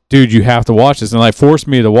 dude, you have to watch this, and like forced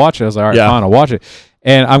me to watch it. I was like, all right, fine, I'll watch it.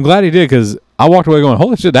 And I'm glad he did, because I walked away going,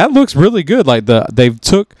 holy shit, that looks really good. Like they've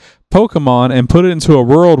took Pokemon and put it into a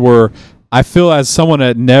world where I feel, as someone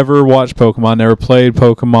that never watched Pokemon, never played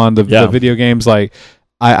Pokemon, the video games, like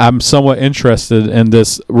I'm somewhat interested in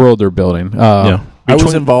this world they're building. I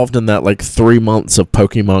was involved in that like 3 months of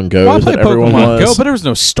Pokemon Go. Well, I played Pokemon Go, but there was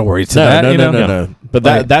no story to that. No. But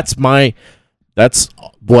that's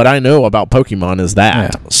what I know about Pokemon is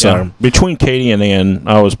that. Yeah. So between Katie and Ann,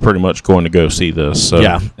 I was pretty much going to go see this. So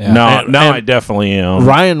now I definitely am.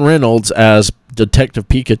 Ryan Reynolds as Detective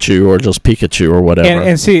Pikachu, or just Pikachu, or whatever.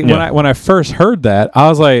 And see, when I first heard that, I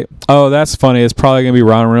was like, oh, that's funny. It's probably gonna be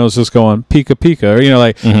Ryan Reynolds just going Pika Pika,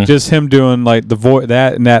 or just him doing like the voice,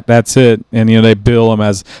 that's it. And they bill him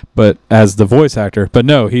as the voice actor. But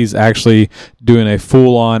no, he's actually doing a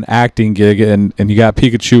full on acting gig, and you got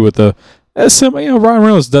Pikachu with the Ryan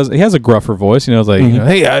Reynolds he has a gruffer voice, it's like,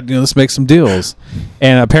 hey, let's make some deals.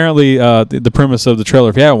 And apparently the premise of the trailer,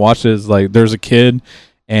 if you haven't watched it, is like there's a kid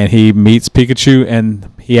and he meets Pikachu and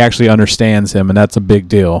he actually understands him, and that's a big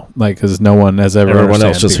deal, like, because no one has ever everyone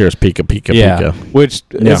else just hears Pika Pika Pika, which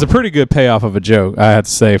is a pretty good payoff of a joke, I have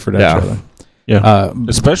to say, for that trailer. Yeah.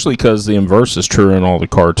 Especially because the inverse is true in all the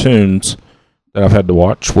cartoons that I've had to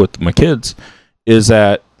watch with my kids, is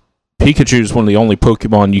that Pikachu is one of the only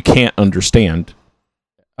Pokemon you can't understand.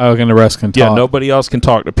 Oh, and the rest can talk. Yeah, nobody else can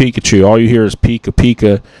talk to Pikachu. All you hear is Pika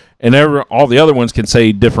Pika, and all the other ones can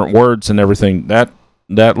say different words and everything. That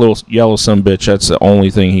little yellow sumbitch, that's the only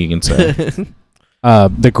thing he can say.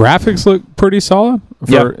 The graphics look pretty solid.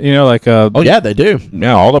 They do.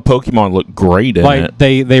 Yeah, all the Pokemon look great in it.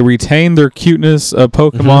 They retain their cuteness of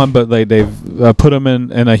Pokemon, but they've put them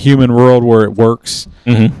in a human world where it works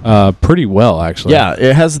pretty well, actually. Yeah,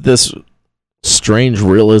 it has this strange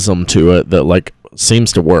realism to it that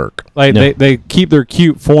seems to work. They keep their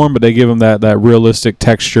cute form, but they give them that realistic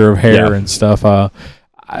texture of hair and stuff.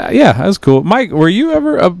 That's cool. Mike, were you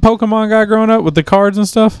ever a Pokemon guy growing up with the cards and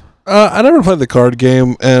stuff? I never played the card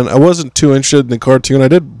game, and I wasn't too interested in the cartoon. I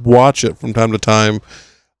did watch it from time to time,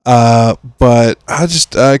 but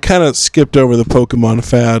I kind of skipped over the Pokemon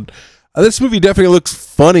fad. This movie definitely looks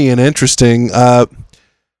funny and interesting. I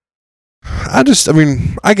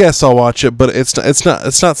guess I'll watch it, but it's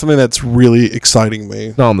not something that's really exciting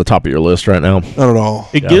me. Not on the top of your list right now. Not at all.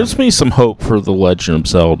 It gives me some hope for the Legend of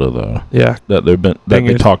Zelda, though. Yeah, that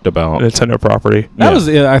they talked about Nintendo property. That was,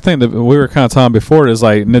 I think that we were kind of talking before. It is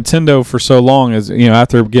like Nintendo for so long is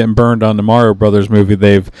after getting burned on the Mario Brothers movie,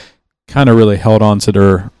 they've kind of really held on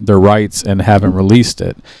to their rights and haven't released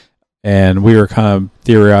it. And we were kind of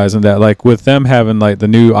theorizing that, with them having the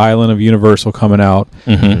new Island of Universal coming out,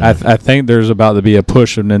 I think there's about to be a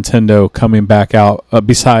push of Nintendo coming back out.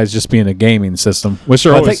 Besides just being a gaming system, which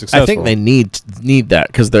are always successful. I think they need that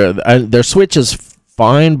because their Switch is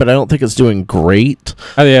fine, but I don't think it's doing great.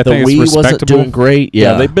 The Wii wasn't doing great.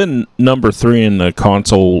 Yeah, they've been number 3 in the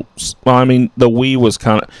console. Well, I mean, the Wii was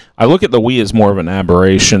kind of. I look at the Wii as more of an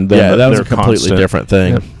aberration. Than that was a completely different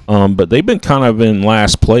thing. Yeah. But they've been kind of in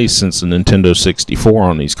last place since the Nintendo 64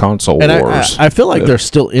 on these console wars. I feel like they're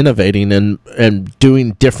still innovating and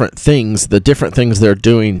doing different things. The different things they're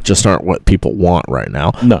doing just aren't what people want right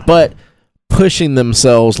now. No, but pushing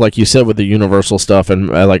themselves, like you said, with the Universal stuff, and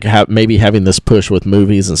maybe having this push with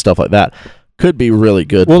movies and stuff like that could be really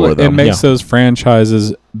good for them. It makes those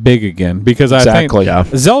franchises big again because I think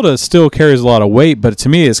Zelda still carries a lot of weight, but to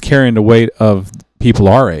me, it's carrying the weight of people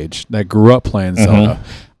our age that grew up playing Zelda.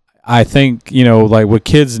 I think, with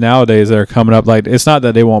kids nowadays that are coming up, it's not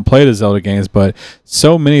that they won't play the Zelda games, but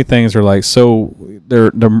so many things are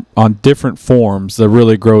they're on different forms that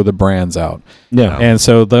really grow the brands out. Yeah. And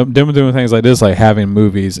so them doing things like this, like having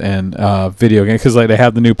movies and video games, because they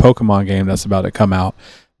have the new Pokemon game that's about to come out.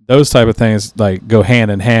 Those type of things go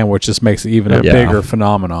hand in hand, which just makes it even a bigger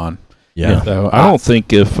phenomenon. Yeah. So I don't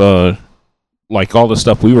think if all the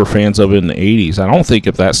stuff we were fans of in the 80s, I don't think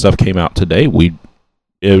if that stuff came out today,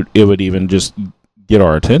 it would even just get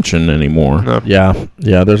our attention anymore. No. Yeah,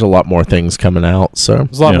 there's a lot more things coming out, so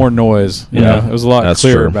there's a lot more noise. It was a lot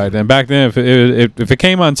clearer back then. Back then, if it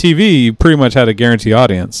came on TV, you pretty much had a guaranteed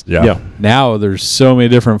audience. Yeah. Now there's so many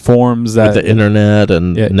different forms that with the internet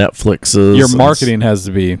and Netflixes. Your marketing has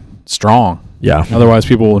to be strong. Yeah, otherwise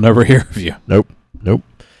people will never hear of you. Nope. All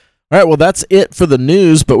right, well, that's it for the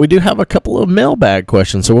news, but we do have a couple of mailbag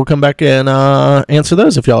questions, so we'll come back and answer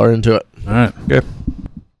those if y'all are into it. All right. Okay.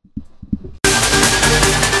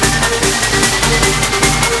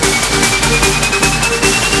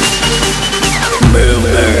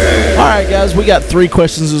 All right, guys, we got 3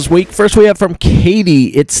 questions this week. First, we have from Katie.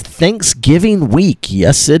 It's Thanksgiving week.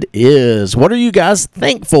 Yes, it is. What are you guys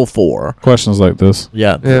thankful for? Questions like this.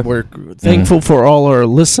 Yeah. We're thankful for all our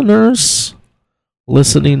listeners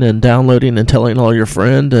listening and downloading and telling all your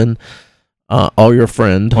friend and all your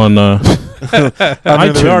friend on iTunes.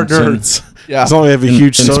 They are nerds. Yeah. As long as they have a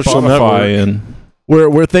huge social Spotify network. and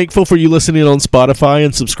We're thankful for you listening on Spotify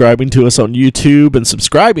and subscribing to us on YouTube and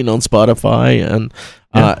subscribing on Spotify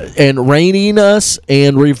and rating us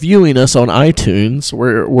and reviewing us on iTunes.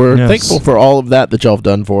 We're thankful for all of that y'all have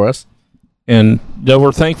done for us. And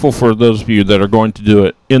we're thankful for those of you that are going to do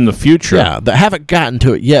it in the future. Yeah, that haven't gotten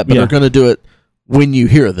to it yet, but are going to do it when you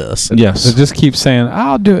hear this. Yes. So just keep saying,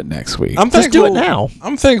 I'll do it next week. Just do it now.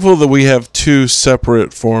 I'm thankful that we have 2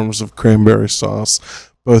 separate forms of cranberry sauce,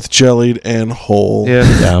 both jellied and whole.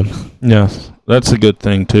 Yeah. Yes. That's a good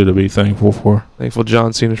thing, too, to be thankful for. Thankful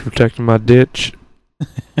John Cena's protecting my ditch.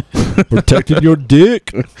 Protecting your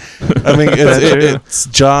dick. I mean, it's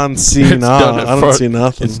John Cena. I don't see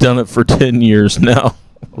nothing. It's done it for 10 years now.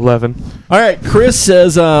 11. All right, Chris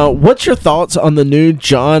says, what's your thoughts on the new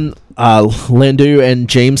John Landau and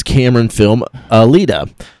James Cameron film, Alita?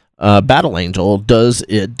 Battle Angel, does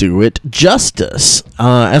it do it justice?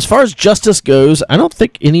 As far as justice goes, I don't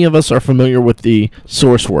think any of us are familiar with the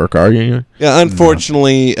source work, are you? Yeah,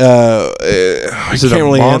 unfortunately, I can't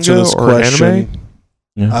really answer this question.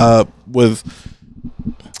 Yeah. With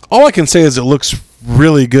all I can say is it looks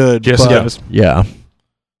really good. Yes, it does. Yeah.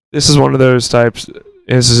 This is one of those types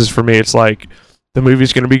instances for me. It's like the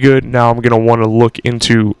movie's going to be good. Now I'm going to want to look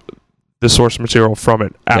into the source material from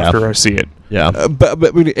it after I see it. Yeah. But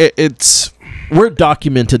it's we're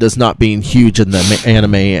documented as not being huge in the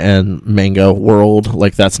anime and manga world.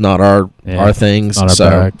 Like that's not our things. Not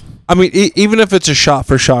our bag. I mean, even if it's a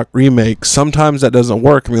shot-for-shot remake, sometimes that doesn't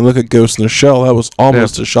work. I mean, look at Ghost in the Shell. That was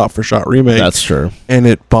almost a shot-for-shot remake. That's true. And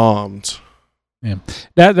it bombed. Yeah,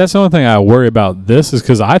 that's the only thing I worry about this is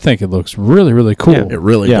because I think it looks really, really cool. Yeah, it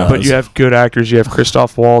really does. But you have good actors. You have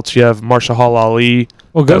Christoph Waltz. You have Marshall Ali.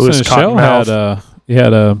 Well, Ghost in the Shell had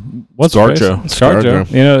what's ScarJo. ScarJo.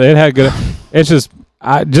 You know, it had good. It's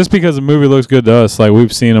just because the movie looks good to us, like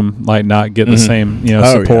we've seen them like not get the same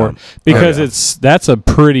support because that's a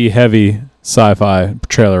pretty heavy sci-fi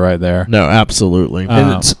trailer right there. No, absolutely.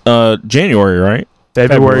 And it's January, right?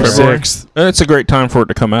 February 6th. It's a great time for it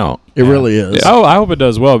to come out. It really is. Oh, I hope it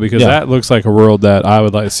does well because that looks like a world that I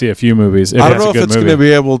would like to see a few movies. I don't know if it's going to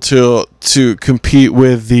be able to compete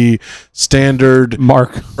with the standard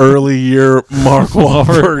early year Mark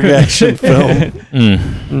Wahlberg action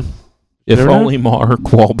film. If only Mark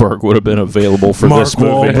Wahlberg would have been available for this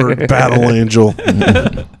movie. Mark Wahlberg, Battle Angel.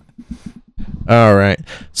 All right.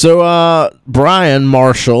 So Brian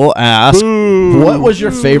Marshall asked, what was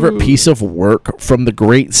your favorite piece of work from the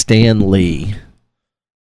great Stan Lee?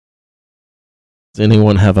 Does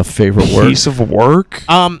anyone have a favorite work? Piece of work?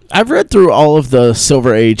 I've read through all of the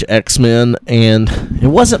Silver Age X-Men, and it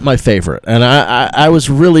wasn't my favorite. And I was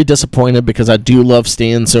really disappointed because I do love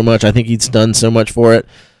Stan so much. I think he's done so much for it.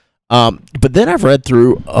 But then I've read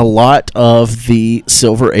through a lot of the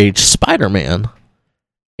Silver Age Spider-Man,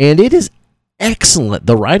 and it is excellent.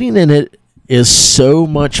 The writing in it is so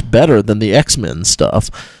much better than the X-Men stuff.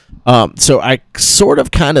 So I sort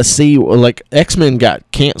of kind of see, like, X-Men got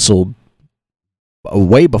canceled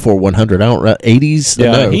way before 100. I don't 80s.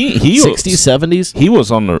 Yeah, no, he 60s, 70s. He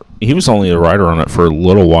was only a writer on it for a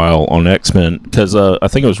little while on X-Men because I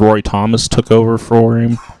think it was Roy Thomas took over for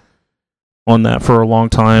him on that for a long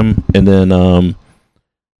time, and then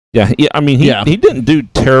he didn't do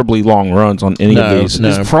terribly long runs on any of these.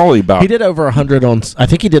 It's probably about he did over 100 on. I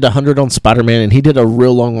think he did 100 on Spider-Man, and he did a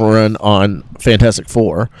real long run on Fantastic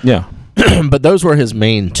Four. Yeah, but those were his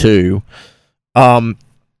main two. I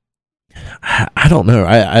don't know.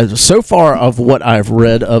 I so far of what I've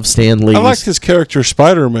read of Stan Lee, I liked his character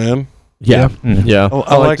Spider-Man. Yeah.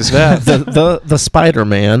 I like that. the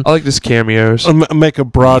Spider-Man. I like his cameos. I'll make a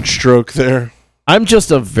broad stroke there. I'm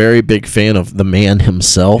just a very big fan of the man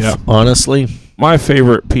himself, honestly. My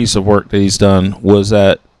favorite piece of work that he's done was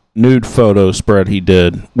that nude photo spread he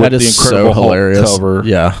did with that is the Incredible so hilarious. Hulk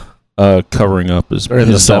cover, covering up his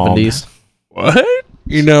in the dong. 70s. What?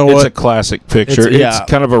 You know it's what? a classic picture. It's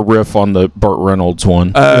kind of a riff on the Burt Reynolds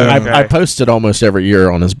one. I post it almost every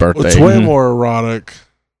year on his birthday. It's way more erotic.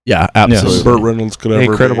 Yeah, absolutely. Yes. Burt Reynolds could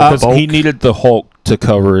ever Incredible. be. He needed the Hulk to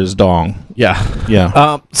cover his dong.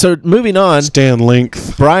 Yeah. So moving on. Stan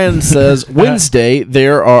length. Brian says Wednesday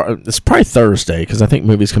it's probably Thursday because I think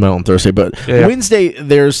movies come out on Thursday, but Wednesday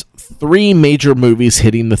there's 3 major movies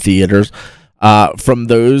hitting the theaters. From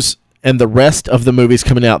those and the rest of the movies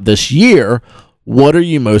coming out this year, what are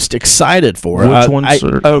you most excited for? Which ones?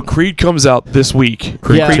 Creed comes out this week.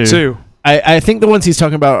 Creed 2. I think the ones he's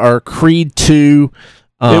talking about are Creed 2.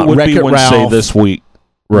 It would Wreck-It be Wednesday Ralph. this week,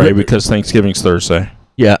 right? Because Thanksgiving's Thursday.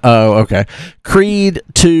 Yeah. Oh, okay. Creed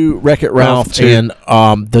 2, Wreck-It Ralph, 2. and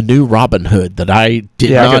the new Robin Hood that I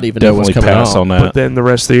did not even know was coming out. On that. But then the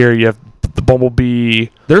rest of the year, you have the Bumblebee.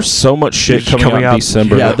 There's so much shit coming out in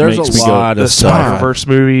December. Yeah, that there's makes a me lot go, of stuff. Spider-Verse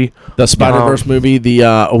movie. The Spider-Verse movie. The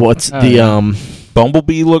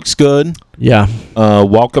Bumblebee looks good. Yeah.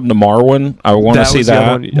 Welcome to Marwen. I want to see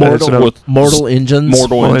that. Mortal Engines.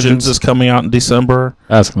 Mortal Engines is coming out in December.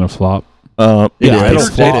 That's gonna flop. It'll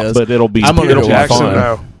flop, but it'll be Peter Jackson, fun.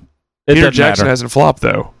 though. It Peter doesn't Jackson matter. hasn't flopped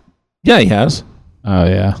though. Yeah, he has. Oh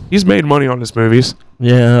yeah. He's made money on his movies.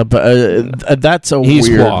 Yeah, but that's a He's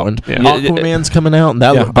weird flopped. one. Yeah. Aquaman's coming out, and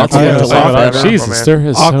that's Aquaman's a lot better. Jesus, there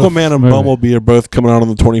is Aquaman and Bumblebee are both coming out on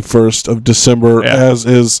the 21st of December, as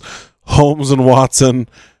is Holmes and Watson,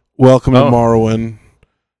 Welcome to Marwen.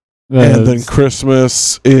 And then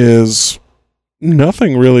Christmas is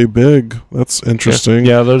Nothing really big. That's interesting.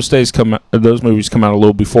 Yeah, those movies come out a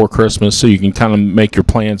little before Christmas, so you can kind of make your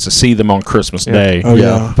plans to see them on Christmas Day. Oh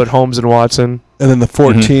yeah. But Holmes and Watson. And then the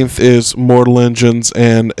 14th is Mortal Engines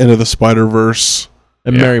and Into the Spider-Verse.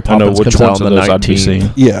 And Mary Poppins comes out on the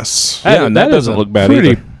 19th. Yes. Yeah, and that doesn't look bad pretty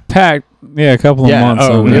either. packed. Yeah, a couple of months.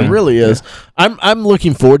 It really is. I'm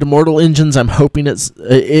looking forward to Mortal Engines. I'm hoping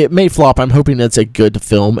it may flop. I'm hoping it's a good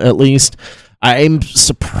film at least. I'm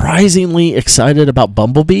surprisingly excited about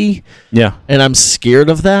Bumblebee. Yeah. And I'm scared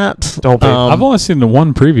of that. Don't be. I've only seen the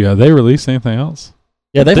one preview. Have they released anything else?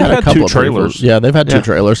 Yeah, they've had a couple 2 of trailers. trailers. Yeah, they've had 2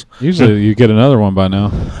 trailers. Usually you get another one by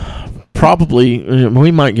now. Probably,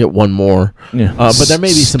 we might get one more. Yeah. But there may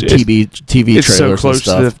be some TV It's trailers so close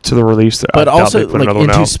and stuff. to the release. That But I doubt also, they put like another one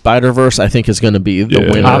Into out. Spider-Verse, I think is going to be the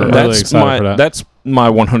winner. I'm really excited for that. That's my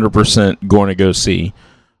 100% going to go see.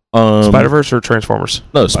 Spider-Verse or Transformers?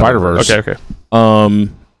 No, Spider-Verse. Okay.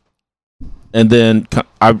 And then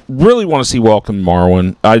I really want to see Welcome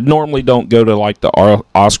Marwin. I normally don't go to like the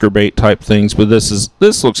Oscar bait type things, but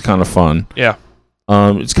this looks kind of fun. Yeah.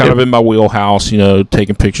 It's kind of in my wheelhouse,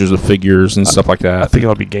 taking pictures of figures and stuff like that. I think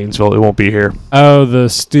it'll be Gainesville. It won't be here. Oh, the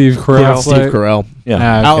Steve Carell. Yeah, Steve Carell. Yeah. Okay.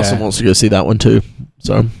 Allison wants to go see that one too.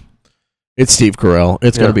 So it's Steve Carell.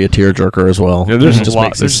 It's going to be a tearjerker as well. Yeah, there's It just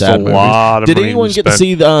makes there's these sad a lot of Did money anyone to get to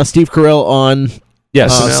spend. see Steve Carell on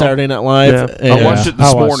Yes. Saturday Night Live? Yeah. I watched it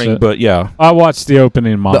this morning, but yeah. I watched the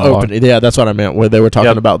opening The monologue. opening, yeah, that's what I meant. Where they were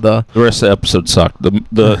talking about the The rest of the episode sucked.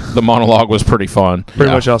 The monologue was pretty fun. Pretty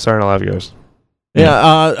much how Saturday Night Live goes.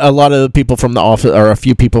 a lot of the people from the office, or a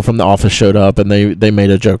few people from the office, showed up, and they made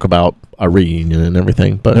a joke about a reunion and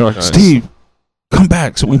everything. But They're like, Steve, come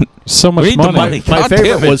back. So So much we need the money. money. my God damn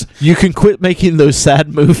favorite it. was you can quit making those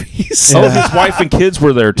sad movies. Oh, his wife and kids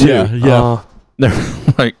were there too. Yeah. They're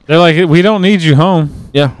like, They're like, we don't need you home.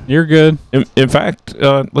 yeah. You're good. In fact,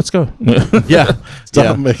 let's go. yeah.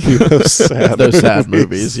 Stop making those sad those sad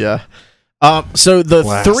movies. Yeah. So the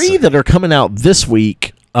Classic. 3 that are coming out this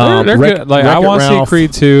week. They're good. Like, I Wreck-It want to see Ralph.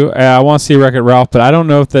 Creed 2. I want to see Wreck-It Ralph, but I don't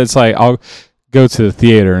know if that's like I'll go to the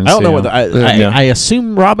theater and I don't see know them. whether I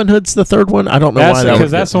assume Robin Hood's the 3rd one. I don't know That's why that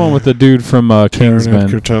because would that's get- the one with the dude from Kingsman.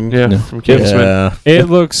 Edgerton. Yeah. From Kingsman. Yeah. It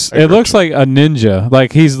looks like a ninja.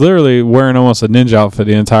 Like he's literally wearing almost a ninja outfit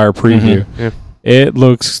the entire preview. Yeah. It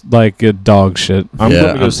looks like a dog shit. I'm Yeah,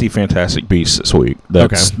 going to go see Fantastic Beasts this week.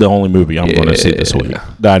 That's Okay. the only movie I'm going to see this week.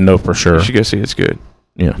 That I know for sure. You should go see it. It's good.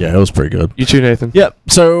 Yeah, it was pretty good. You too, Nathan. Yep.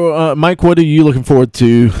 So, Mike, what are you looking forward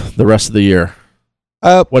to the rest of the year?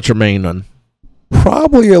 What's your main one?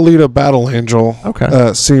 Probably Alita Battle Angel.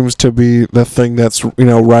 Okay. Seems to be the thing that's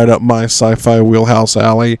right up my sci-fi wheelhouse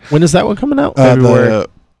alley. When is that one coming out? February.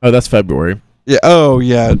 Oh, that's February. Yeah. Oh,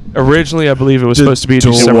 yeah. Originally, I believe it was Did- supposed to be a it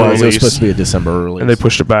was. December It was release, supposed to be a December release. and they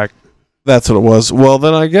pushed it back. That's what it was. Well,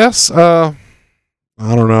 then I guess I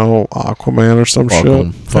don't know, Aquaman or some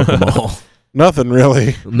shit. Fuck them all. Nothing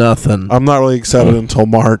really. Nothing. I'm not really excited until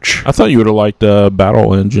March. I thought you would have liked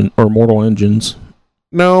Battle Engine or Mortal Engines.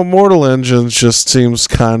 No, Mortal Engines just seems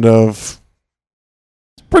kind of.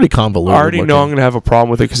 Pretty convoluted. I already know I'm looking. going to have a problem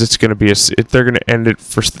with it because it's going to be they're going to end it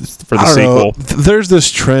for the I don't know. sequel. There's this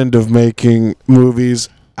trend of making movies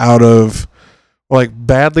out of like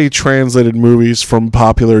badly translated movies from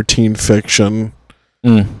popular teen fiction.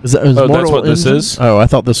 Is Oh, that's Mortal what this Engine? is? Oh, I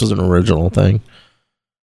thought this was an original thing.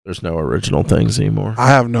 There's no original things anymore. I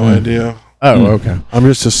have no idea. Oh, okay. I'm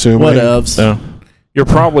just assuming. Whatevs. So, you're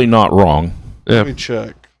probably not wrong. Let me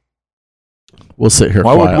check. We'll sit here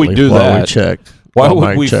Why would quietly we do while we that? check. Why While would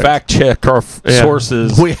Mike we checks. fact check our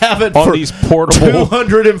sources We haven't on for these portable?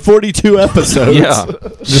 242 episodes. Yeah.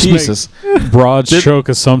 Jesus. Broad stroke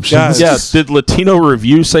assumptions. Guys, Yeah. Did Latino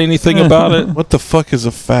Review say anything about it? What the fuck is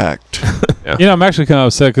a fact? You know, I'm actually kind of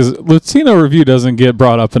upset because Latino Review doesn't get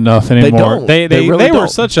brought up enough anymore. don't. They really were don't.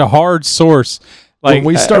 such a hard source. Like When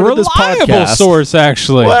we started a this reliable podcast- source,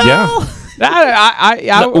 actually. Well,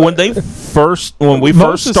 When we first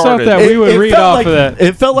most of the stuff started, that we would read felt off like, of that.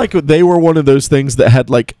 It felt like they were one of those things that had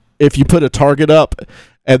like, if you put a target up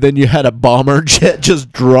and then you had a bomber jet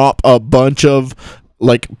just drop a bunch of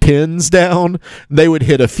like pins down, they would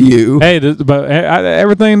hit a few. Hey, but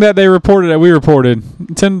everything that they reported that we reported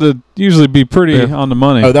tend to usually be pretty on the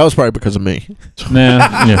money. Oh, that was probably because of me.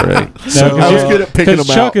 Nah. yeah, right. No, I was good at picking them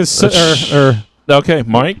Chuck out. is Okay,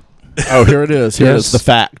 Mike. Oh, here it is. Here it is the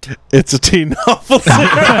fact. It's a teen novel.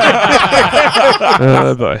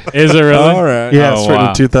 Boy. is it really? All right. Yeah, Oh, it's written wow.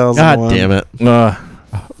 in 2001. God damn it. Now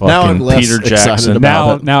Fucking I'm less Peter excited Jackson.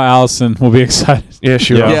 about it. Now Allison will be excited. Yeah,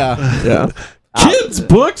 sure. Yeah. Kids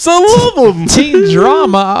books, I love them. Teen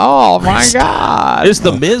drama. Oh my God! Is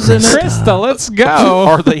the Miz in it? Krista, let's go.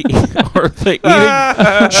 Are they eating shredded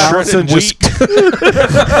wheat?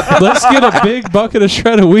 Let's get a big bucket of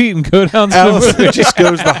shredded wheat and go down to the Allison movie. just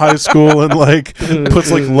goes to high school and like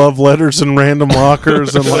puts like love letters in random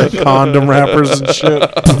lockers and like condom wrappers and shit,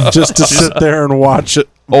 just to sit there and watch it.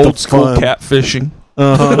 Old school catfishing.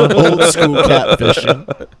 Old school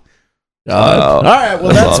catfishing. All right,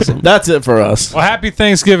 well that's it for us. Well, happy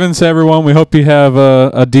Thanksgiving to everyone. We hope you have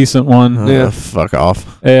a decent one. Fuck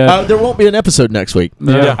off. There won't be an episode next week.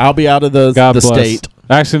 Yeah. I'll be out of the state.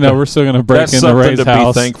 Actually, no, we're still going to break into Ray's to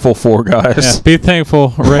house. Be thankful for, guys. Yeah, be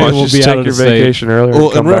thankful. Ray will be out of the state. Vacation earlier.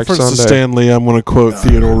 Well, in reference to Stanley, I'm going to quote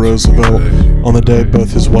Theodore Roosevelt on the day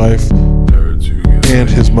both his wife and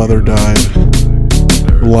his mother died.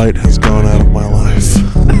 Light has gone out of my life.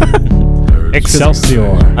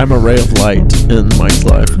 Excelsior. I'm a ray of light in Mike's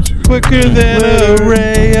life. Quicker than a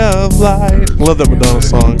ray of light. Love that Madonna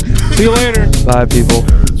song. See you later. Bye, people.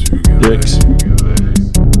 Dicks.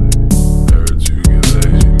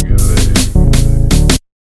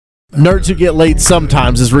 Nerds Who Get Laid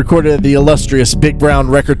Sometimes is recorded at the illustrious Big Brown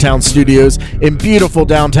Recordtown Studios in beautiful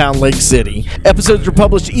downtown Lake City. Episodes are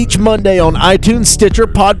published each Monday on iTunes, Stitcher,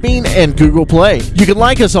 Podbean, and Google Play. You can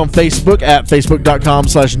like us on Facebook at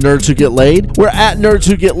facebook.com/nerdswhogetlaid. We're at Nerds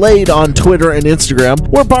Who Get Laid on Twitter and Instagram.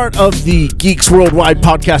 We're part of the Geeks Worldwide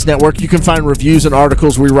Podcast Network. You can find reviews and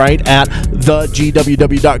articles we write at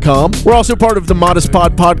thegww.com. We're also part of the Modest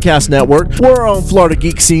Pod Podcast Network. We're on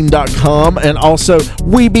FloridaGeekscene.com and also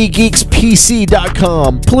WeBeGeeksPC.com.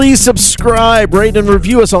 Please subscribe, rate, and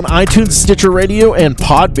review us on iTunes, Stitcher Radio, and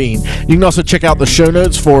Podbean. You can also check out the show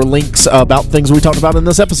notes for links about things we talked about in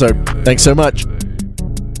this episode. Thanks so much.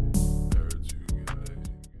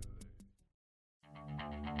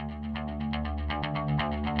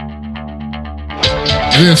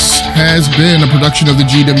 This has been a production of the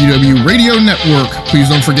GWW Radio Network. Please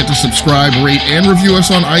don't forget to subscribe, rate, and review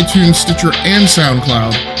us on iTunes, Stitcher, and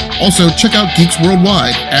SoundCloud. Also, check out Geeks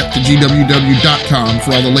Worldwide at thegww.com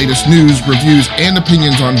for all the latest news, reviews, and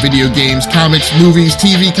opinions on video games, comics, movies,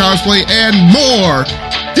 TV, cosplay, and more.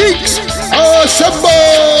 Geeks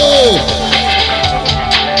Assemble!